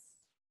 Yeah.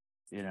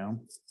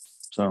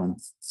 So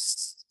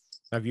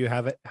have you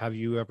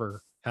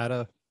ever had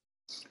a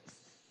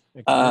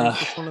experience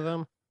with one of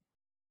them?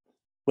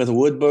 With a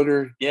wood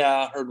booger? Yeah,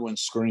 I heard one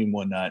scream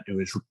one night. It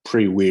was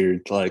pretty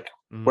weird. Like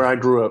where I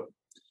grew up,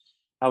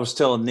 I was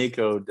telling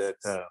Nico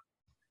that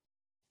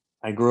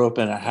I grew up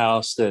in a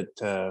house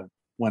that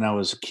when I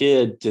was a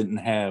kid, didn't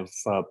have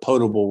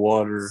potable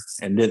water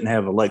and didn't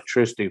have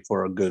electricity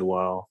for a good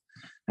while.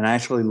 And I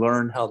actually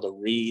learned how to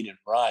read and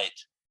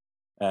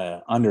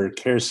write under a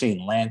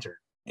kerosene lantern.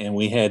 And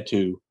we had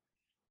to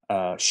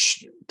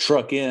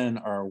truck in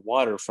our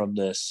water from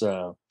this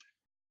a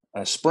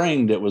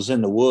spring that was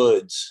in the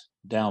woods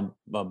down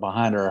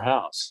behind our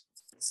house.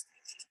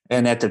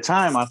 And at the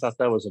time, I thought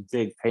that was a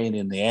big pain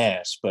in the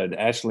ass, but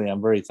actually,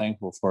 I'm very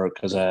thankful for it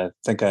because I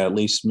think I at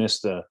least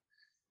missed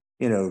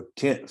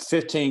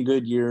 15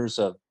 good years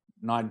of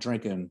not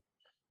drinking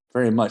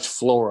very much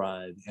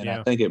fluoride. And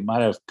I think it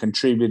might have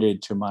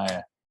contributed to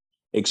my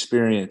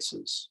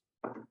experiences.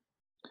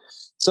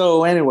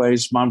 So,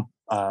 anyways, my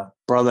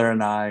brother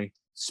and I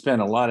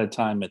spent a lot of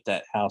time at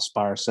that house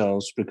by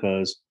ourselves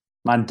because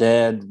my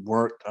dad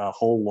worked a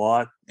whole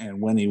lot.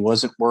 And when he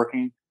wasn't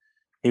working,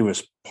 he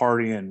was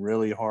partying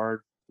really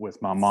hard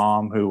with my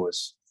mom,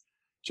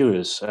 she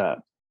was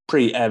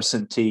pretty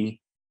absentee.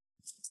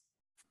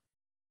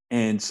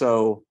 And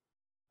so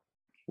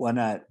one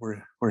night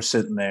we're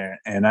sitting there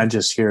and I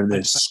just hear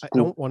this. I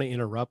don't want to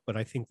interrupt, but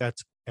I think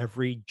that's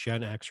every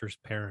Gen Xer's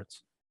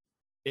parents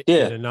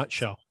in a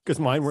nutshell. Because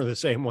mine were the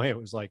same way. It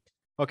was like,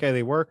 okay,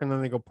 they work and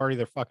then they go party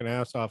their fucking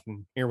ass off,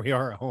 and here we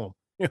are at home.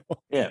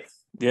 Yeah.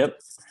 Yep.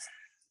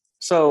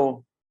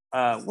 So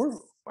I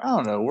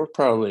don't know,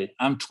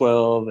 I'm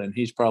 12 and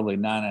he's probably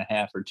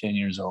 9.5 or 10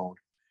 years old.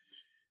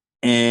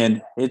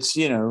 And it's,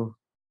 10,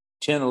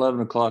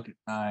 11 o'clock at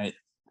night.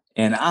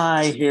 And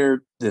I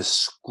hear this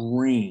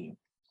scream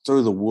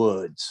through the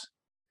woods.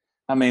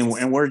 I mean,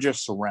 and we're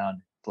just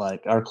surrounded.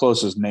 Like our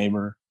closest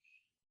neighbor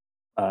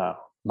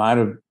might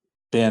have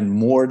been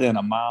more than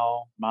a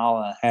mile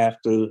and a half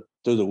through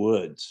the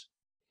woods.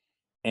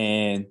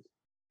 And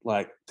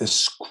like the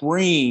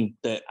scream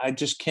that I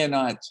just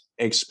cannot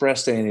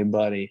express to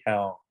anybody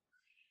how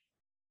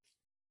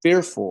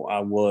fearful I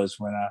was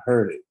when I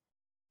heard it.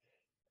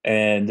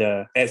 And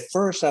at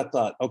first I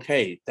thought,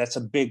 okay, that's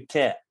a big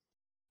cat.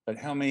 But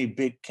how many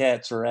big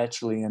cats are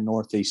actually in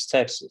Northeast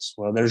Texas?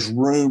 Well, there's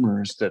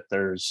rumors that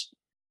there's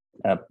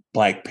a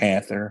Black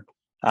Panther.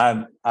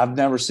 I've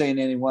never seen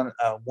anyone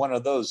one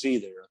of those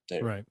either up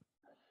there. Right.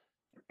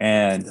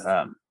 And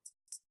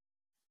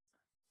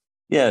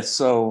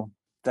so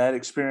that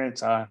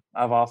experience, I've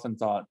often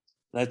thought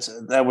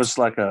that was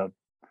like a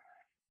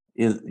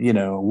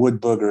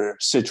wood booger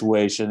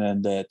situation,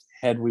 and that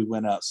had we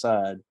went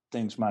outside,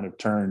 things might have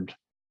turned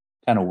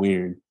kind of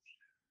weird.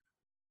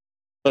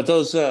 But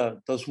those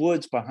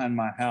woods behind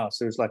my house,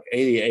 there's like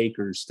 80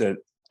 acres that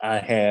I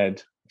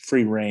had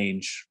free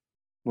range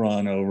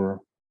run over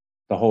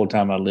the whole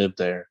time I lived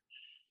there.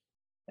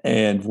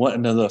 And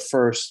one of the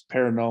first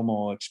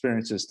paranormal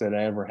experiences that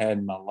I ever had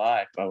in my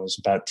life, I was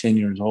about 10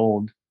 years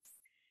old,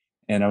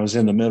 and I was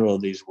in the middle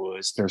of these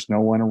woods. There's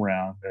no one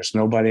around. There's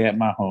nobody at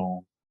my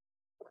home.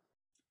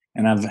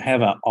 And I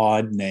have an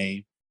odd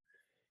name,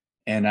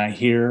 and I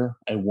hear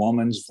a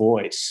woman's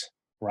voice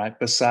right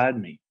beside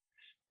me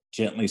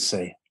gently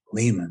say,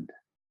 Leemond.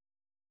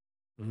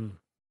 Mm.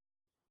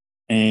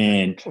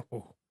 And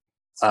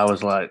I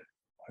was like,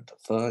 what the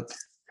fuck?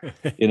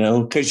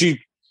 Because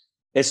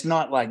it's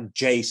not like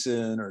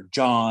Jason or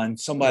John.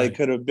 Somebody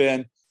could have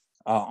been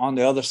on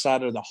the other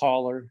side of the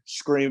holler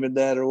screaming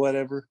that or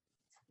whatever.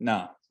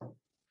 No,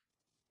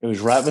 it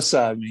was right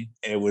beside me.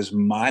 It was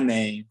my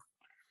name.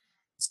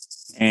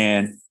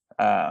 And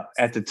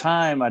at the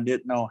time, I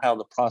didn't know how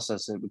to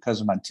process it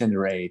because of my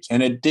tender age.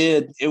 And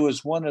it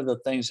was one of the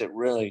things that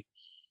really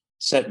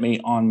set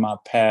me on my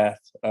path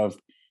of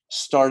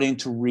starting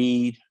to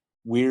read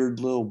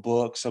weird little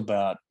books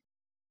about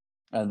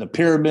the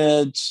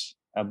pyramids,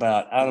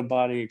 about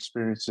out-of-body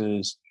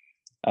experiences,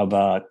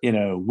 about,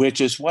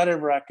 witches,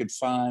 whatever I could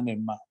find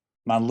in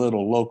my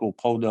little local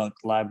podunk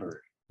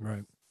library.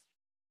 Right.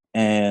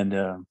 And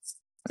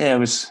it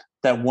was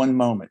that one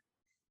moment.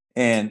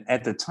 And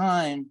at the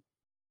time,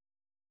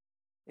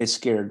 it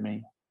scared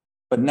me.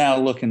 But now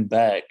looking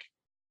back,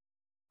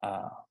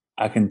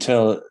 I can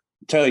tell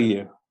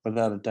you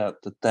without a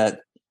doubt that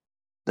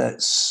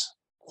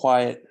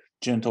quiet,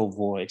 gentle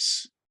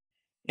voice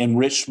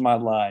enriched my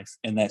life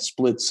in that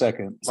split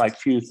second like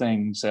few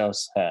things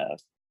else have.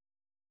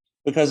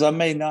 Because I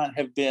may not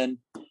have been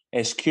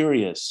as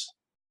curious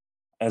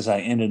as I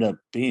ended up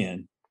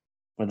being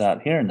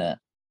without hearing that.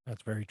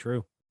 That's very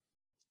true.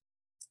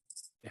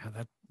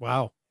 Yeah,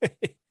 wow.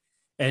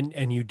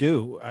 And you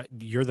do.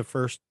 You're the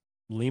first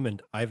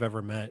Leemond I've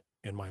ever met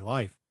in my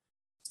life.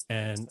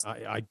 And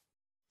I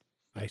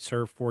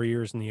served 4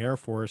 years in the Air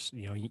Force.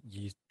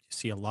 You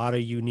see a lot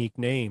of unique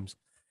names,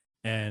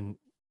 and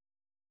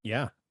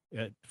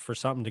for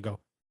something to go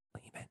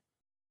Leemond,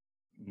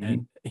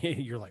 and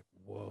you're like,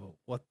 whoa,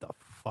 what the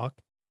fuck?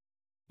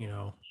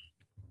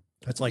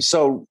 That's like,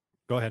 so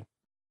go ahead.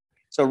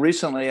 So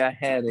recently I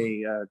had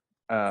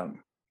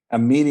a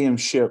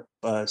mediumship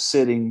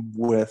sitting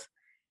with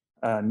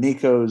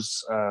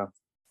Nico's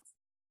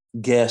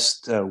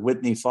guest,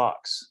 Whitney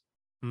Fox.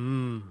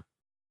 Mm.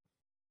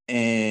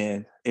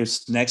 And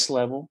it's next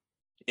level.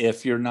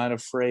 If you're not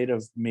afraid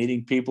of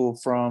meeting people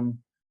from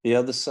the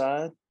other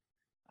side,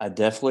 I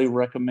definitely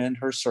recommend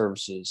her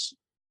services.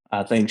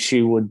 I think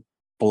she would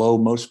blow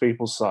most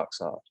people's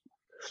socks off.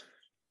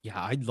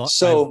 Yeah,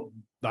 So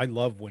I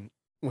love when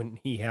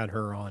he had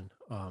her on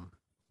the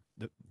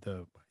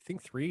I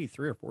think three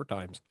or four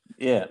times.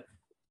 yeah.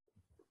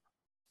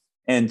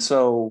 And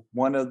so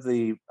one of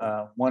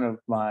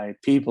my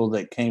people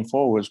that came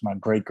forward was my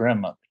great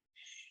grandmother.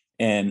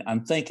 And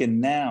I'm thinking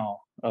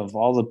now of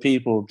all the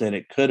people that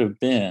it could have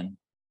been.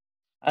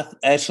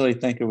 Actually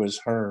think it was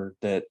her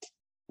that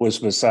was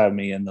beside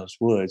me in those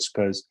woods,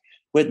 because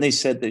Whitney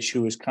said that she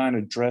was kind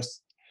of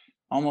dressed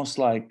almost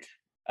like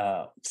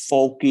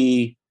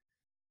folky,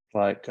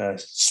 like a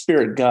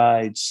spirit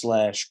guide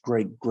 /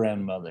 great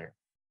grandmother.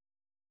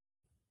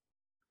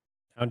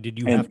 Now, did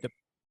you And have to,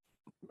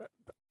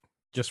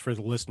 just for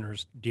the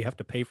listeners, do you have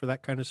to pay for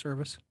that kind of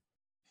service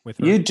with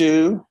her? you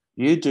do.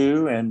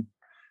 And,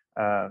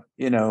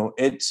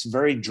 it's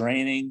very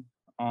draining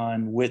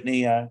on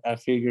Whitney, I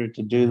figured,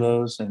 to do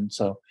those. And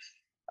so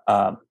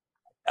um,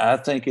 I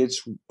think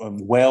it's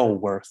well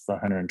worth the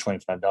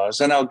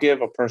 $125. And I'll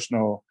give a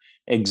personal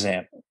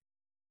example.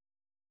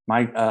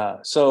 Not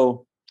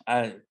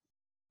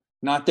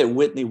that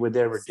Whitney would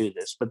ever do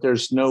this, but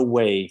there's no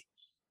way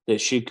that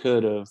she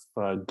could have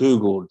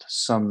Googled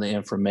some of the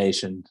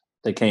information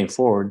that came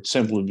forward,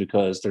 simply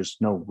because there's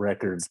no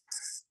record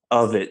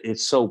of it.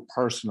 It's so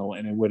personal,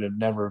 and it would have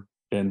never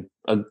been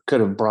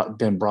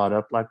been brought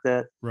up like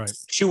that. Right.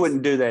 She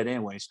wouldn't do that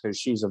anyways, because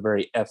she's a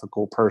very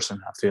ethical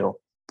person, I feel.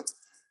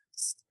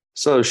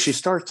 So she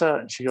starts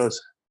out and she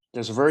goes,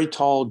 there's a very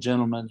tall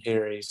gentleman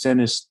here. He's in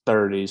his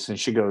 30s. And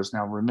she goes,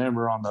 now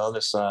remember, on the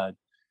other side,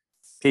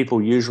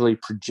 people usually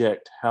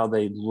project how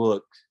they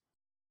look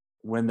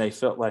when they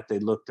felt like they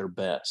looked their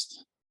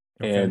best.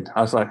 Okay. And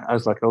I was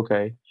like,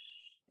 okay.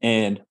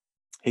 And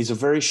he's a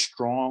very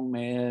strong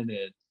man,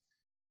 and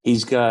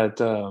he's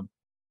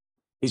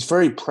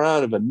very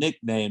proud of a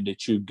nickname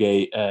that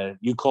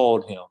you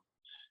called him.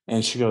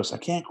 And she goes, I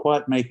can't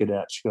quite make it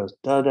out. She goes,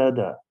 da da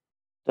da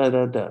da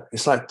da da.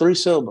 It's like 3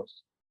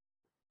 syllables.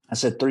 I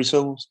said, 3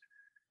 syllables?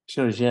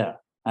 She goes, yeah.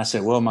 I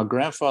said, well, my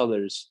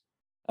grandfather's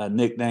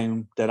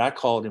nickname that I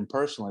called him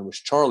personally was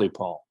Charlie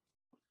Paul.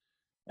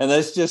 And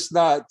that's just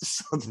not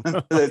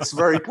something that's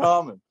very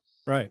common.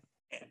 Right.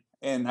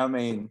 And I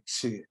mean,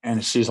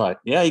 she's like,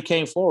 yeah, he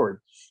came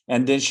forward.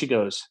 And then she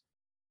goes,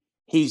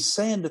 he's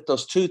saying that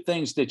those 2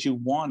 things that you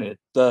wanted,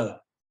 the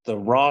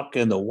rock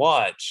and the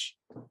watch,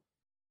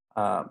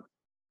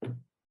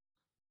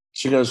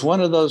 she goes, one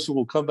of those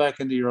will come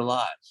back into your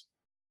life.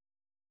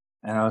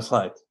 And I was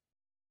like,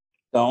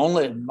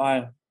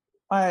 my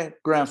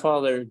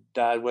grandfather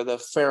died with a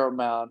fair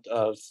amount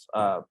of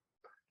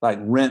like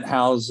rent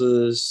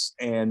houses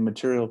and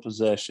material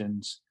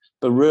possessions,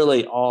 but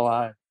really all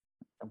I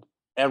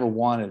ever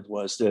wanted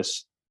was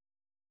this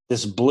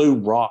blue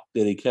rock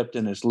that he kept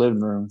in his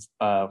living room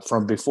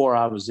from before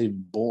I was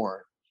even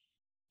born,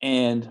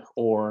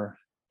 or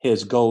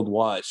his gold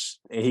watch.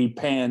 He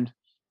panned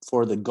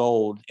for the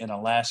gold in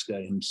Alaska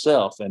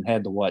himself and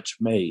had the watch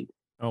made.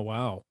 Oh,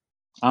 wow.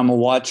 I'm a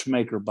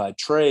watchmaker by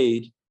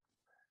trade,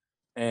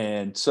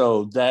 and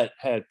so that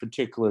had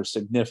particular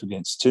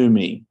significance to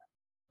me.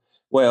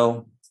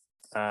 Well,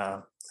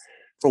 for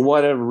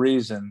whatever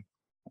reason,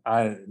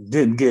 I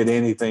didn't get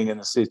anything in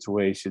the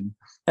situation,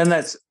 and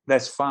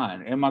that's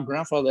fine. And my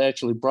grandfather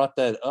actually brought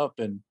that up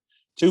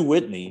to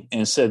Whitney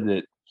and said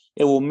that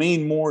it will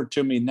mean more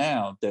to me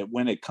now, that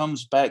when it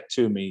comes back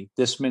to me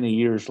this many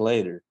years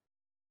later,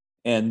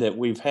 and that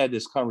we've had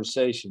this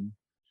conversation,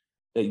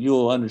 that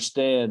you'll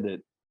understand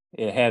that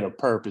it had a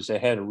purpose,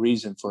 it had a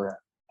reason for it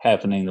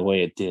happening the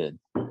way it did.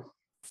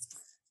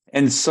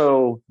 And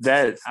so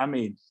that's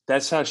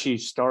how she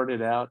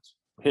started out,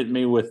 hit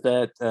me with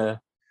that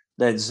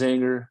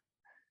zinger.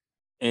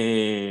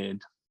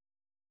 And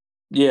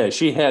yeah,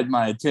 she had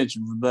my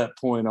attention from that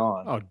point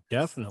on. Oh,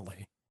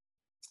 definitely.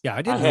 Yeah,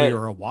 I didn't know you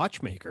were a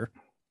watchmaker.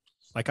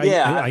 Like,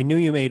 I knew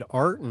you made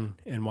art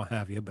and what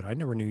have you, but I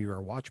never knew you were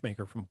a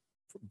watchmaker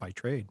by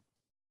trade.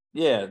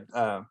 Yeah,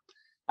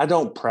 I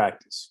don't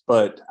practice,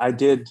 but I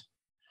did.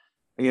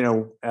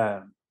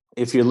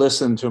 If you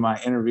listen to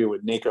my interview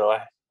with Nico,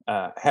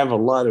 I have a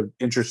lot of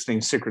interesting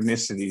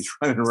synchronicities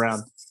running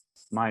around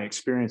my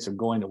experience of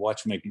going to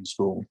watchmaking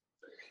school.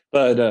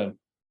 But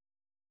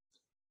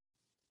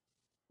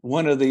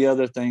one of the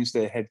other things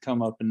that had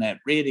come up in that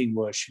reading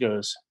was, she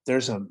goes,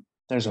 there's a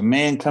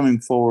man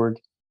coming forward,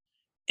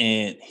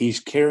 and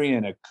he's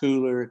carrying a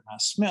cooler, and I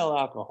smell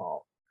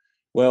alcohol.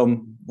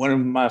 Well, one of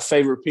my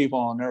favorite people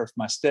on earth,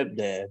 my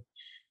stepdad,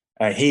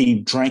 he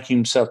drank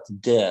himself to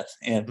death,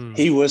 and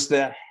he was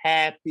the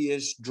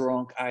happiest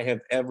drunk I have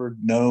ever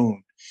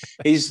known.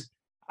 I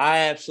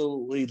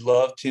absolutely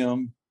loved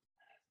him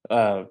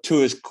to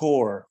his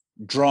core,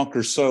 drunk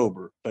or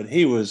sober, but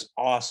he was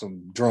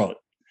awesome drunk.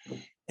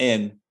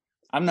 And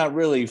I'm not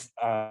really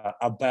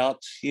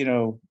about,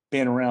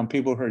 being around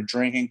people who are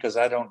drinking, because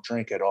I don't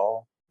drink at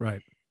all.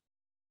 Right.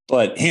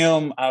 But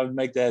him, I would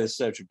make that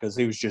exception, because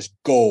he was just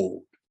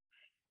gold.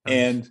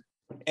 Nice.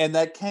 And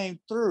that came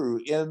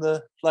through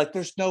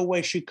there's no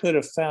way she could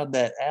have found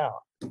that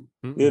out.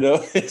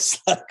 Mm-mm.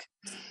 It's like,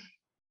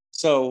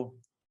 so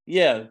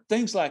yeah,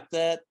 things like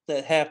that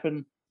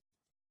happen.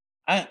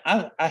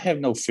 I have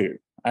no fear.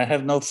 I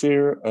have no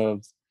fear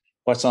of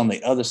what's on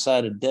the other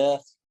side of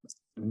death.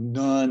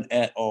 None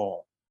at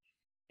all.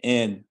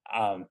 And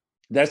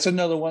that's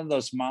another one of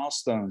those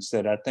milestones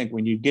that I think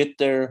when you get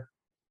there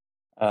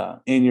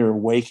in your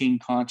waking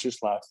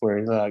conscious life, where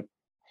you're like,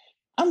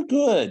 I'm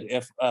good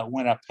if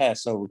when I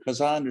pass over,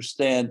 because I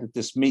understand that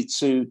this meat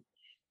suit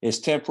is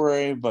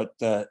temporary, but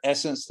the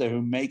essence that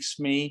who makes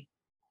me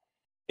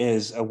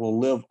is will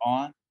live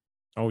on.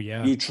 Oh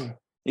yeah.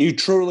 You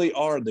truly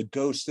are the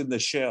ghost in the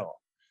shell,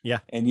 Yeah,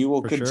 and you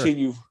will for sure.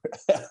 continue.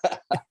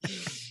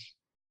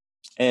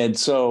 And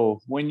so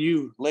when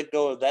you let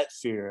go of that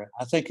fear,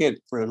 I think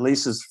it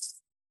releases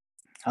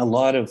a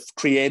lot of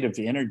creative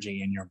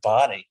energy in your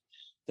body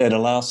that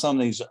allows some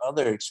of these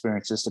other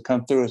experiences to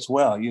come through as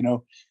well.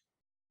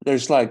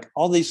 There's like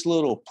all these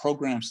little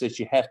programs that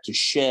you have to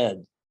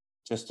shed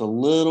just a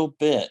little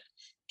bit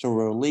to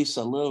release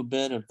a little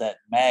bit of that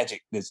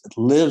magic that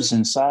lives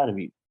inside of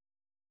you.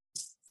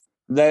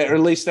 That, or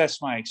at least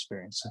that's my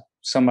experience.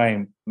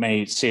 Somebody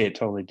may see it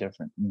totally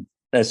different. And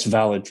that's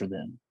valid for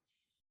them.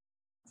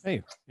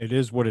 Hey, it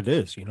is what it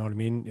is. You know what I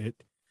mean?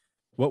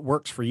 What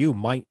works for you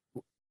might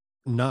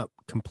not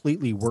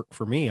completely work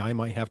for me. I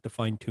might have to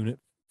fine tune it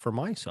for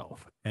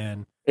myself.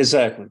 And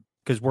Exactly.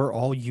 because we're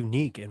all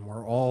unique and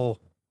we're all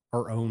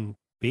our own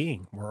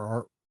being, we're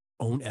our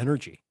own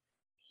energy.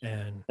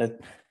 And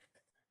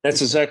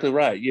That's exactly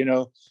right.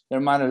 There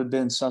might have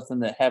been something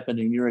that happened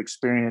in your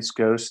experience,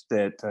 Ghost,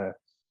 that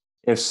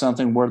if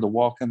something were to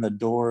walk in the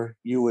door,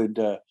 you would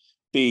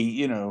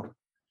be,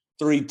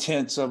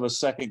 3/10 of a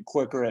second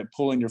quicker at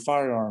pulling your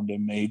firearm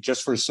than me,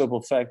 just for the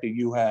simple fact that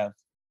you have,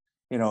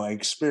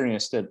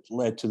 experience that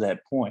led to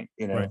that point.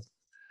 right.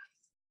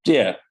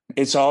 Yeah,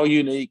 it's all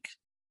unique.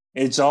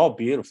 It's all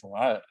beautiful.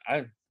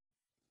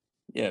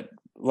 Yeah,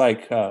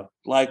 like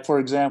for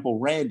example,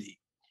 Randy,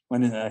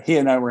 when he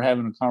and I were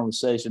having a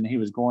conversation, he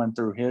was going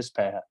through his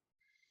path.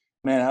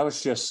 Man, I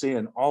was just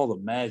seeing all the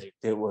magic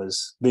that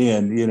was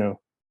being,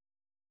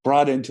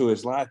 brought into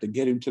his life to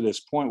get him to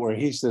this point where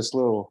he's this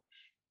little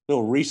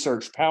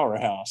research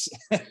powerhouse.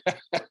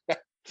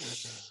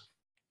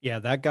 Yeah,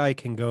 that guy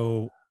can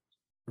go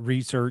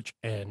research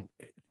and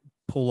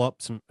pull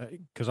up some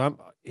because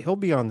he'll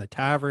be on the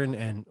tavern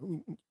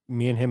and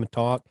me and him would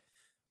talk.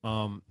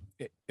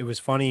 It was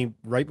funny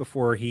right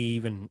before he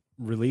even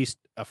released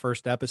a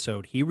first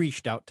episode, he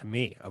reached out to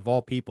me of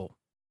all people.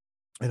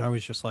 And I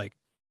was just like,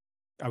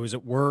 I was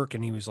at work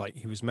and he was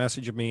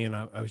messaging me and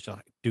I was just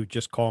like, dude,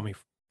 just call me.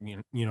 You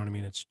know what I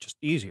mean? It's just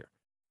easier.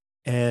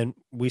 And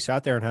we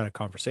sat there and had a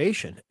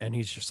conversation and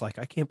he's just like,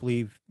 I can't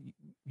believe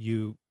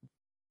you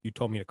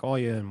told me to call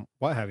you and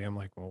what have you. I'm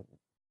like, well,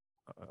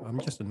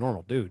 I'm just a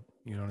normal dude.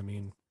 You know what I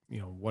mean?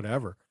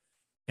 Whatever.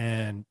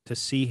 And to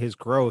see his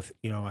growth,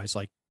 I was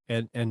like,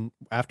 and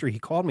after he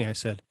called me, I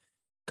said,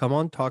 come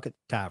on, talk at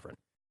the tavern.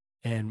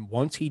 And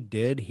once he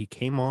did, he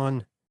came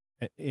on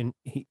and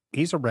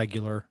he's a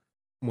regular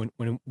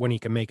when he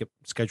can make it,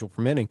 schedule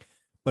permitting.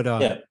 But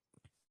Yeah.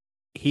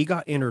 he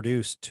got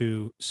introduced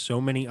to so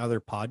many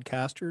other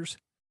podcasters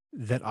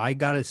that I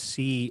got to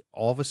see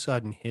all of a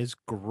sudden his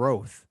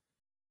growth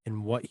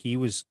and what he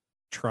was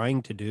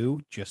trying to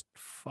do just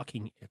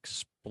fucking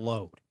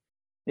explode.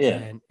 Yeah.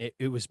 And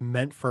it was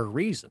meant for a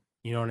reason.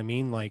 You know what I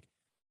mean? Like,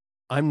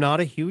 I'm not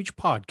a huge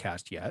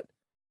podcast yet.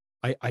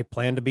 I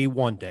plan to be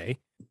one day,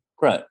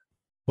 Right.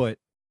 but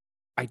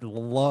I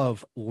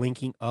love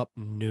linking up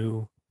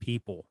new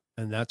people.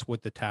 And that's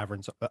what the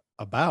tavern's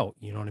about.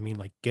 You know what I mean?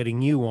 Like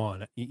getting you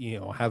on,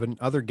 having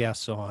other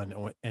guests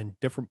on and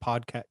different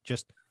podcast,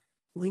 just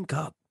link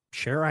up,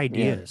 share Yeah.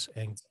 ideas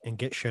and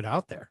get shit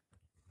out there.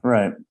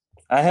 Right.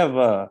 I have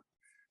a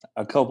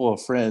couple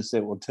of friends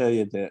that will tell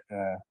you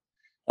that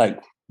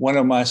like one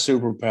of my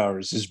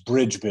superpowers is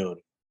bridge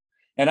building.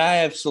 And I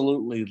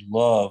absolutely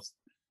love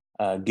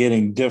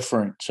getting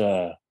different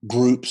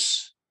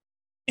groups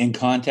in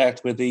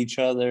contact with each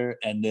other,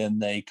 and then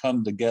they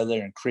come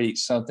together and create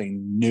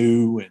something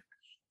new and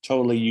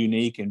totally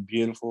unique and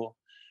beautiful.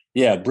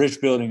 Yeah, bridge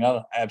building,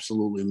 I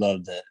absolutely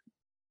love that.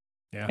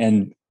 Yeah.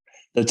 And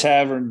the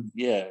tavern,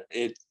 yeah,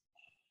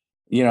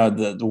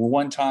 the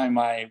one time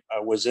I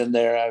was in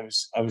there, I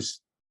was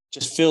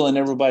just filling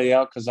everybody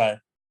out because I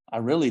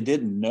really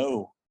didn't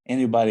know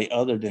anybody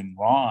other than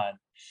Ron,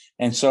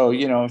 and so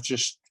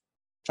just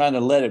trying to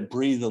let it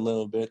breathe a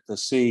little bit to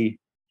see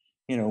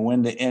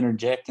when to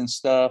interject and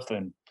stuff.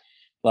 And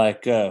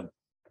like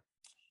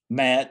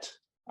Matt,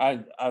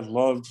 I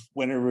loved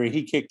whenever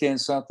he kicked in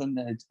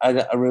something. I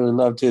really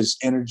loved his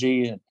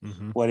energy and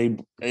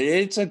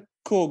it's a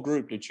cool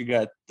group that you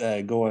got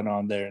going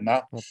on there. And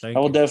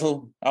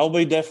I'll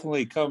be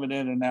definitely coming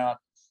in and out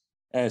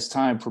as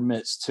time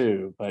permits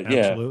too. But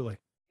absolutely.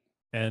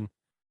 And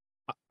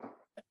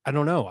I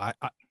don't know.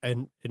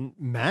 And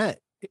Matt,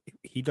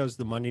 he does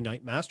the Monday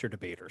Night Master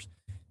Debaters.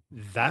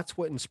 That's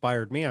what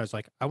inspired me. I was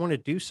like, I want to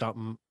do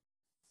something,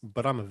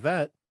 but I'm a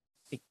vet.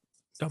 Hey,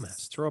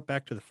 dumbass, throw it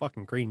back to the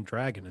fucking Green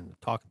Dragon and the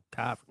Talking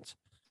Taverns.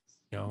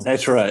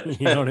 That's right.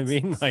 You know what I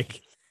mean?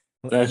 Like,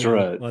 That's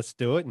right. let's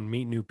do it and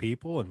meet new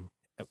people. And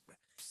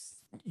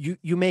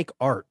you make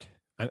art.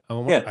 I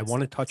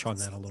want to touch on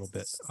that a little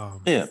bit.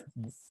 Yeah.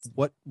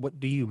 What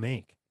do you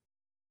make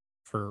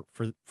for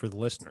the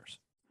listeners?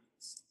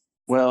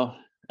 Well,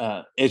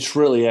 it's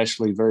really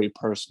actually very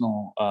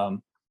personal,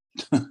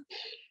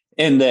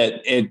 in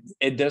that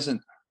it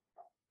doesn't.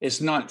 It's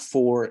not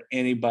for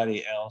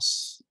anybody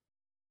else.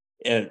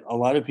 A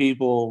lot of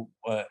people,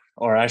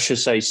 or I should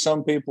say,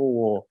 some people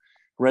will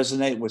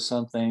resonate with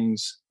some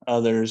things,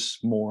 others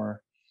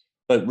more.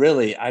 But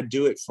really, I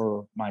do it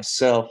for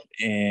myself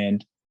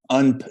and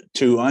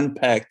to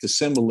unpack the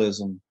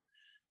symbolism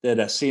that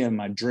I see in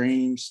my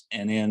dreams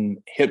and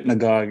in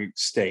hypnagogic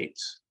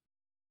states.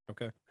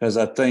 Okay. Because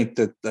I think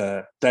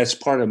that that's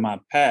part of my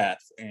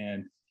path.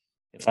 And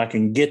if I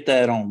can get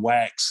that on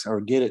wax or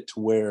get it to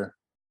where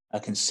I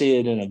can see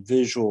it in a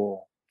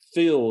visual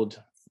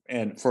field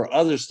and for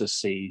others to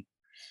see.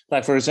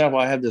 Like, for example,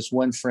 I have this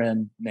one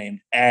friend named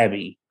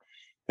Abby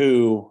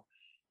who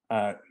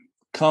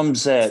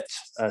comes at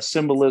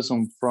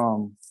symbolism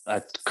from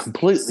a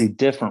completely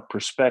different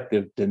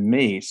perspective than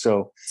me.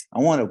 So I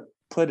want to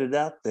put it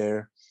out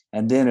there.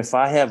 And then if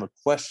I have a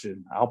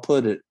question, I'll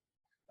put it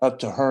up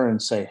to her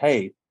and say,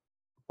 hey,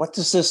 what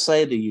does this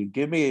say to you?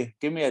 Give me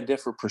a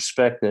different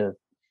perspective.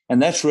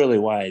 And that's really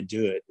why I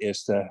do it,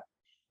 is to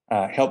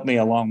help me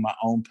along my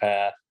own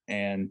path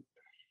and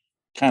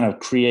kind of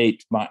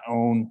create my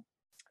own.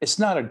 It's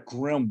not a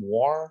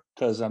grimoire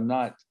because I'm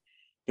not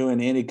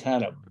doing any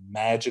kind of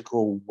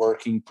magical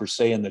working per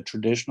se in the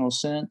traditional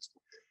sense,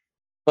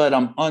 but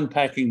I'm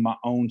unpacking my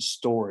own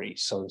story,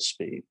 so to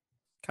speak.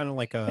 Kind of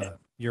like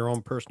your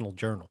own personal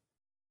journal.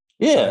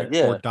 Yeah,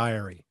 or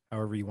diary,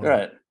 however you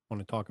want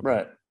to talk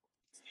about it.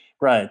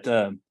 Right.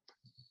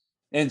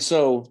 And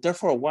so there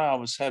for a while I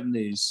was having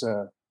these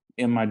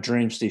in my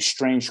dreams, these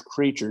strange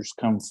creatures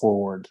come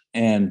forward.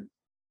 And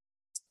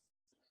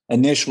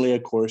initially,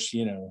 of course,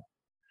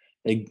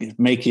 they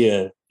make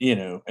you,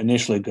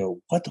 initially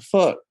go, what the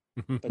fuck?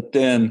 But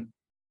then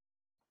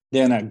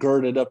I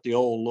girded up the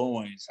old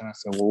loins and I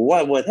said, well,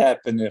 what would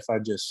happen if I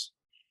just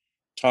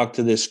talked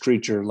to this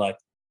creature like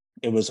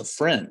it was a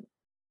friend?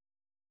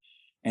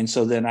 And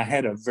so then I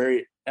had a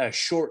very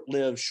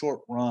short-lived, short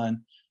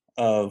run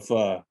of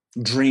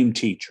dream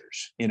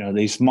teachers,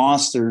 these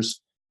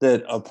monsters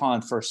that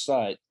upon first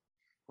sight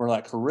were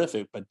like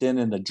horrific. But then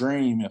in the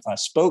dream, if I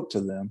spoke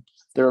to them,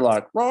 they're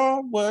like,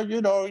 oh, well,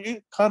 you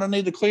kind of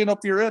need to clean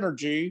up your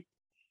energy.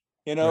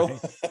 Right.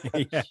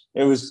 Yeah.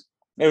 It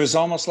was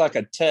almost like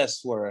a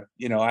test where,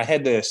 I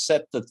had to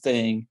accept the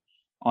thing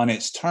on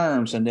its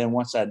terms. And then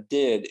once I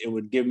did, it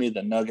would give me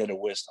the nugget of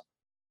wisdom.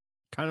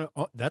 Kind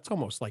of, that's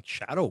almost like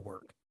shadow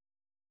work.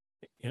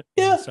 In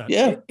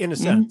a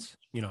sense,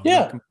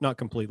 Yeah. not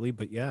completely,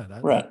 but yeah,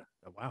 right.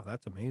 Wow,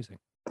 that's amazing.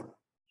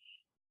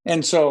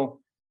 And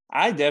so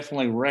I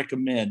definitely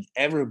recommend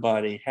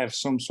everybody have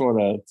some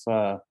sort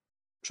of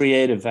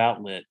creative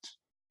outlet.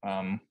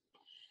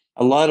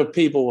 A lot of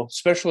people,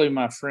 especially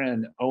my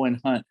friend Owen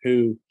Hunt,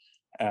 who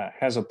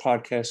has a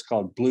podcast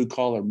called Blue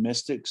Collar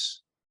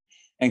Mystics.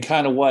 And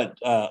kind of what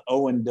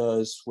Owen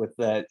does with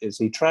that is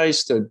he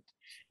tries to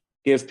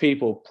give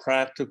people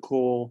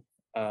practical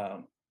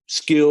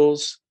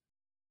skills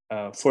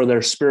for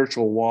their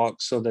spiritual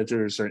walk so that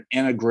there's an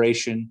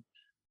integration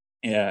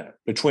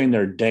between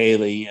their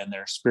daily and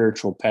their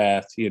spiritual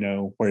path,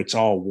 where it's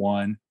all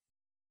one.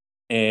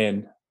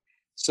 And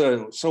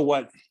so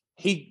what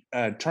he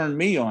turned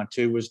me on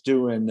to was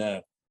doing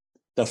the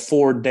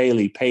 4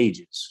 daily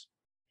pages.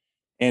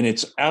 And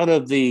it's out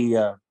of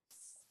the,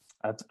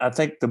 I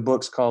think the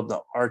book's called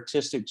the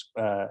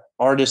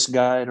Artist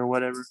Guide or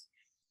whatever.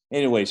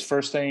 Anyways,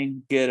 first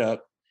thing, get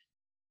up.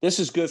 This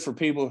is good for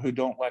people who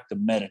don't like to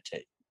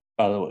meditate,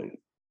 by the way.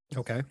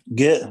 Okay.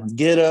 Get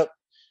up,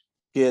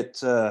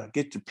 get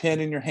your pen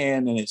in your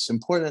hand, and it's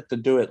important to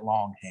do it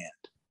longhand.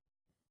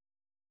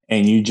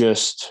 And you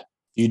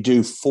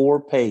do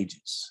 4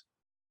 pages.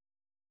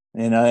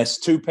 That's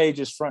 2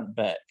 pages front and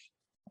back,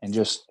 and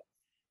just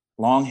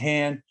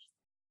longhand,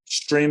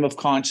 stream of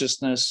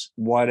consciousness,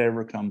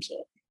 whatever comes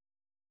up.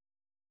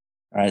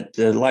 All right.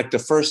 Like the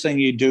first thing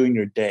you do in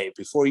your day,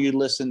 before you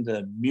listen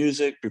to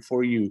music,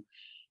 before you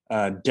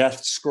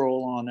death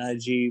scroll on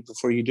IG,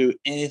 before you do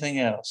anything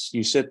else,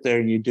 you sit there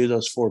and you do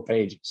those 4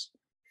 pages.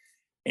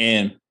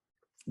 And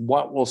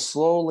what will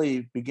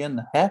slowly begin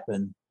to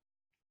happen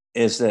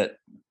is that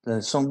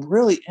some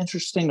really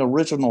interesting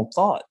original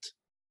thought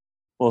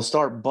will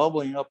start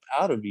bubbling up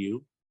out of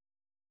you.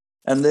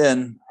 And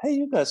then, hey,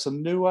 you got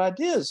some new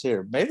ideas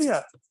here. Maybe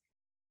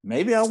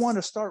I want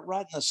to start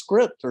writing a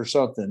script or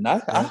something.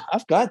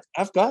 I've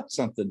got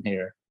something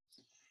here.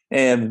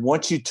 And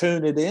once you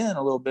tune it in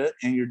a little bit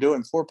and you're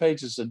doing 4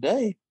 pages a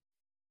day,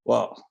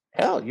 well,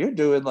 hell, you're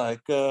doing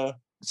like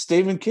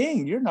Stephen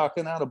King. You're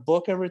knocking out a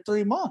book every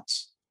 3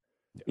 months,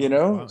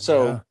 Wow,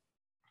 so, yeah.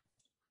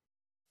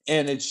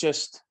 And it's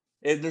just,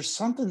 there's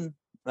something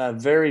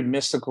very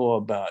mystical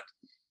about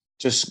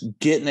just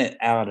getting it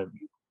out of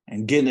you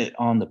and getting it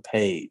on the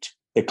page.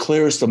 It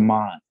clears the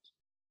mind.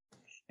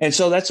 And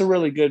so that's a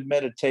really good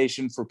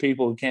meditation for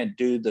people who can't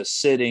do the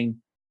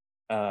sitting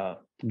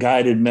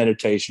guided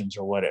meditations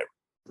or whatever.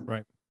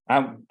 Right.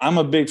 I'm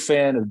a big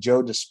fan of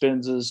Joe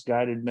Dispenza's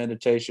guided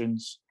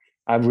meditations.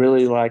 I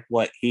really like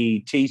what he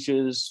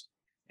teaches,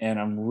 and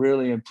I'm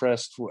really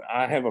impressed.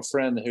 I have a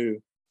friend who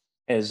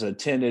has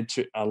attended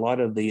to a lot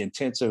of the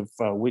intensive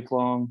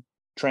week-long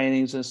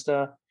trainings and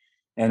stuff,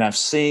 and I've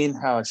seen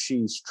how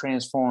she's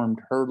transformed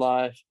her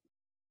life.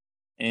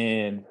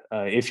 And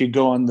if you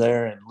go in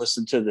there and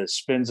listen to the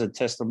Dispenza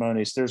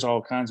testimonies, there's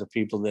all kinds of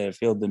people that have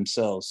healed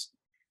themselves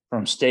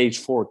from stage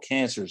 4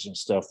 cancers and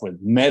stuff with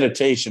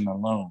meditation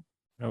alone.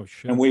 Oh,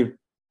 shit.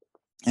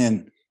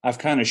 And I've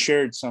kind of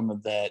shared some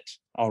of that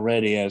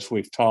already as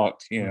we've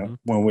talked,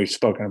 when we've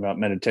spoken about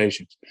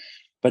meditations.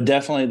 But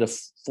definitely the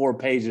 4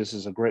 pages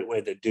is a great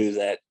way to do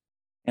that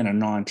in a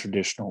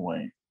non-traditional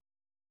way.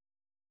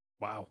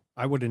 Wow.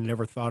 I would have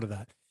never thought of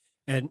that.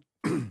 And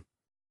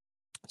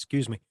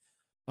excuse me.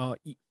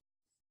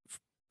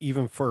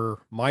 Even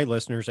for my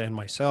listeners and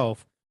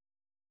myself,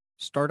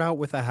 start out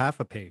with a half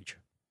a page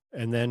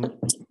and then,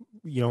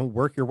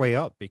 work your way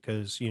up,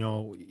 because,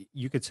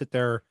 you could sit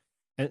there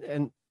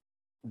and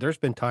there's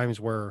been times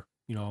where,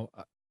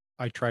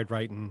 I tried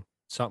writing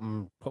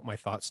something, put my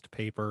thoughts to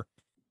paper,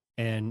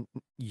 and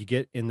you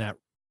get in that,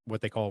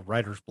 what they call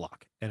writer's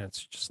block. And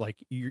it's just like,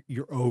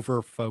 you're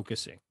over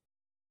focusing,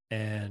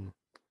 and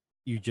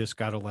you just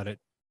got to let it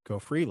go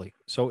freely.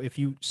 So if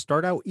you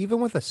start out even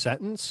with a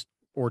sentence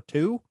or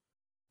 2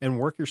 and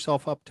work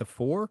yourself up to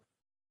 4,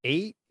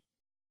 8,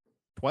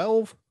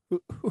 12,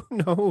 who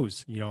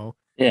knows,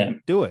 Yeah.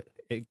 do it.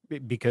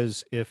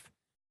 Because if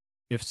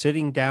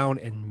sitting down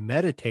and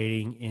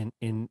meditating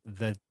in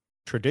the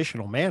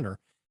traditional manner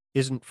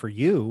isn't for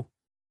you,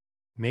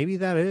 maybe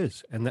that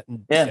is. And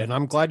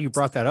I'm glad you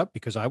brought that up,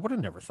 because I would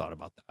have never thought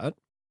about that.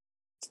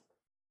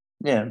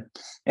 Yeah.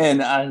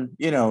 And I,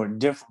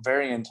 different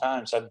varying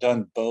times, I've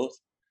done both.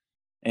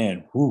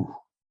 And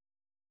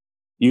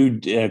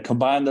you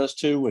combine those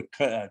two with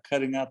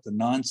cutting out the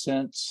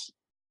nonsense.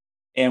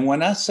 And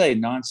when I say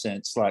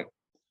nonsense, like,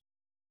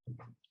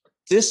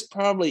 this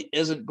probably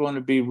isn't going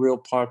to be real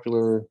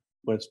popular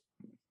with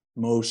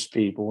most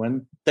people,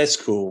 and that's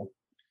cool.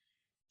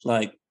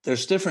 Like,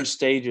 there's different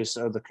stages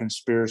of the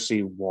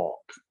conspiracy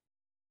walk,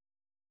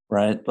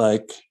 right?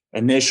 Like,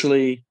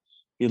 initially,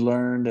 you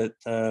learn that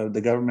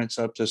the government's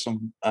up to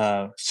some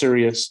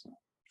serious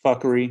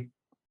fuckery,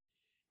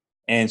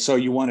 and so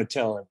you want to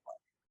tell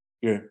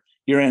everybody.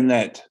 You're in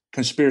that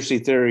conspiracy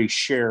theory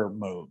share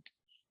mode.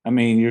 I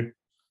mean, you're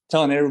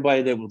telling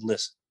everybody that would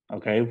listen.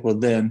 Okay, well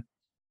then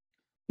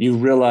you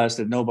realize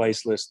that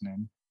nobody's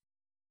listening,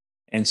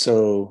 and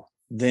so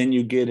then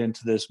you get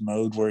into this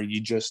mode where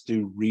you just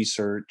do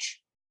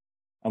research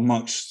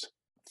amongst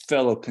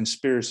fellow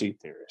conspiracy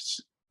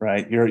theorists,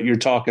 right? You're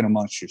talking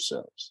amongst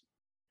yourselves.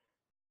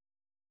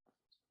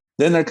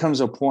 Then there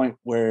comes a point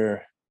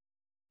where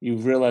you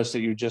realize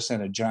that you're just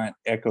in a giant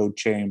echo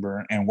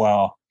chamber, and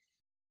while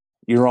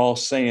you're all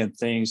saying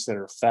things that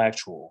are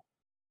factual,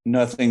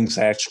 nothing's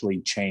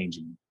actually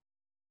changing,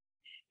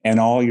 and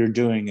all you're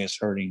doing is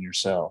hurting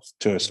yourself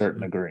to a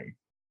certain degree.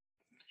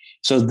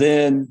 So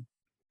then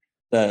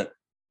in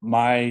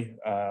my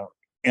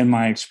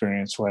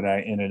experience, what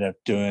I ended up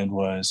doing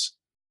was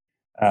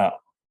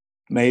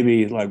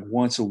maybe like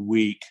once a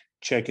week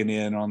checking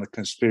in on the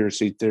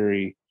conspiracy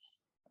theory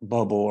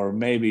bubble, or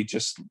maybe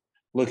just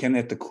looking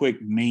at the quick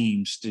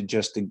memes to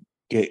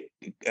get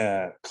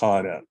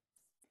caught up.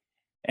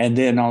 And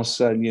then all of a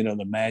sudden,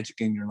 the magic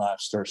in your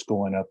life starts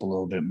going up a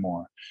little bit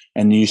more.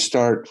 And you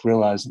start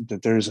realizing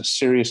that there's a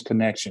serious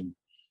connection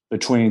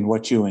between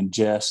what you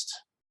ingest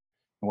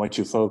and what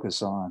you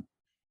focus on,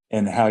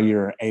 and how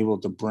you're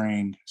able to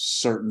bring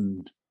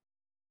certain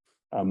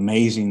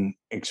amazing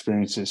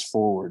experiences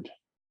forward.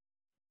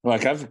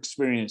 Like, I've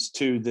experienced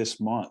 2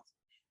 this month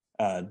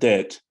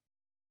that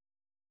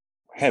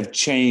have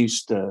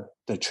changed the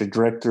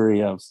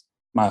trajectory of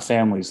my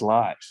family's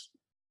life.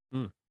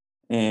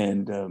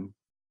 And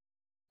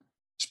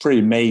it's pretty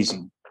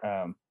amazing.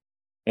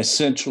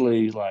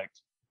 Essentially, like,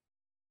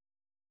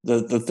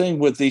 the thing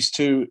with these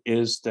 2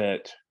 is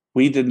that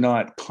we did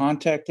not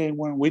contact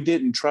anyone. We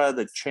didn't try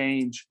to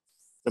change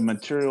the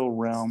material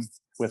realm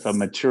with a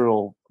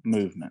material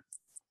movement.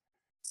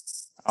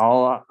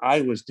 All I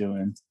was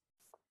doing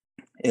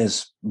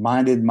is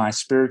minded my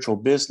spiritual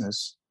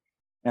business.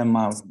 And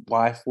my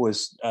wife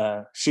was,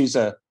 she's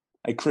a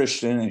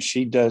Christian, and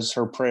she does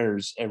her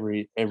prayers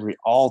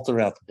all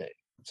throughout the day.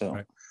 So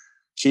right.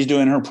 She's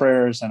doing her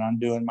prayers and I'm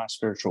doing my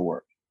spiritual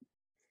work.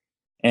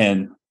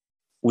 And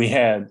we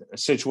had a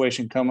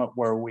situation come up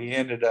where we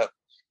ended up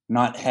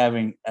not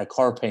having a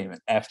car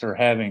payment after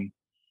having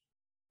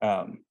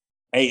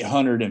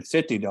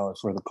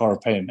 $850 worth of car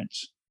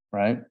payments.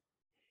 Right.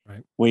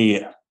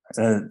 We,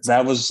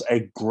 that was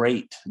a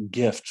great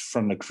gift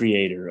from the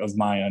creator of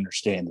my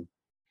understanding.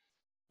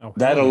 Oh,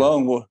 that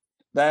alone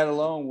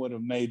would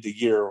have made the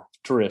year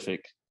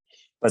terrific.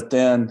 But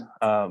then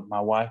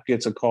my wife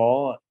gets a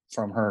call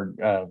from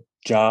her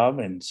job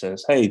and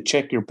says, "Hey,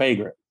 check your pay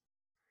grade."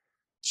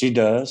 She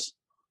does,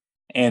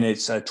 and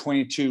it's a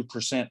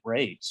 22%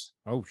 raise.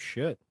 Oh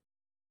shit.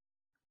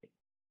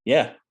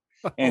 Yeah.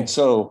 And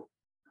so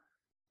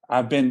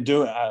I've been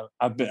doing,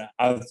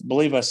 I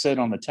believe I said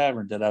on the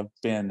tavern that I've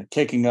been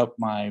kicking up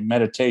my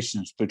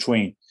meditations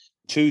between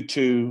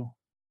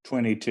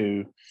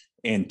 2-2-22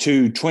 and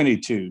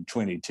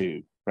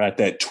 2-22-22, right?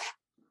 That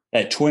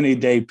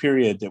 20-day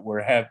period that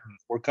we're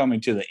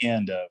coming to the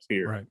end of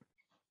here. Right.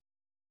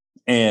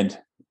 And,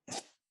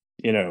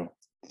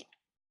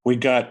 we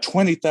got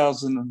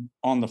 20,000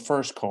 on the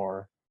first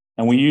car,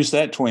 and we used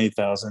that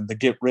 20,000 to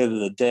get rid of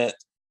the debt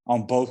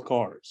on both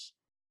cars.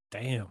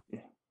 Damn.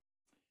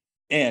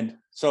 And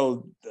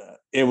so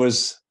it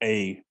was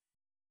my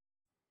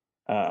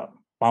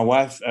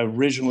wife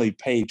originally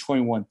paid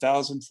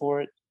 21,000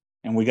 for it,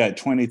 and we got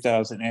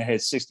 20,000, and it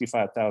had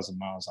 65,000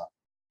 miles on it.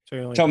 So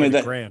you only Tell me paid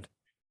that $1,000.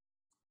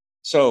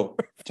 So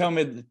tell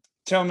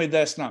me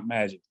that's not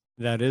magic.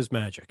 That is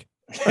magic.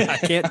 I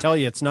can't tell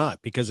you it's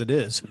not, because it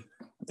is.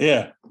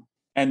 Yeah.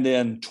 And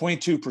then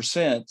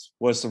 22%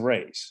 was the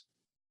raise.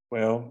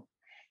 Well,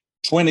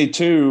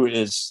 22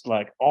 is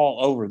like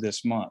all over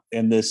this month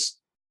in this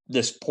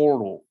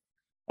portal.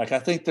 Like, I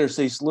think there's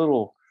these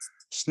little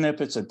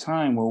snippets of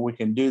time where we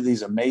can do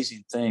these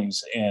amazing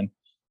things. And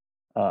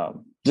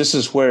this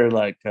is where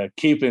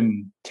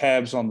keeping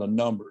tabs on the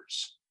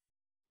numbers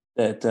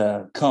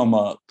that come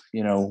up.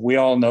 We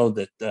all know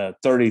that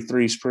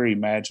 33 is pretty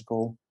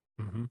magical,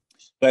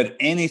 but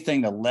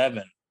anything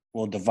 11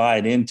 will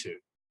divide into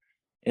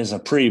is a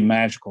pretty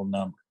magical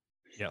number.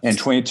 Yes. And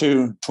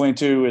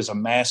 22 is a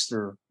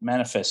master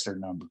manifester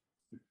number.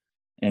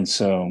 And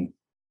so,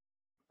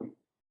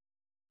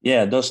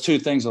 yeah, those two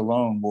things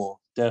alone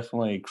will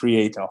definitely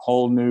create a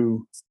whole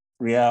new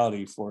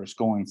reality for us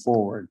going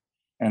forward.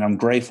 And I'm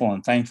grateful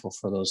and thankful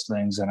for those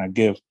things. And I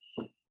give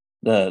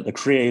the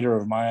creator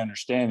of my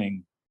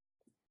understanding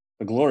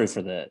the glory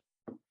for that.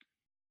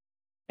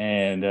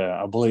 And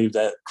I believe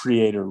that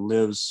creator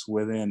lives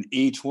within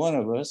each one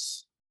of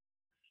us.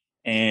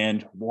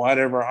 And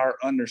whatever our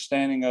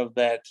understanding of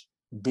that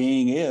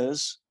being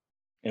is,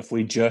 if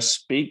we just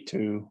speak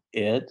to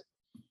it,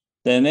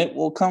 then it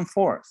will come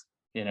forth.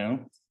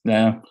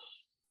 Now,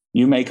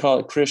 you may call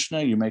it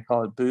Krishna, you may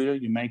call it Buddha,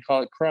 you may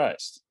call it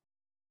Christ,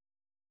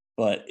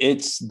 but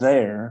it's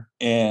there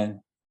and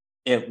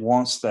it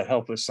wants to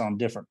help us on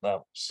different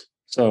levels.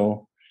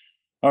 So,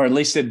 or at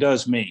least it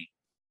does me.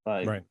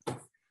 Right.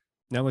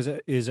 Now, is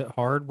it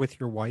hard with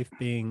your wife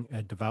being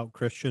a devout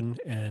Christian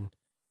and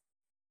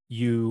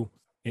you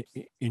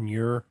in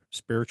your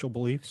spiritual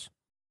beliefs?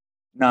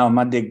 No,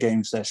 my dick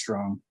game's that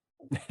strong.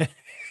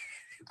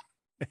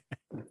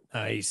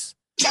 Nice.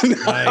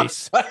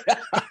 Nice.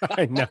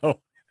 I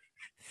know.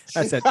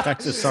 That's that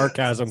Texas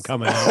sarcasm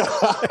coming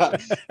out.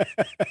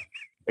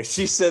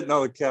 She's sitting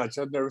on the couch.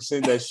 I've never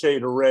seen that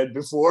shade of red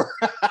before.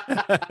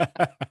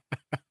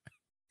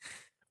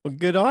 Well,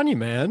 good on you,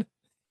 man.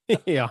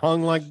 You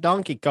hung like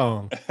Donkey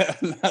Kong.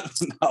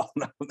 No,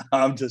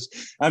 I'm just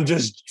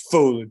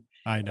fooling.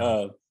 I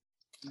know.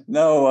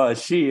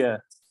 She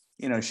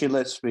she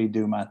lets me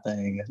do my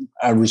thing, and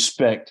I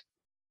respect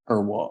her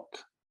walk.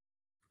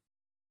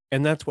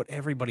 And that's what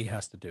everybody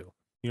has to do.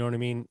 You know what I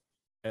mean?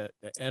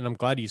 And I'm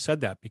glad you said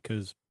that,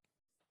 because,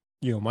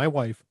 my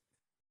wife,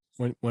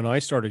 when I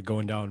started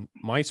going down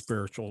my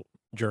spiritual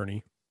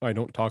journey, I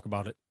don't talk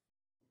about it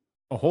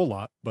a whole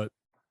lot, but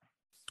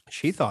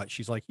she's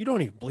like, you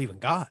don't even believe in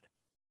God.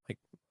 Like,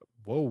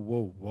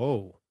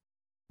 whoa,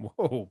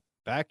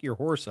 back your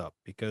horse up,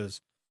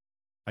 because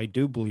I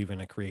do believe in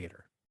a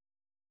creator.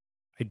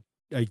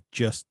 I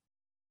just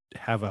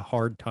have a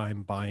hard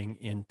time buying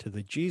into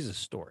the Jesus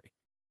story.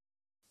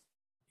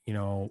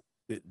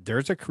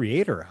 There's a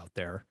creator out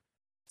there,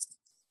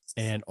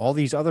 and all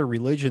these other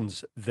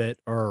religions that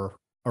are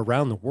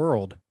around the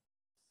world,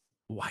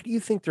 why do you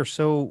think they're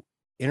so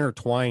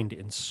intertwined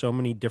in so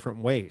many different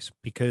ways?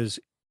 Because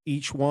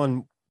each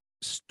one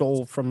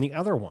stole from the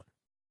other one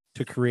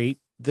to create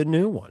the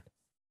new one.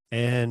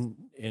 And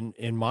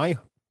in my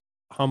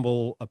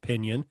humble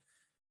opinion,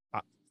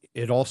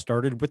 it all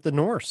started with the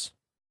Norse.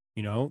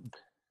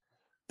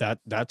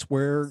 That's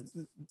where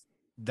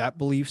that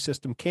belief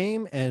system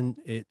came, and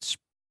it's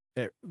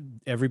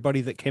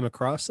everybody that came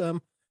across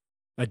them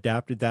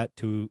adapted that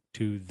to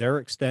their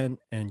extent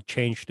and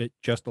changed it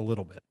just a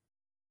little bit.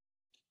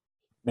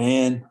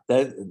 Man,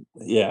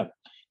 yeah.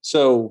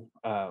 So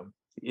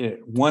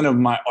one of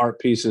my art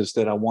pieces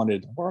that I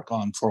wanted to work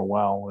on for a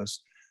while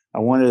was I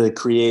wanted to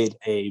create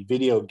a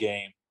video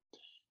game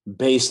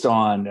based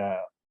on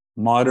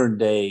modern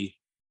day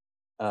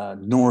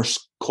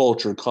Norse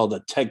culture called the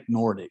Tech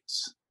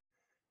Nordics.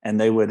 And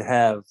they would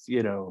have,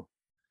 the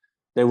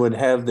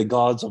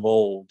gods of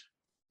old,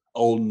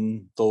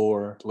 Odin,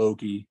 Thor,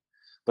 Loki,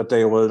 but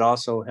they would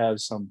also have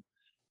some,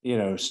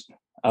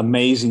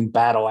 amazing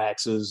battle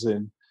axes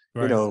and,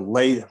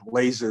 Right.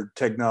 laser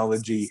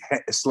technology,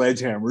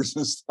 sledgehammers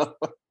and stuff.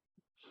 That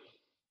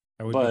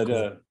would be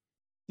cool.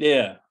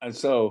 Yeah. And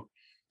so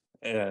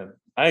I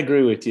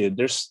agree with you.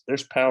 There's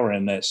power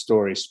in that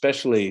story,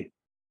 especially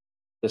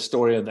the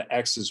story of the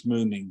axis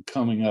mooning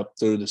coming up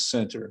through the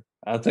center.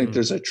 I think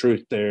there's a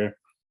truth there.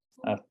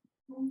 I,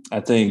 I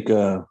think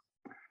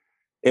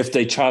if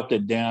they chopped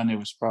it down, it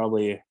was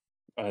probably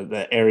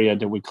the area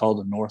that we call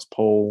the North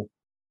Pole.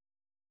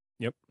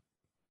 Yep.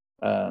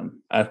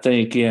 I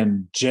think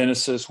in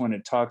Genesis, when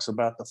it talks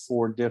about the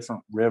 4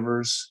 different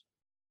rivers,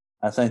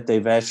 I think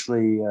they've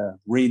actually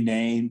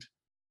renamed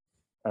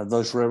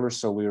those rivers,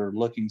 so we were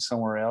looking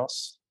somewhere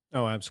else.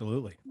 Oh,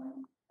 absolutely.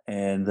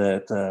 And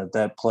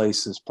that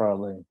place is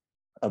probably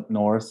up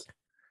north.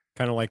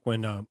 Kind of like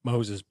when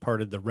Moses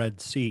parted the Red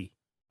Sea.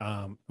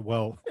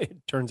 Well, it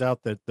turns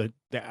out that the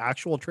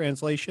actual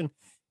translation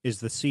is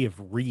the Sea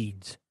of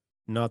Reeds,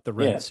 not the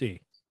Red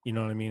Sea. You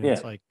know what I mean? Yeah.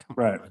 It's like,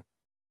 come on.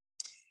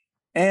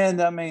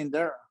 And I mean,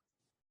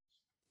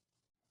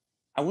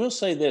 I will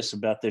say this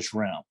about this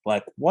realm: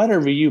 like,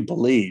 whatever you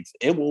believe,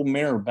 it will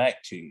mirror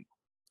back to you.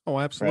 Oh,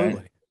 absolutely.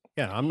 Right?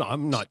 Yeah,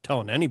 I'm not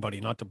telling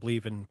anybody not to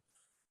believe in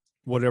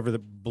whatever the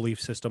belief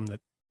system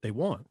that they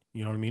want.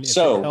 You know what I mean? If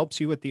it helps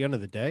you at the end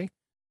of the day,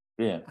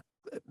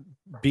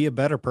 be a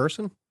better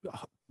person,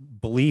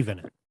 believe in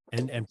it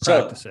and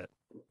practice it.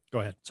 Go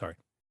ahead. Sorry.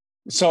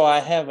 So I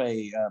have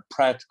a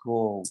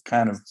practical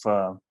kind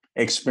of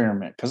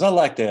experiment, because I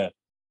like to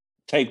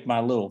take my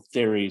little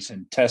theories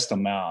and test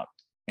them out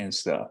and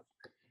stuff.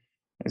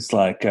 It's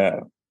like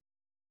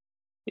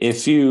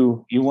if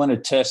you want to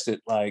test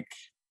it, like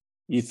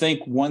you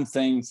think one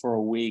thing for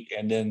a week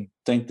and then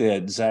think the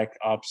exact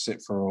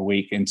opposite for a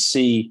week and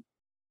see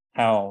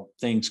how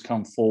things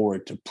come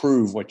forward to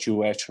prove what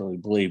you actually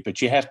believe.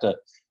 But you have to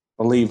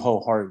believe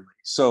wholeheartedly.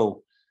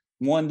 So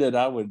one that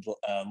I would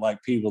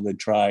like people to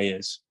try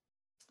is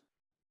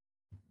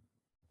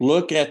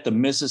look at the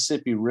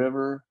Mississippi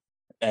River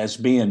as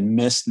being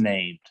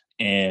misnamed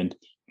and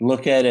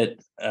look at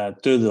it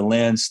through the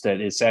lens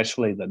that it's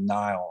actually the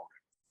Nile.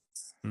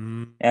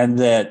 And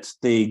that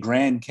the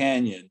Grand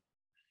Canyon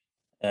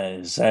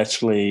is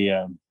actually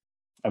a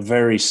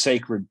very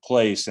sacred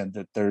place, and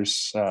that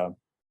there's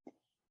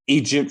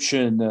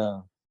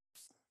Egyptian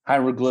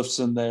hieroglyphs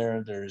in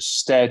there. There's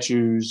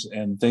statues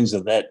and things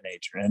of that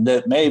nature, and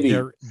that maybe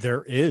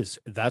there is.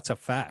 That's a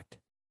fact.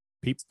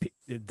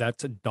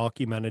 That's a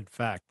documented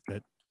fact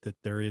that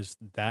there is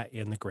that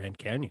in the Grand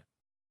Canyon,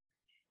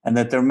 and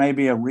that there may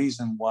be a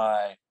reason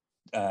why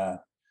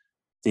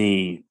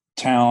the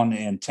town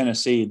in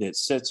Tennessee that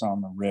sits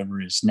on the river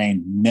is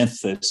named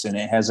Memphis, and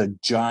it has a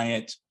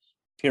giant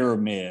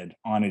pyramid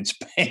on its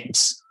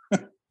banks.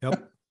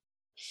 Yep.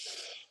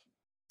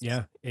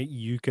 Yeah,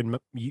 you can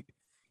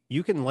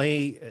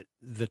lay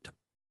the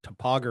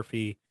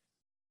topography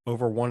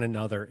over one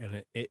another,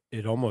 and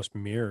it almost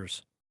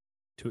mirrors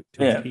to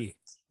a T.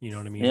 You know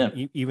what I mean?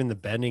 Yeah. Even the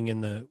bending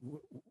in the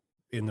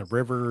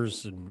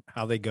rivers and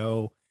how they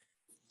go.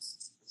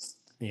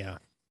 Yeah.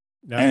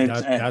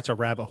 That's a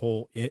rabbit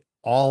hole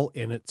all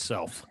in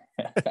itself.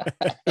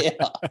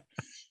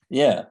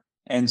 Yeah.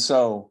 And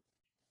so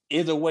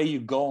either way you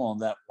go on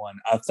that one,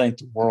 I think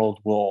the world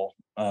will,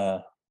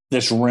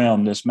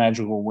 this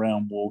magical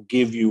realm will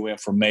give you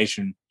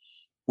information,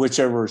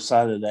 whichever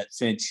side of that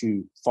fence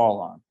you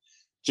fall on.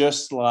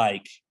 Just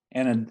like,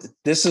 and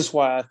this is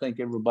why I think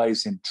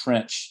everybody's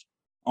entrenched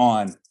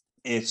on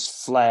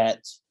it's flat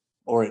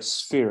or it's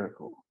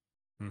spherical.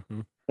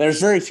 Mm-hmm.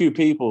 There's very few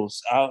people.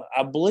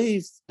 I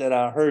believe that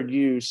I heard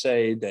you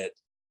say that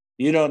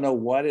you don't know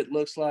what it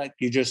looks like.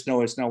 You just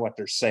know it's not what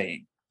they're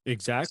saying.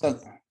 Exactly.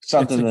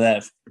 Something to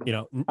that. You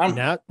know,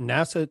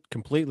 NASA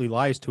completely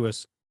lies to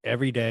us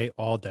every day,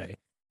 all day.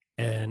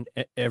 And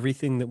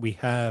everything that we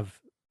have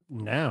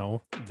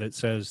now that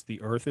says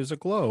the Earth is a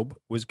globe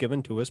was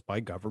given to us by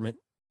government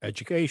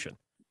education.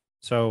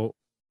 So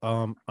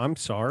I'm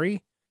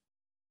sorry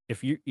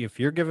if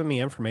you're giving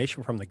me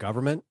information from the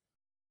government,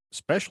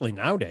 especially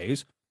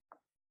nowadays,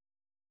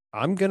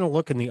 I'm going to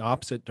look in the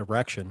opposite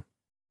direction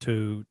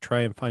to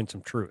try and find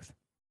some truth.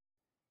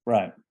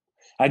 Right.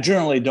 I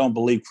generally don't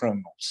believe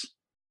criminals.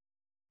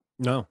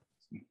 No.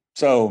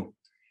 So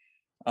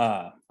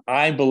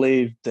I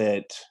believe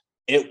that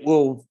it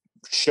will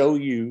show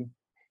you,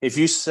 if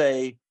you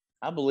say,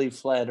 I believe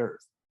flat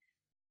earth,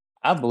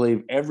 I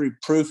believe every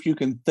proof you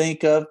can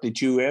think of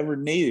that you ever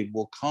needed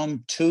will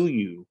come to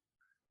you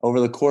over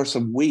the course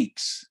of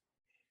weeks.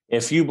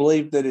 If you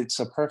believe that it's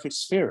a perfect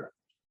sphere,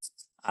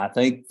 I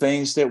think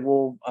things that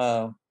will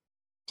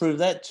prove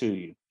that to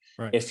you.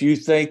 Right. If you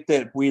think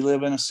that we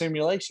live in a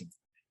simulation,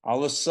 all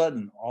of a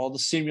sudden, all the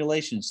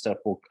simulation stuff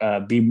will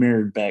be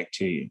mirrored back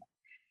to you.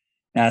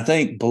 And I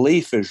think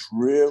belief is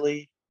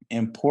really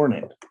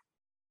important.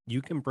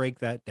 You can break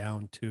that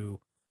down to,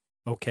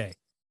 okay,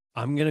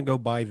 I'm going to go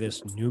buy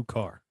this new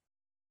car,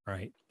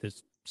 right?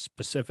 This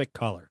specific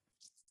color.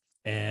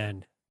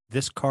 And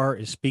this car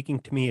is speaking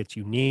to me. It's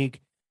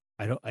unique.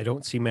 I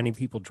don't see many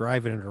people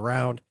driving it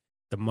around.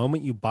 The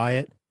moment you buy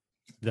it,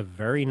 the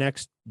very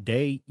next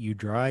day you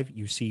drive,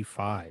 you see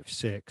 5,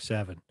 6,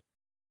 7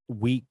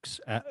 weeks.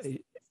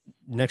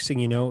 Next thing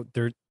you know,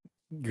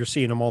 you're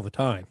seeing them all the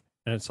time.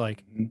 And it's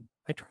like,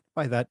 I try to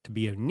buy that to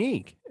be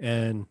unique,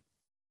 and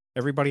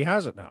everybody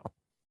has it now.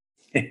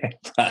 Yeah,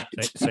 right.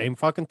 Same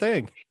fucking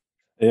thing.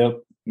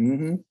 Yep.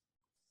 Mm-hmm.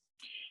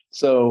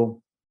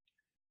 So,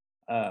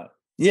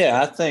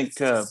 yeah, I think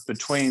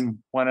between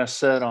what I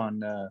said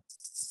on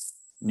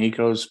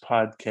Nico's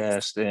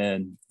podcast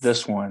and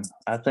this one,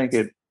 I think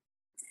it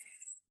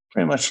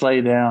pretty much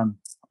laid down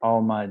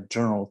all my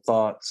journal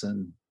thoughts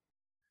and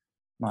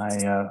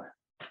my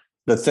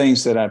the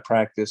things that I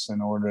practice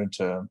in order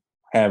to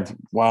have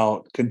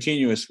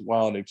continuous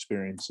wild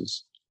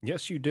experiences.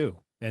 Yes, you do.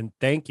 And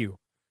thank you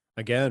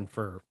again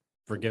for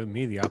giving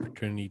me the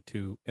opportunity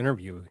to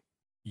interview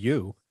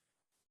you,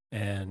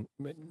 and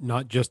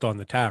not just on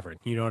the tavern.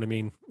 You know what I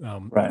mean?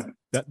 Right.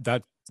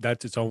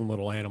 That's its own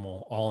little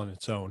animal all on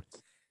its own.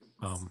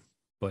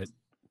 But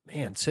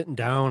man, sitting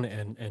down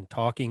and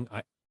talking,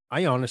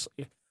 I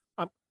honestly,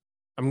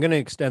 I'm going to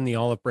extend the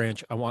olive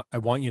branch. I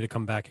want you to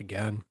come back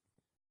again,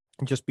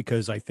 just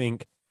because I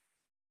think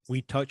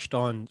we touched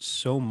on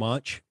so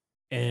much,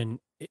 and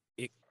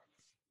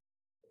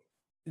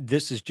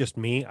this is just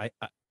me. I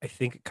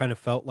think it kind of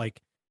felt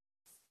like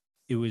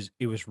it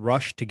was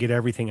rushed to get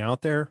everything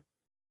out there,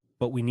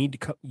 but we need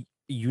to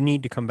you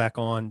need to come back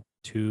on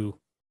to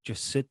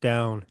just sit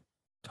down,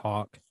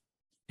 talk,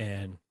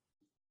 and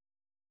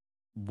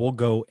we'll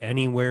go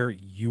anywhere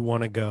you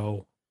want to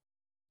go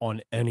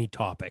on any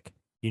topic.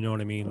 You know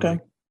what I mean? Okay.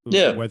 Like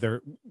Yeah.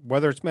 whether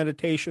it's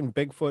meditation,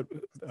 Bigfoot,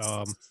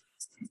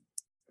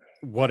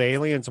 what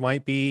aliens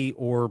might be,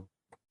 or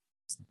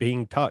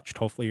being touched.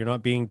 Hopefully you're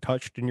not being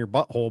touched in your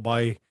butthole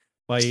by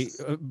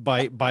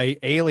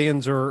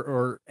aliens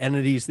or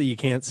entities that you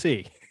can't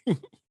see.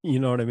 You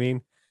know what I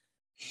mean?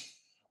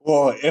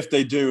 Well, if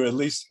they do, at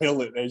least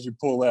heal it as you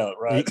pull out,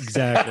 right?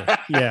 Exactly.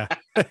 Yeah.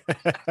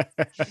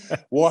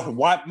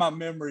 Wipe my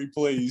memory,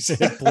 please.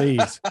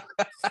 Please.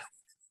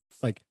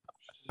 Like,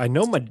 I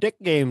know my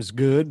dick game's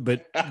good,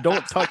 but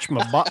don't touch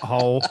my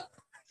butthole.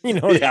 You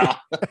know? Yeah.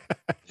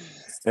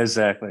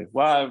 Exactly.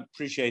 Well, I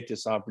appreciate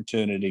this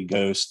opportunity,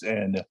 Ghost,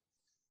 and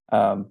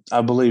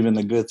I believe in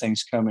the good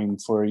things coming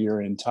for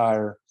your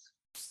entire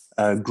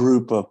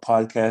group of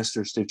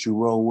podcasters that you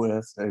roll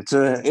with.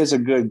 It's a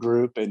good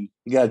group, and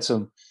you got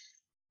some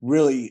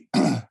really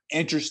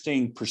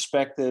interesting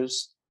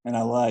perspectives, and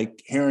I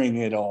like hearing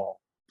it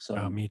all.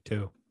 So me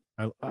too.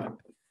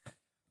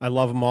 I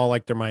love them all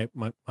like they're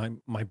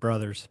my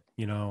brothers,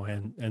 you know,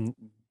 and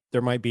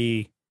there might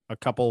be a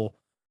couple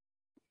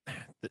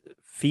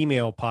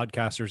female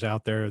podcasters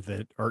out there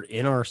that are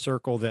in our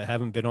circle that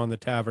haven't been on the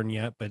tavern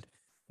yet, but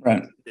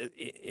right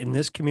in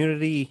this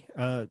community,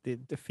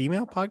 the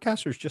female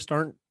podcasters just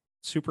aren't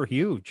super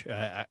huge.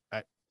 I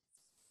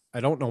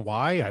don't know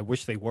why. I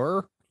wish they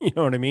were. You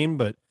know what I mean?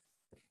 But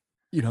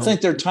you know, I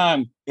think their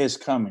time is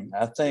coming.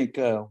 I think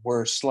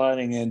we're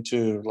sliding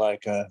into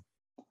like a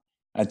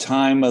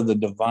time of the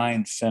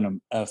divine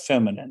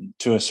feminine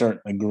to a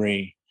certain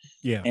degree.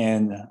 Yeah.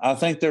 And I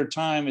think their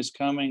time is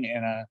coming.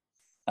 And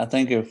I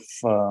think if,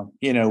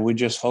 we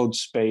just hold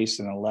space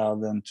and allow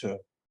them to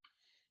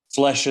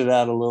flesh it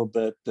out a little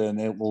bit, then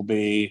it will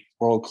be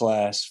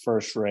world-class,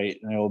 first rate,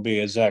 and it will be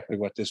exactly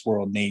what this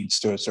world needs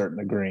to a certain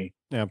degree.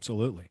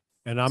 Absolutely.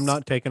 And I'm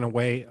not taking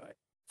away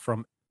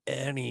from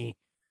any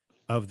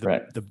of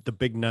the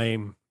big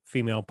name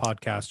female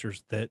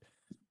podcasters that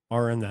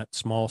are in that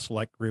small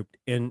select group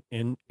in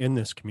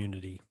this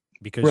community,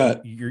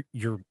 because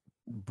you're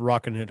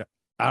rocking it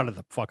out of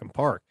the fucking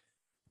park.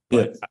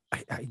 But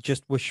I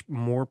just wish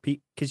more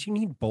people, because you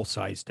need both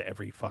sides to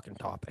every fucking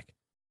topic.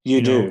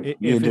 You do.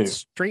 If it's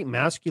straight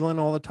masculine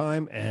all the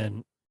time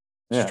and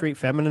straight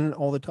feminine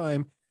all the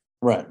time,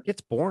 right,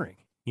 it's boring.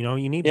 You know,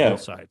 you need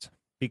both sides,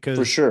 because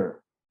for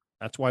sure,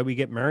 that's why we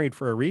get married,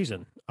 for a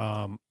reason.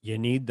 You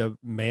need the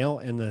male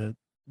and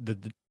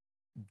the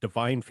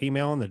divine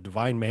female and the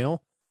divine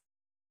male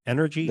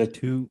energy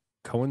to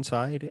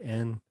coincide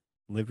and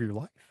live your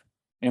life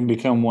and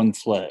become one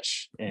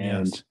flesh.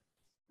 And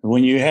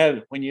when you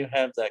have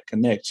that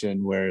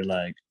connection where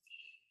like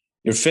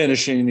you're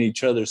finishing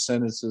each other's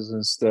sentences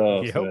and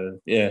stuff,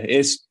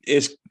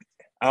 it's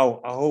I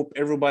hope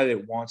everybody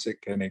that wants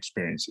it can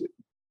experience it.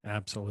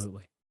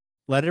 Absolutely.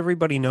 Let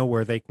everybody know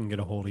where they can get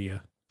a hold of you.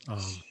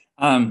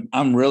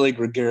 I'm really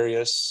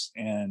gregarious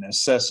and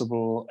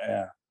accessible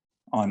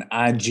on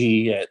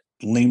IG at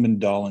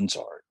Leemond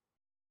Art.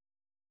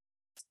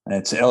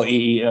 It's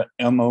LeemondDollins.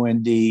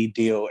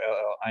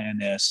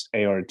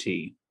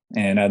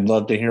 And I'd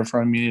love to hear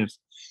from you. If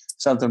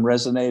something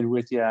resonated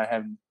with you, I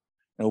have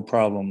no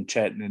problem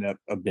chatting it up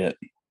a bit.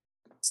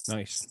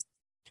 Nice.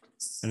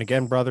 And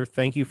again, brother,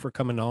 thank you for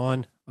coming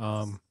on.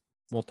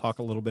 We'll talk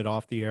a little bit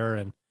off the air,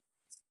 and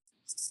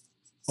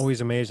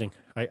always amazing.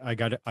 I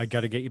got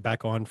to get you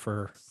back on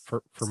for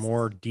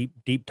more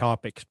deep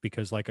topics,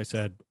 because like I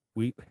said,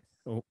 we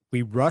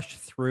rushed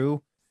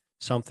through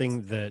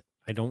something that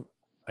I don't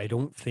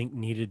think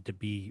needed to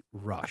be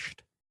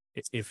rushed.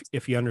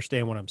 If you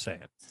understand what I'm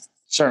saying.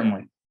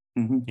 Certainly.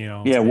 Mm-hmm. You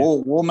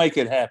know, we'll make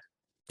it happen.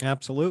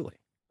 Absolutely.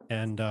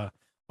 And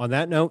on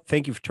that note,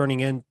 thank you for turning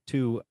in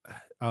to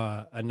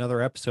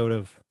another episode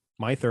of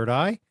My Third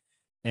Eye.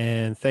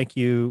 And thank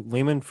you,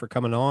 Leemond, for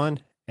coming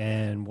on.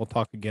 And we'll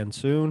talk again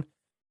soon.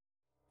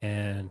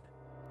 And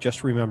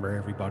just remember,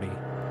 everybody,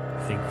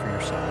 think for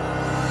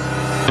yourself.